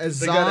Water and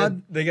as They got,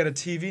 Zod. they got a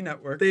TV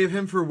network. They have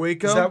him for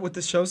Waco. Is that what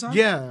the show's on?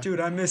 Yeah.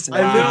 Dude, I miss it.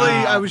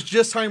 I was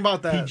just talking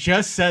about He that.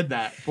 just said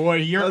that. Boy,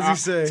 you're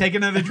How's he say? take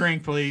another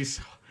drink, please.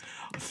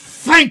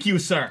 Thank you,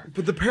 sir.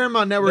 But the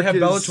Paramount Network They have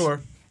is Bellator.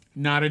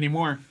 Not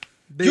anymore.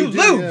 They You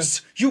do,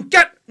 lose. You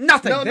get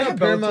nothing. Yeah. No, They no, have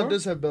Paramount Bellator.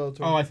 does have Bellator.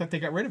 Oh, I thought they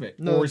got rid of it.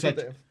 No, or was that's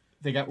that what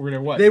they got rid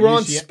of what? they were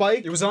on UCF?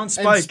 Spike. It was on and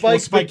Spike. Spike Well,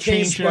 Spike became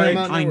changed it.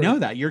 Paramount I Network. know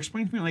that. You're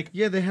explaining to me like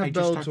Yeah, they have I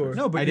just talked Bellator. about-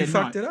 No, but I you did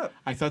fucked not. it up.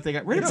 I thought they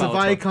got rid It's of a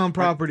Bellator. Viacom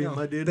property, No,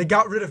 my dude. They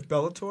got rid of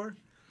Bellator.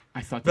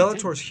 I thought they did.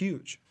 Bellator's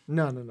huge.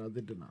 No,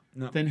 they did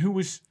not. Then who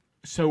was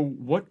so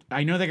what?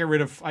 I know they got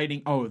rid of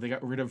fighting. Oh, they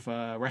got rid of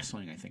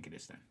wrestling. I think it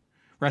is then.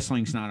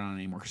 Wrestling's not on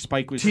anymore.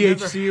 Spike was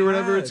THC or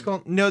whatever had. it's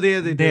called. No, they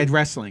They did. had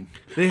wrestling.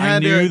 They I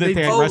had, knew that they-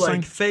 they had oh,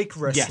 wrestling. like fake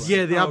wrestling. Yes.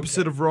 Yeah, the Oh,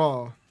 opposite of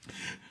Raw.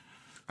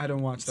 I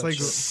don't watch that like-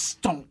 show.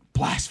 Don't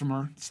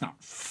blasphemer. It's not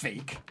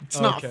fake. It's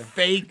not Okay.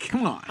 fake.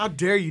 Come on. How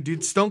dare you,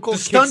 dude? Stone Cold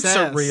The stunts kicks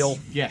are ass. real.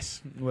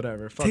 Yes.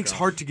 Whatever. Fuck Takes off.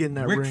 heart to get in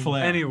that Ric ring.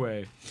 Flair.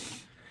 Anyway.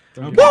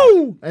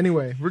 Woo!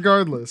 Anyway,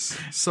 regardless,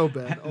 so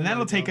bad. Oh And that'll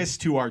my take God. us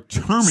to our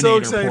Terminator So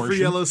excited portion.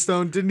 for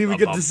Yellowstone. Didn't even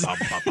get to see.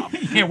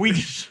 Yeah, we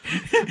just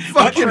what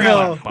Fucking trailer?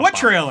 hell. What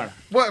trailer?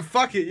 What?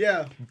 Fuck it.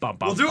 Yeah.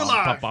 We'll do it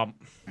live.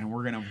 And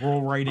we're gonna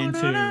roll right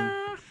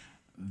into.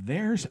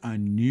 There's a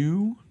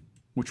new.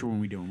 Which one are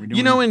we doing? We're doing.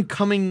 You know,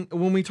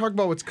 when we talk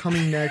about what's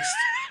coming next,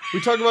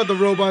 we talk about the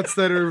robots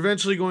that are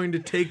eventually going to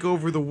take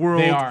over the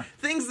world. They are.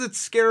 Things that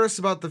scare us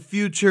about the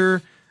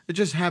future. It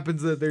just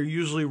happens that they're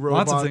usually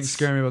robots. Lots of things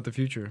scare me about the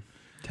future.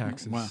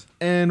 Taxes. Wow.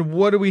 And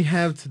what do we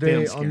have They today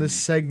don't scare on this me.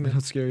 segment?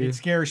 Don't scare you. It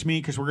scares me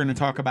because we're going to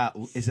talk about.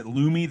 Is it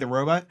Lumi the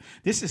robot?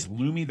 This is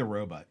Lumi the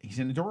robot. He's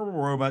an adorable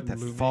robot that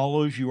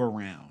follows you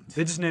around.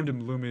 They just named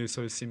him Lumi,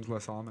 so it seems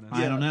less ominous.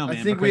 I don't know, man.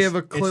 I think we because have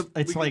a clip.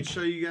 It's we like can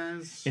show you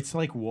guys. it's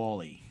like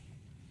Wally.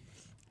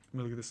 Let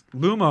me look at this.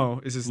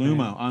 Lumo is his Lumo.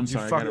 name. I'm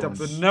sorry. You I fucked got up it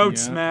the wrong.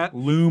 notes, Yeah. Matt.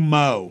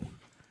 Lumo.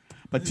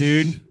 But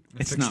dude,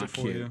 it's fixed not it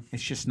for cute. you.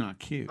 It's just not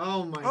cute.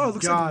 Oh my Oh, it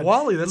looks God. like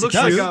Wally. That's It looks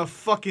cute. like a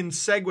fucking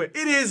Segway.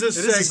 It is a is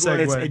a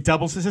Segway. Segway. It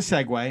doubles as a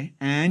Segway,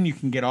 and you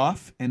can get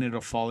off, and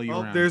it'll follow you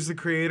Oh, around. there's the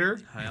creator.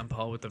 Hi, I'm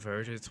Paul with The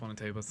Verge. I just want to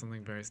tell you about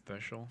something very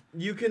special.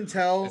 You can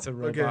tell. It's a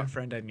robot okay,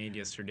 friend I made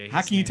yesterday. How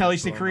His can you name tell is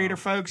he's the Slow creator, Mo.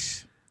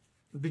 folks?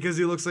 because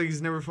he looks like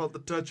he's never felt the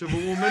touch of a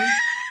woman.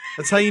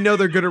 That's how you know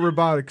they're good at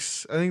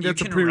robotics. I think You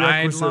that's a can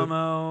ride prerequisite.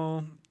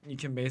 Lomo. You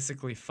can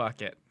basically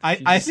fuck it.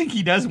 I think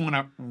he does want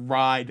to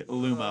ride I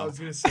Lumo. was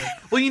gonna say.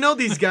 Well, you know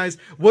these guys.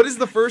 What is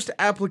the first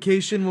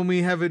application when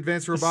we have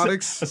advanced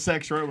robotics? A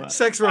sex robot.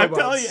 Sex I'm robots.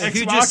 telling you, If Ex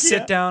you just Machina.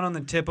 sit down on the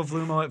tip of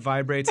Lumo, it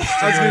vibrates. It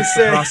I was gonna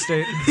stimulates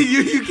the say.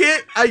 prostate. you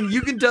can't.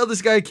 You can tell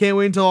this guy can't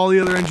wait until all the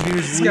other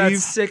engineers It's got leave.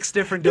 6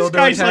 different This dildo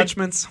guy's like-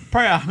 attachments.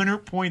 Probably 100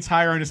 points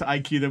higher on his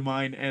IQ than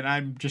mine, and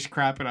I'm just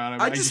crapping on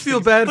him. I just feel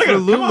think- bad Look for at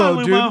him. Come on,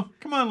 Lumo, Lumo.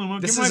 Come on,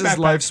 Lumo. This Give is my his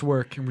backpack. life's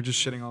work, and we're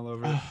just shitting all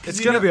over it. It's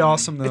You gonna know, be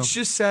awesome, though. It's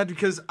just sad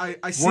because I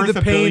see Worth the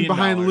 $1 pain billion.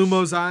 behind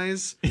Lumo's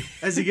eyes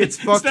as he gets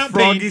It's fucked not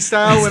froggy pain.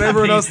 style It's when not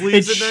everyone pain. else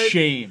leaves it's at night.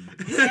 shame.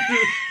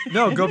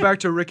 No, go back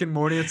to Rick and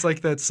Morty. It's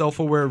like that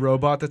self-aware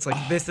robot that's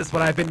like, this is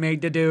what I've been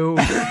made to do.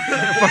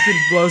 Fucking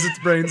blows its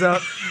brains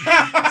out.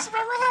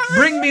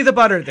 Bring me the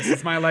butter. This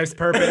is my life's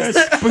purpose.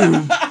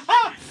 Boom.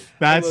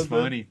 That's love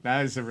funny.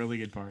 That is a really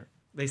good part.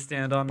 They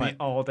stand on me But-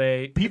 all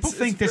day. People It's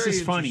think this very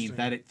is funny interesting.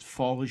 that it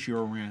follows you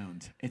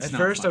around. It's At not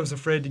first, I funny. was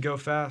afraid to go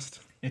fast.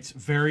 It's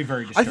very,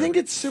 very I disturbing. think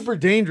it's super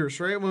dangerous,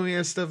 right? When we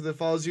have stuff that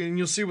follows you, and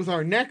you'll see with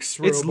our next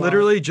robot. It's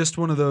literally just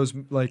one of those,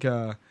 like,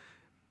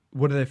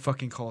 what are they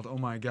fucking called? Oh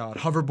my god,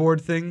 hoverboard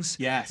things.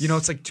 Yes. You know,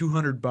 it's like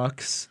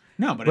 $200.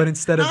 no, But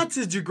instead of not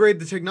to degrade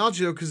the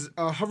technology though, because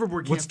a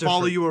hoverboard What's can't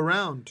follow different? you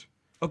around.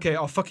 okay,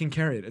 I'll fucking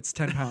carry it. It's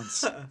 10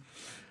 pounds.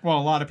 well,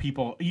 a lot of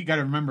people. You got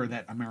to remember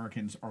that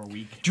Americans are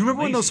weak. Do you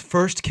remember when those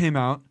first came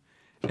out?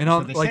 And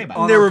on they say like about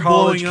on it. They our were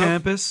college blowing up?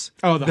 campus,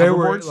 Oh, the there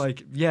were hoverboards?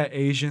 like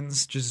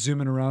Asians just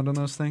zooming around on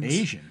those things.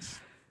 Asians.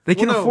 They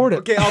can Well, no, afford it.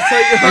 Okay, I'll tell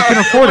you. They can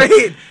afford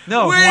it.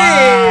 No, Wait.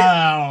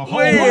 Wow.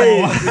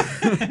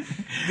 Wait.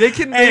 they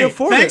can. Hey, They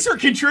afford thanks it. for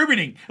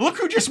contributing. Look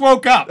who just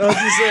woke up. I was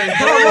gonna say, No,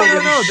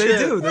 holy they shit.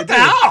 do. They what do. the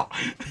hell?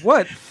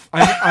 What?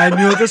 I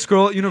knew this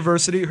girl at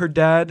university. Her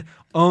dad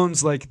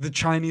owns like the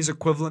Chinese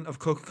equivalent of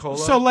Coca-Cola.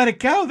 So let it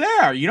go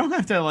there. You don't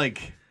have to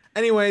like.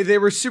 Anyway, they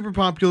were super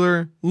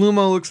popular.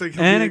 Lumo looks like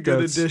he'll be a good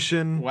Anecdotes.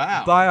 addition.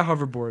 Wow. buy a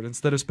hoverboard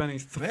instead of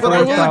spending But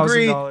I will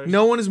agree, $4,000.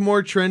 no one is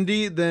more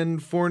trendy than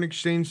foreign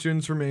exchange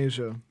students from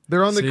Asia.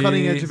 They're on the See,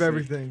 cutting edge of see.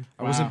 everything.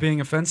 I wasn't being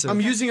offensive.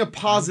 I'm using a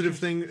positive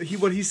thing.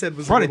 What he said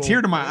was Brought a little-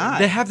 tear to my eye.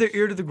 They have their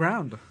ear to the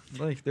ground.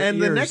 Like their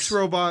And the ears. next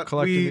robot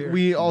collective we ear.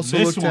 we also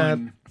this looked at.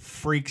 one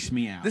freaks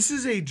me out. This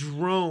is a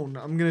drone.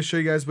 I'm going to show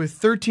you guys with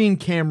 13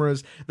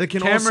 cameras that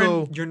can Cameron,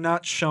 also. you're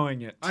not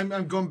showing it. I'm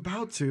going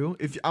about to.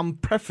 If I'm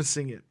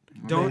prefacing it.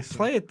 Don't Amazing.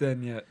 play it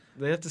then yet.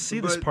 They have to see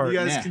this But part. you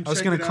guys Yeah. can I was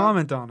check going it to out.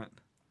 comment on it.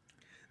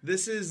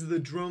 This is the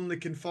drone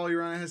that can follow you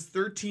around. It has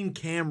 13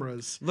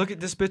 cameras. Look at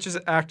this bitch is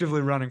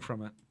actively running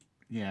from it.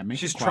 Yeah, make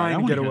She's it quiet. trying I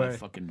to wanna get hear away. that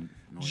fucking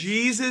noise.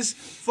 Jesus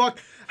fuck!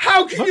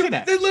 How can Look you? at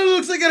that. That literally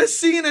looks like a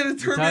scene in a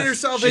Terminator does.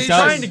 Salvation. She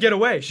does. Trying to get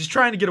away. She's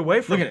trying to get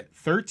away from Look at it.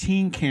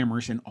 13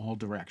 cameras in all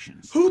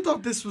directions. Who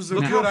thought this was a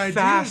Look good how idea?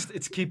 fast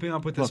it's keeping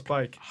up with this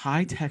bike.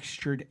 High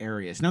textured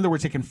areas. In other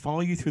words, it can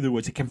follow you through the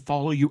woods. It can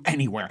follow you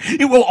anywhere.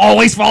 It will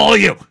always follow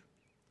you.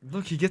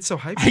 Look, he gets so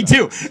hyped. I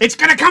do. It's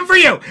gonna come for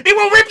you. It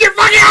will rip your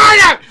fucking heart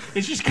out.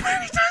 It's just it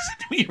does it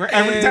to me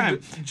every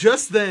And time.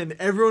 just then,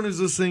 everyone is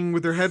listening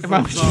with their I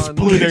headphones just on.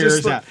 blew They their just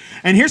ears look- out.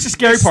 And here's the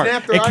scary part.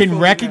 snapped their It iPhone can in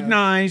half.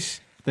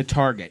 recognize the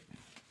target.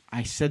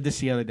 I said this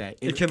the other day.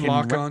 It can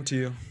lock onto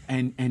you.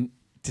 and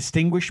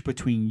distinguish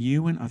between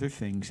you and other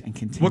things and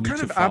continue What kind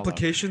to of follow.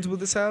 applications would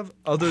this have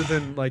other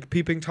than like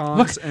peeping Look,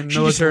 toms and she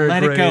just military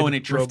let it go grade and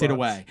it drifted robots?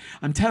 away.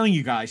 I'm telling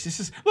you guys,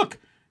 this is look.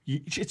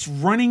 It's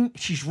running.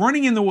 She's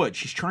running in the woods.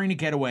 She's trying to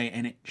get away,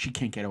 and she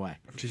can't get away.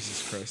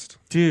 Jesus Christ.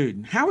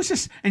 Dude, how is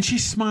this? And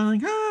she's smiling.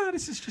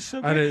 This is just so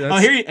I good. know, Oh,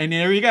 that's- here you, and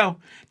there you go.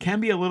 Can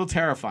be a little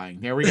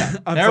terrifying. There we go.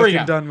 I'm there we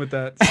fucking go. done with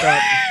that.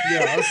 Stop.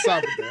 Yeah, I'll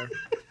stop it there.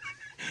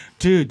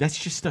 Dude, that's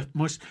just the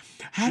most.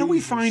 How do we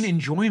find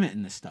enjoyment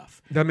in this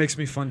stuff? That makes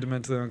me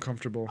fundamentally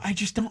uncomfortable. I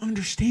just don't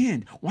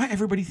understand why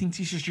everybody thinks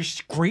these are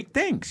just great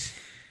things.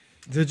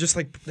 They're just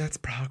like, that's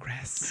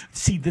progress.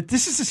 See,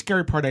 this is the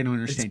scary part I don't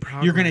understand.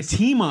 progress. You're going to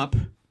team up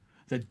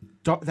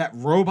that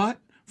robot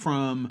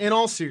from In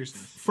all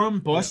seriousness,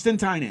 Boston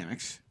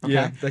Dynamics. Okay?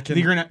 Yeah, that can-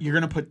 You're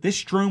gonna put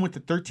this drone with the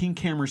 13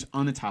 cameras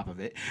on the top of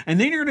it, and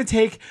then you're gonna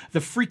take the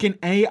freaking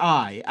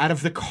AI out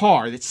of the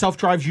car that self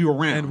drives you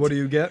around. And what do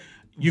you get?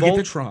 you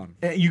Voltron.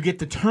 You get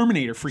the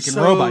Terminator freaking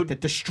So- robot that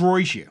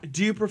destroys you.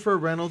 do you prefer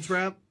Reynolds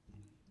wrap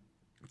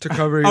To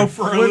cover your Oh,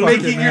 for a when fucking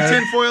making your head.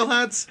 tinfoil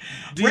hats?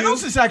 Do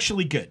Reynolds is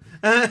actually good.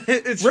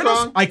 it's Reynolds,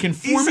 strong. I can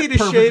form Easy it to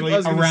shape, perfectly I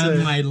was gonna around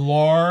say. my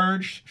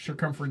large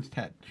circumference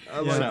head. I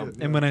like So- it.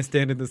 And when I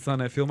stand in the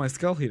sun, I feel my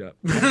skull heat up.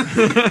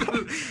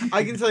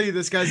 I can tell you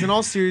this, guys. In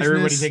all seriousness,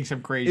 Everybody thinks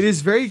I'm crazy. it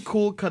is very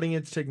cool, cutting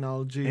edge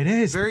technology. It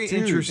is, very dude.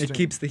 interesting. It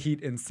keeps the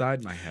heat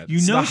inside my head. You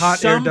so know, the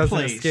hot air doesn't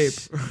someplace,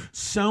 escape.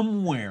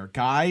 somewhere,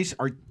 guys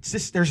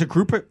there's a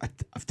group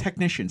of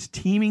technicians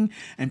teaming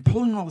and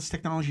pulling all this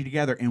technology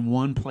together in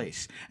one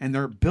place, and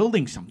they're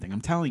building something.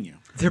 I'm telling you,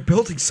 They're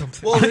building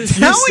something. Well, you I'm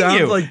telling sound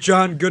you. like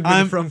John Goodman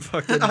I'm- from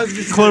fucking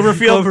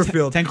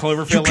Cloverfield. 10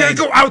 Cloverfield. You can't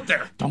go out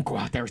there. Don't go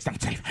out there. It's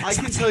not safe. I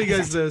can tell you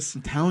guys this.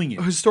 I'm telling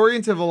you.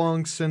 Historians have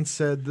long since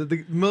said that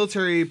the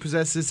military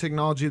possesses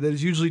technology that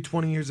is usually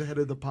 20 years ahead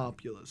of the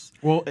populace.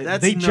 Well,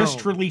 That's they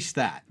just known. released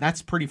that.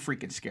 That's pretty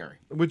freaking scary.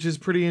 Which is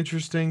pretty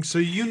interesting. So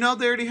they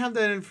already have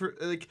that in for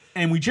like.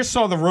 And we just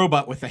saw the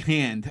robot with the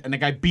hand, and the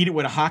guy beat it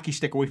with a hockey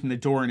stick away from the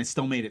door, and it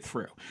still made it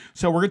through.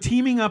 So we're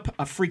teaming up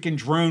a freaking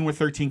drone with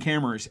 13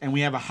 cameras, and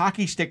we have a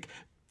hockey stick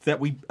that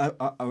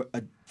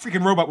a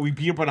freaking robot we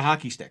beat up with a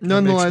hockey stick.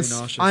 Nonetheless,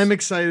 nauseous. I'm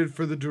excited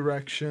for the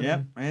direction.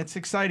 Yep, it's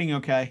exciting.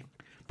 Okay,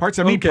 parts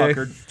of me Okay.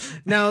 puckered.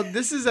 Now,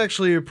 this is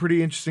actually a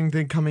pretty interesting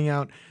thing coming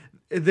out.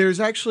 There's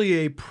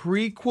actually a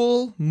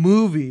prequel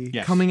movie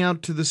Yes. coming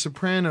out to The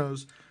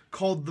Sopranos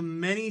called The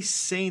Many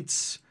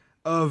Saints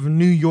of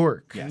New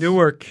York. Yes.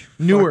 Newark,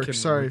 Fucking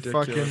sorry,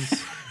 ridiculous. fucking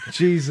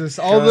Jesus.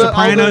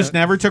 Sopranos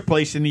never took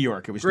place in New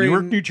York. It was Great-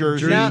 Newark, New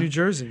Jersey. Jersey, Now- New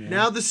Jersey, man.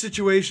 Now the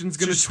situation's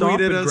going to Just tweet at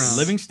stomping us. grounds.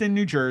 Livingston,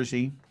 New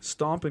Jersey.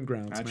 stomping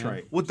grounds. That's man.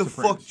 right. What the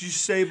Sopranos. fuck did you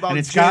say about And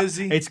it's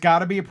Jersey? got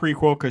to be a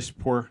prequel because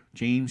poor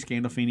James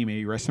Gandolfini, may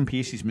he rest in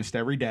peace. He's missed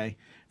every day.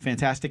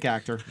 Fantastic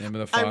actor. Name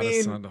of the I Father,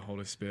 mean, Son, the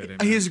Holy Spirit. Amen.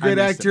 He's a great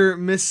I missed actor.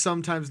 Miss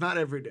sometimes, not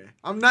every day.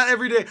 I'm not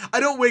every day. I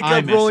don't wake I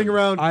up miss rolling him.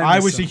 around. I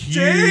miss was a him. huge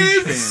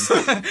James!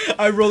 fan.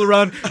 I roll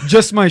around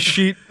just my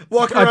sheet.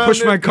 Walk I around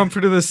push my in-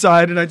 comfort to the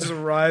side and I just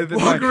writhe.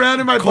 Walk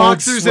around in my cold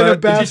boxers in a sweat.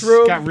 It just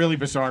bathrobe, got really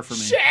bizarre for me.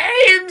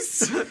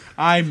 James.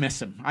 I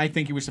miss him. I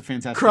think he was a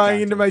fantastic crying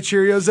actor. into my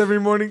Cheerios every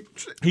morning.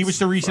 He was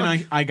the reason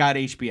I got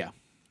HBO.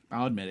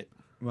 I'll admit it.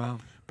 Wow.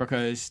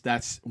 Because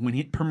that's when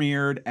it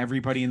premiered,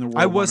 everybody in the world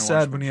I was wanted to sad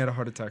watch when it. he had a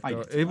heart attack. I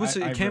Though did too. it was.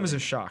 I It came as really a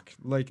shock.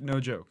 Like no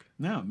joke.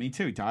 No, me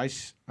too. He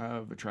dies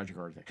of a tragic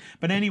heart attack.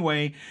 But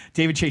anyway,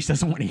 David Chase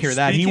doesn't want to hear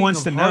that. He Speaking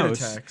wants of to heart know.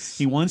 attacks.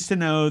 He wants to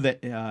know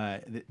that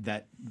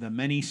that the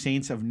Many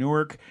Saints of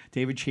Newark,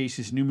 David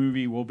Chase's new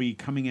movie, will be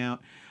coming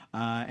out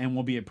and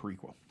will be a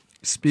prequel.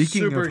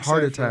 Speaking Super of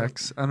heart excited for that.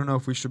 attacks, I don't know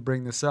if we should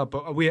bring this up,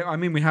 but we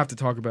have to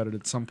talk about it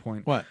at some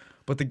point. What?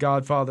 But the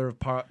godfather of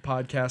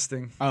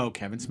podcasting, Oh,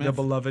 Kevin the Smith.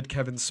 beloved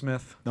Kevin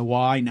Smith. The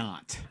Why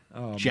Not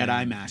Oh, Jedi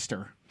man.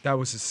 Master. That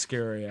was a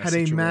scary ass Had a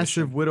situation.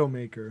 massive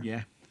Widowmaker.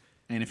 Yeah.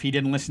 And if he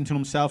didn't listen to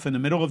himself in the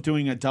middle of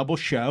doing a double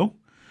show,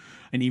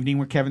 An Evening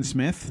with Kevin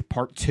Smith,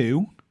 part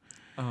 2,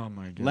 Oh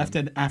my god. left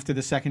it after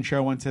the second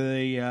show, went to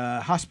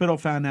the hospital,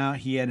 found out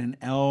he had an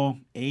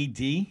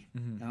LAD.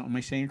 Am I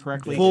saying it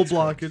correctly? Full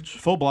blockage.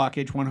 Full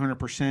blockage,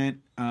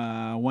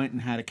 100%. Went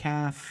and had a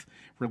cath,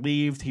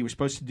 relieved. He was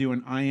supposed to do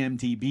an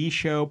IMDb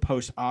show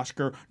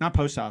post-Oscar, not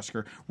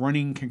post-Oscar,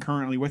 running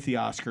concurrently with the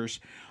Oscars.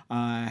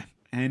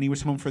 And he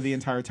was home for the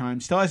entire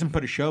time. Still hasn't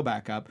put a show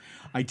back up.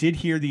 I did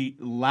hear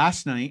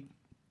last night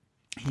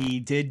he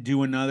did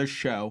do another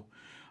show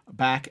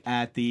back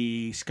at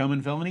the Scum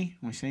and Villainy.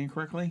 Am I saying it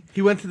correctly?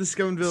 He went to the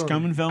Scum and Villainy.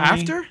 Scum and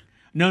Villainy. After?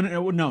 No,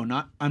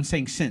 not. I'm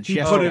saying since. He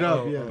yesterday. put it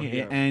up,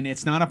 yeah. And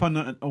it's not up on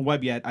the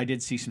web yet. I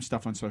did see some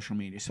stuff on social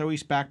media. So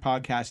he's back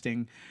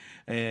podcasting.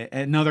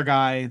 Another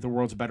guy, the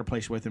world's a better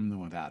place with him than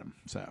without him.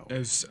 So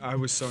I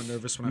was so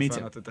nervous when Me I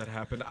found too. out that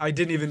happened. I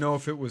didn't even know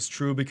if it was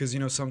true because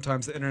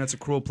sometimes the internet's a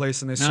cruel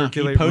place and they No,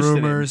 circulate he posted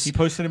it. rumors. He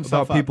posted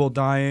himself about up. people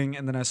dying,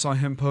 and then I saw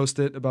him post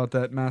it about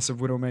that massive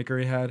widowmaker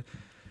he had.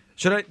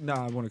 Should I? No,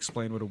 I won't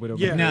explain what a widowmaker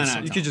Yeah. is.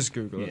 No, You no. could just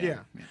Google it. Yeah.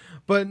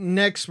 But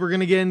next, we're going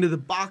to get into the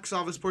box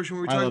office portion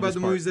where we I talk love about this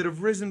the part. movies that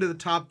have risen to the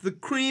top, the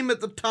cream at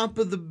the top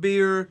of the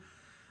beer.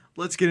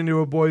 Let's get into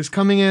it, boys.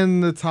 Coming in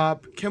the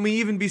top, can we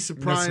even be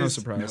surprised? That's no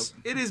surprise.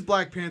 It is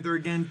Black Panther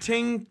again.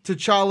 Ting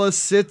T'Challa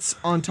sits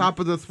on top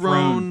of the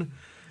throne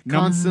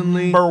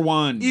constantly. Number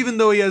one. Even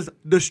though he has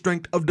the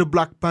strength of the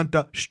Black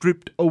Panther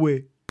stripped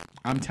away.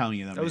 I'm telling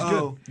you, That was man.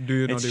 good. Oh. Do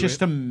you know It's the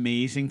just rate?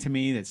 amazing to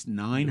me. That's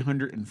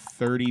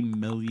 $930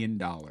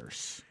 million.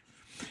 It's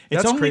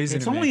That's only, crazy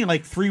It's to me. only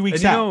like 3 weeks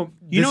And out.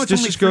 this it's only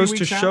just 3 goes to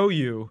weeks out? show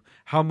you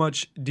how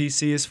much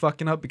DC is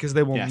fucking up because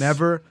they will Yes.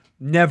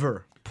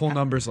 never pull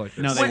numbers like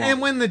this. No, they won't.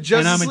 And when the And I'm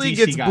Justice a League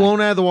DC gets guy.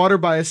 blown out of the water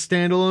by a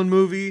standalone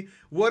movie,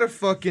 what a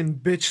fucking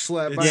bitch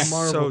slap by It's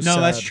Marvel. so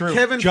No, that's sad. true.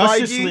 Kevin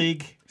Justice Feige-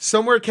 League.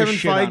 Somewhere Kevin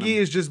shit on Feige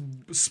him. is just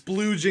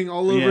splooging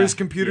all over Yeah. his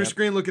computer Yep.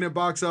 screen looking at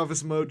Box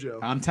Office Mojo.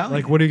 I'm telling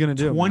Like, you. what are you gonna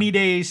do? 20 man?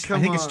 days. Come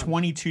I think it's on.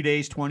 22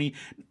 days,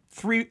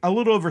 a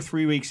little over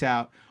 3 weeks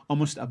out,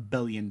 almost $1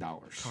 billion.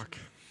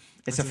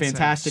 It's a That's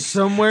fantastic.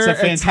 Somewhere it's at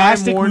a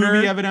fantastic Time Warner-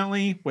 movie,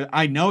 evidently.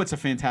 I know it's a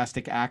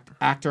fantastic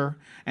actor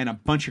and a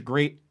bunch of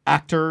great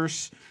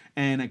actors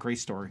and a great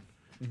story.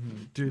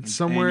 Dude,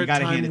 somewhere you at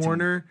gotta hand Time it to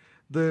Warner,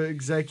 the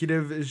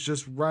executive is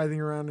just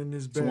writhing around in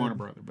his It's bed. Warner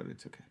Brother, but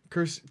it's okay.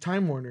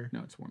 Time Warner. No,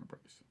 it's Warner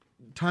Brothers.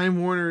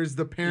 Time Warner is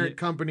the parent Yeah.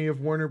 company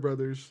of Warner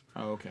Brothers.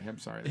 Oh, okay. I'm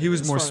sorry. He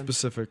was It's more fine.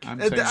 specific. I'm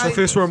Uh, saying I- So if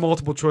this were a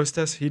multiple choice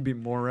test, he'd be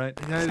more right.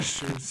 That is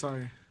true.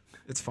 Sorry.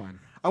 It's fine.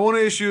 I want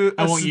to issue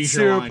I a won't use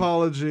sincere your line.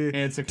 apology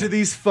It's okay. to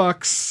these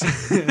fucks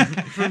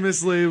for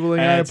mislabeling.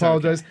 I It's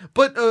apologize.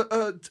 But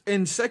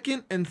in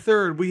second and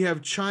third, we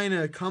have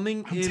China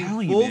coming I'm in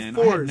telling full you, man.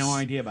 force I had no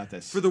idea about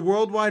this. for the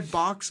worldwide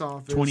box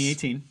office.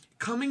 2018.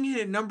 Coming in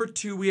at number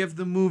 2, we have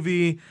the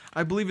movie,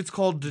 I believe it's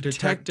called Detective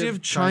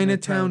Detective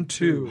Chinatown Chinatown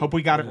 2. Hope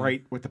we got it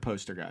right with the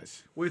poster,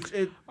 guys. Which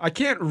it... I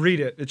can't read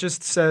it. It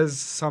just says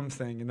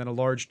something and then a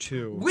large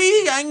 2.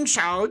 We yang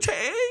shall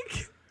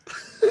take.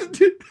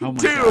 Oh my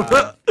Two.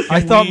 god. I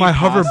thought my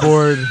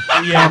hoverboard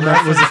Yeah,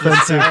 comment was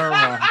offensive.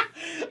 terrible.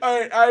 All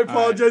right, I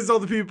apologize to all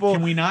the people.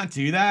 Can we not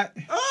do that?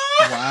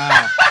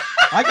 Wow.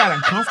 I got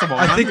uncomfortable.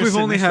 I I'm think just we've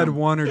in only this had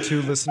one. 1 or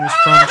 2 listeners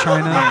from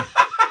China.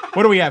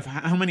 What do we have?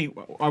 How many?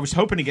 I was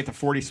hoping to get to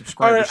 40 All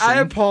subscribers. right, I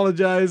soon.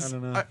 apologize. I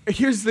don't know.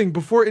 Here's the thing: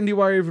 before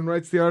IndieWire even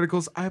writes the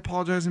articles, I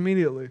apologize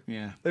immediately.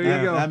 Yeah. There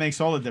you go. That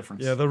makes all the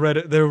difference. Yeah, they'll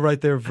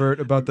write their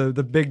vert about the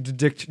big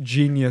dick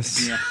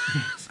genius. Yeah.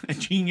 A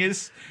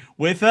genius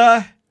with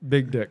a.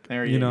 Big dick.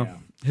 There you know. go.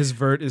 His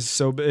vert is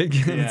so big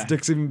and Yeah. his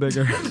dick's even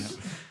bigger.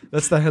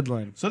 That's the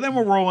headline. So then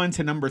we'll roll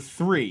into number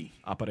 3.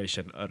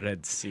 Operation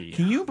Red Sea.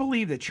 Can you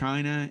believe that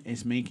China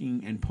is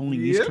making and pulling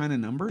these Yep. kind of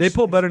numbers? They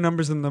pull better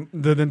numbers than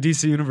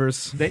DC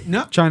Universe.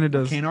 No, China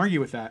does. Can't argue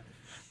with that.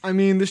 I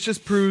mean, this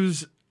just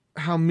proves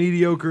how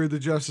mediocre the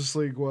Justice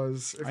League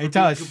was. If we're It being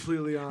does.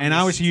 Completely honest. And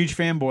I was a huge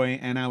fanboy,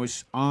 and I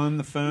was on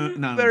the phone.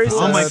 No, Very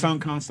on my sad. phone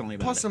constantly.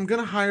 About Plus, it. I'm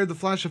gonna hire the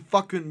Flash a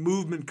fucking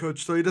movement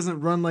coach so he doesn't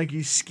run like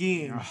he's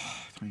skiing. Don't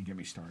even get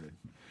me started.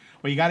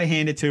 Well, you got to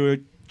hand it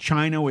to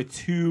China with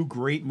 2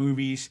 great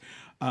movies.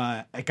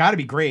 It got to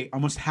be great.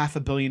 Almost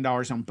 $500 million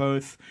on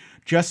both.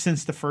 Just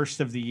since the first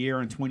of the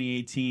year in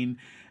 2018,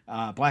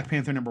 Black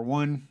Panther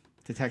 #1,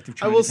 Detective I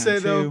Chinatown will say 2,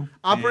 though, and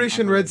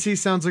Operation Aqua Red Sea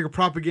sounds like a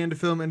propaganda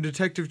film, and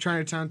Detective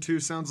Chinatown 2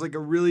 sounds like a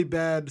really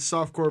bad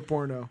softcore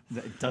porno.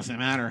 It doesn't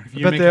matter. If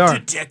you bet make they are.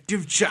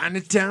 Detective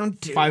Chinatown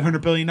 2.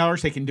 $500 billion,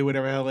 they can do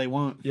whatever the hell they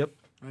want. Yep,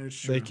 That's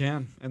true. they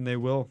can and they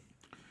will.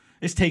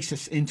 This takes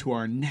us into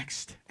our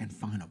next and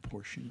final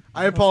portion.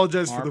 I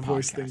apologize for Our the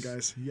voice podcast. thing,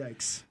 guys.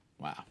 Yikes.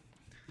 Wow.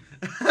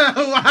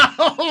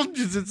 Wow,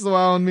 just it's the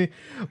wow on me.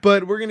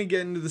 But we're gonna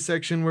get into the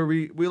section where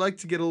we like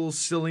to get a little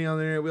silly on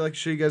there. We like to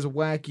show you guys a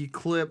wacky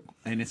clip.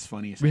 And it's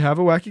funny as We have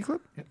a wacky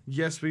clip?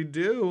 Yes, we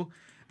do.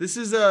 This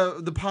is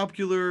the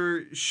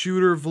popular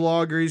shooter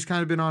vlogger. He's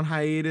kind of been on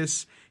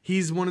hiatus.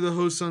 He's one of the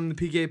hosts on the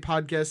PK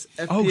podcast.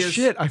 FPS, Oh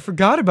shit, I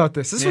forgot about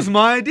this. This was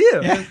my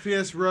idea.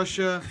 FPS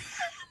Russia.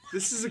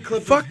 This is a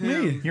clip. Fuck of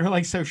him. me. You're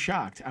like so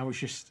shocked. I was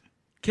just.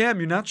 Cam,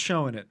 you're not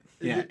showing it.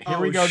 Yeah, Oh, here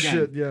we go again.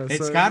 shit, yeah, It's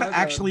sorry, got to my bad.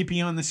 actually be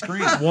on the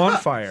screen. One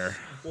fire.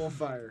 Wall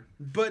fire.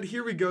 But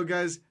here we go,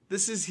 guys.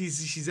 This is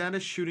he's at a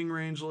shooting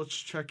range. Let's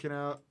check it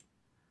out.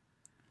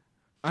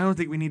 I don't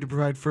think we need to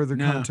provide further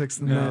context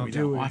than that, we do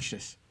don't. we? Watch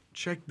this.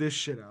 Check this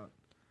shit out.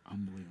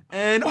 Unbelievable.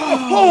 And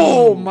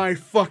oh my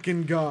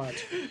fucking god!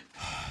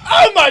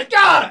 Oh my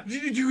god!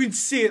 You can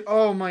see it.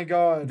 Oh my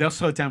god! They'll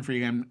slow it down for you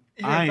again.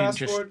 I am fast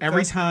just forward-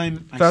 every fast-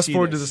 time I Fast see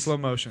forward to this, the slow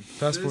motion.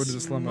 Fast forward to the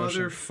This slow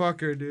motion.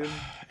 motherfucker, dude.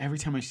 Every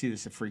time I see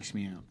this, it freaks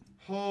me out.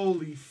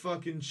 Holy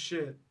fucking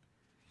shit.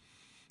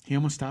 He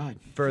almost died.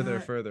 Further.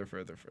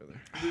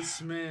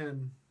 This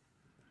man.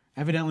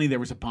 Evidently, there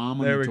was a bomb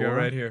on There the we door.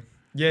 go, right here.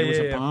 Yeah, There was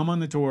yeah, a yeah. bomb on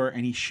the door,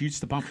 and he shoots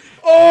the bomb,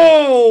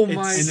 Oh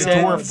my and the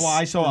god. door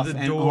flies off The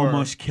and door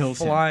almost kills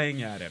him.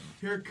 flying at him.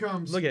 Here it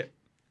comes. Look at,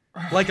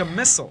 like a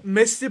missile.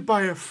 Missed it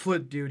by a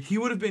foot, dude. He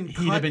would have been He'd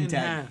cut have been in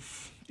dead.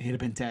 half. He'd have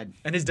been dead.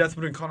 And his death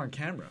would have been caught on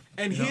camera.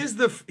 And he is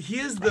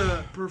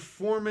the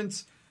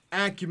performance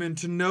acumen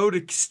to know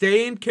to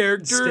stay in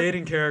character, Stayed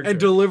in character. and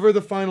deliver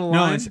the final No,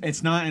 line.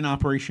 it's not in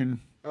Operation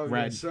Okay,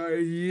 Red.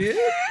 sorry. Yeah.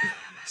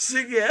 So,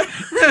 yeah.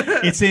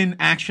 It's in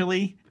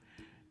actually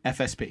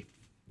FSP,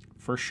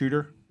 first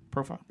shooter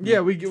profile.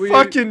 Yeah, we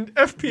Fucking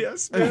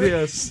FPS, man.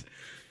 yes.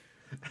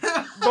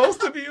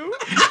 Both of you.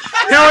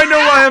 Now I know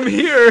why I'm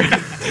here.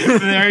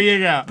 There you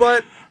go.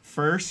 But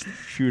First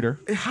shooter,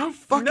 how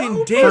fucking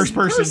No, dangerous? first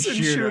person person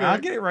shooter. shooter. I'll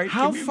get it right.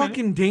 How Give me a minute.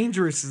 fucking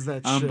dangerous is that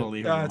shit?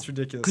 Unbelievable. That's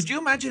ridiculous. Could you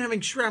imagine having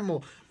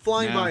shrapnel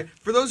flying No. by?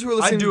 For those who are I'd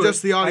listening do to it.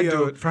 just the I'd do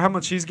audio, it. For how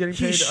much he's getting paid,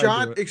 he I'd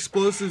shot do it.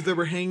 explosives that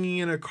were hanging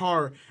in a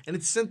car, and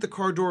it sent the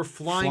car door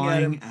flying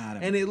at him,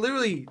 and it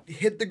literally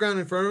hit the ground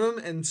in front of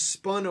him and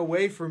spun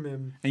away from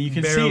him. And you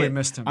can Barely see it.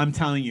 missed him. I'm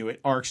telling you, it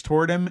arcs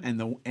toward him,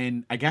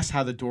 and I guess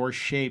how the door's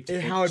shaped,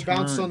 How it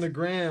bounced on the turns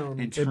ground.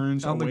 and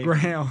turns on the away.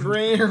 ground.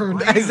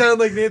 Ground. I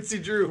sound like Nancy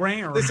Drew.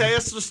 Ground. This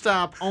has to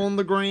stop on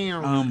the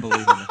ground.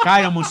 Unbelievable.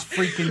 Guy almost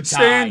freaking died.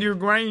 Stand your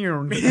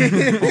ground.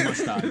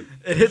 Almost died.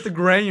 It hit the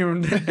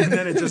ground, and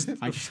then it just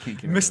I just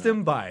can't get missed over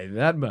him by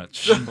that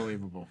much. that.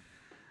 Unbelievable.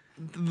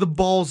 The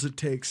balls it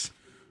takes.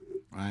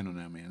 I don't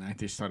know, man. I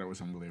just thought it was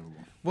unbelievable.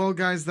 Well,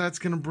 guys, that's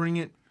going to bring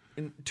it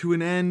to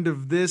an end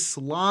of this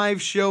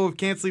live show of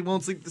Can't Sleep,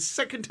 Won't Sleep. The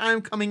second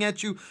time coming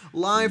at you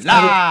live. Through the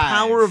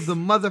power of the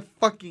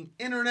motherfucking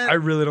internet. I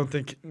really don't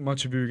think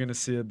much of you are going to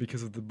see it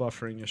because of the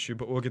buffering issue,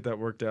 but we'll get that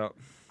worked out.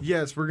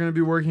 Yes, we're going to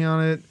be working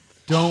on it.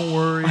 Don't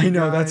worry. I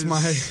know guys.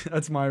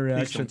 that's my Please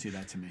reaction. don't do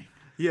that to me.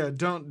 Yeah,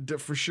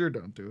 for sure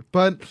don't do it.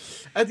 But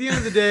at the end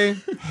of the day,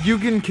 you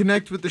can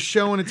connect with the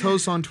show and its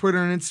hosts on Twitter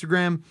and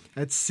Instagram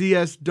at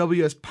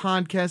CSWS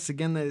Podcast.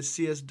 Again, that is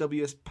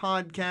CSWS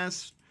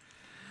Podcast.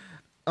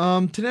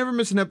 To never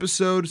miss an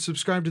episode,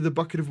 subscribe to the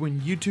Bucket of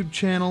Wind YouTube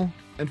channel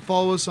and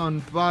follow us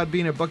on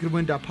Podbean at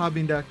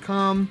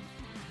bucketofwind.podbean.com.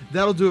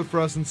 That'll do it for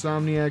us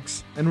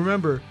Insomniacs. And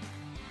remember,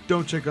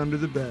 don't check under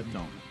the bed.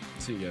 Don't.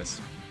 See you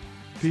guys.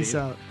 Peace See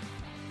ya. out.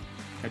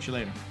 Catch you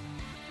later.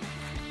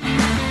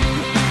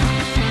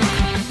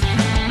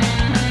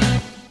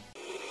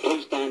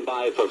 Please stand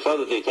by for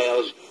further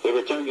details. We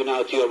return you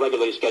now to your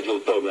regularly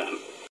scheduled program.